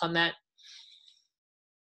any thoughts on that?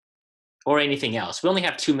 Or anything else? We only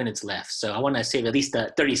have 2 minutes left, so I want to save at least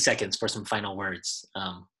 30 seconds for some final words.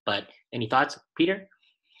 But any thoughts, Peter?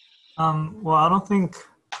 Well, I don't think,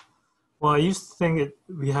 I used to think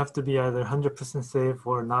we have to be either 100% safe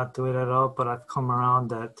or not do it at all, but I've come around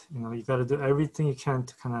that, you got to do everything you can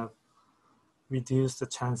to kind of reduce the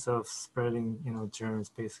chance of spreading,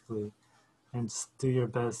 germs basically, and just do your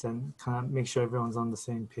best and kind of make sure everyone's on the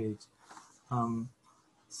same page.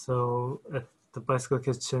 So at the Bicycle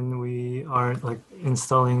Kitchen, we are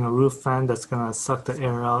installing a roof fan that's gonna suck the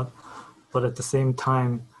air out, but at the same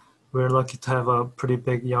time, we're lucky to have a pretty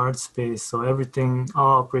big yard space. So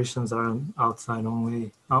all operations are outside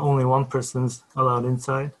only. Only one person's allowed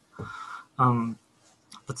inside.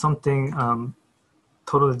 But something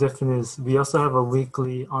totally different is we also have a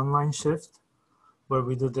weekly online shift where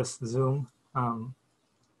we do this Zoom.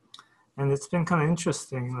 And it's been kind of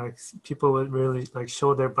interesting. People would really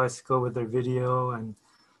show their bicycle with their video, and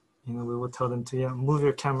we would tell them to move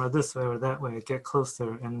your camera this way or that way, get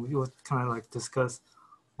closer, and we would kind of discuss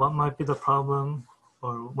what might be the problem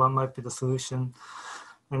or what might be the solution.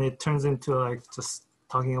 And it turns into just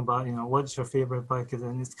talking about what's your favorite bike is,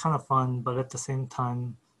 and it's kind of fun. But at the same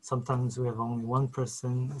time, sometimes we have only one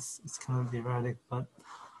person. It's kind of erratic, but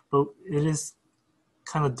it is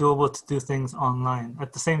kind of doable to do things online.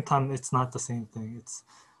 At the same time, it's not the same thing. It's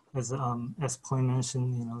as Pauline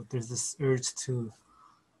mentioned, there's this urge to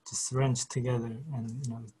just wrench together,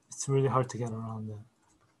 and it's really hard to get around that.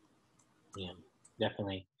 Yeah,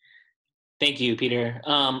 definitely. Thank you, Peter.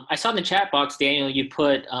 I saw in the chat box, Daniel, you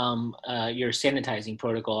put your sanitizing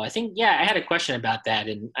protocol. I think, I had a question about that,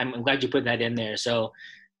 and I'm glad you put that in there. So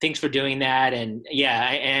thanks for doing that. And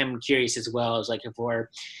I am curious as well, as if we're,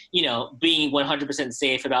 being 100%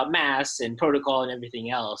 safe about masks and protocol and everything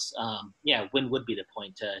else, when would be the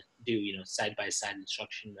point to do, side-by-side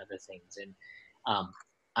instruction and other things? And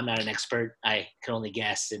I'm not an expert. I can only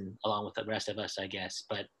guess, and along with the rest of us, I guess.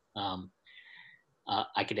 But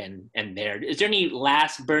I could end there. Is there any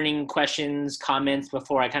last burning questions, comments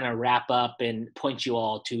before I kind of wrap up and point you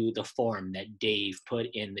all to the form that Dave put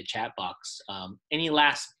in the chat box? Any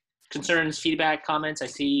last concerns, feedback, comments? I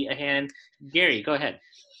see a hand. Gary, go ahead.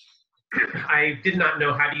 I did not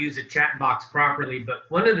know how to use a chat box properly, but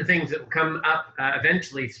one of the things that will come up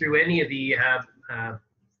eventually through any of the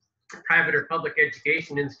private or public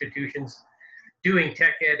education institutions doing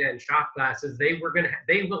tech ed and shop classes, they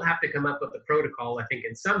will have to come up with a protocol, I think,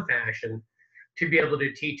 in some fashion to be able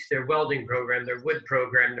to teach their welding program, their wood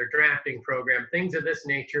program, their drafting program, things of this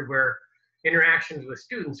nature where interactions with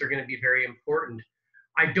students are going to be very important.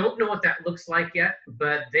 I don't know what that looks like yet,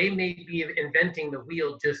 but they may be inventing the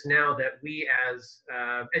wheel just now that we as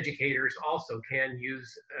educators also can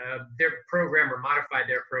use their program or modify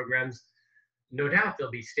their programs. No doubt they'll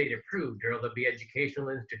be state approved or they'll be educational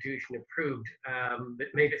institution approved. That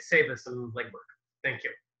may save us some legwork. Thank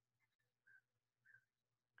you.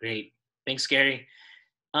 Great. Thanks, Gary.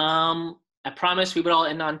 I promised we would all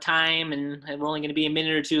end on time, and we're only going to be a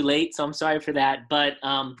minute or two late, so I'm sorry for that. But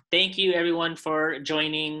thank you, everyone, for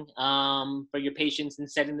joining, for your patience in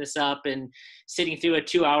setting this up and sitting through a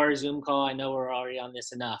 2-hour Zoom call. I know we're already on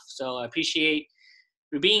this enough. So I appreciate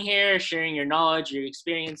you being here, sharing your knowledge, your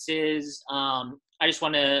experiences. I just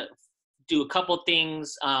want to do a couple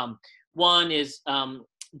things. One is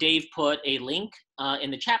Dave put a link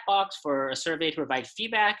in the chat box for a survey to provide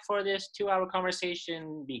feedback for this 2-hour conversation.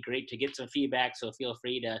 It'd be great to get some feedback, so feel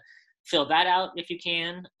free to fill that out if you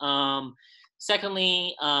can.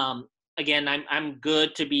 Secondly, again, I'm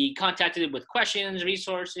good to be contacted with questions,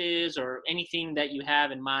 resources, or anything that you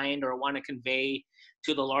have in mind or want to convey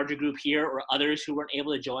to the larger group here or others who weren't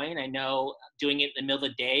able to join. I know doing it in the middle of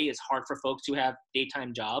the day is hard for folks who have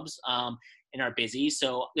daytime jobs and are busy.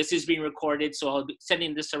 So this is being recorded, so I'll be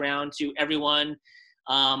sending this around to everyone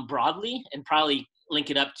broadly and probably link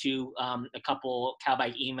it up to a couple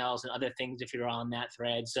CalBike emails and other things if you're on that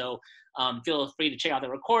thread. So feel free to check out the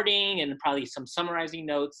recording and probably some summarizing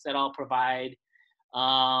notes that I'll provide.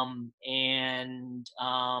 Again,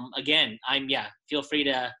 feel free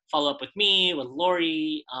to follow up with me, with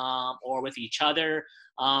Lori, or with each other.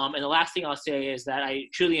 And the last thing I'll say is that I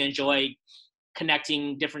truly enjoy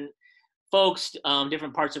connecting different folks,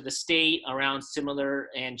 different parts of the state around similar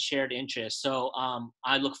and shared interests. So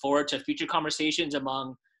I look forward to future conversations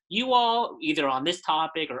among you all, either on this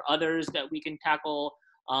topic or others that we can tackle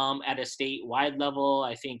at a statewide level.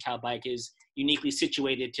 I think CalBike is uniquely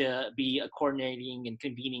situated to be a coordinating and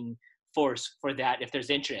convening force for that if there's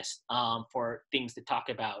interest for things to talk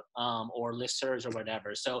about or listservs or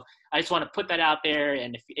whatever. So I just want to put that out there,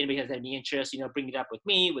 and if anybody has any interest, bring it up with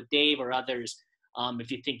me, with Dave or others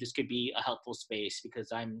if you think this could be a helpful space,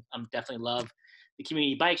 because I'm definitely love the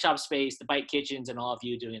community bike shop space, the bike kitchens, and all of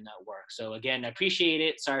you doing that work. So again, I appreciate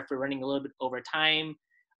it. Sorry for running a little bit over time.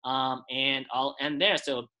 And I'll end there.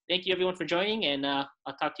 So thank you everyone for joining, and I'll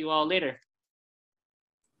talk to you all later.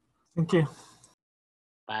 Thank you.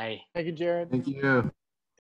 Bye. Thank you, Jared. Thank you.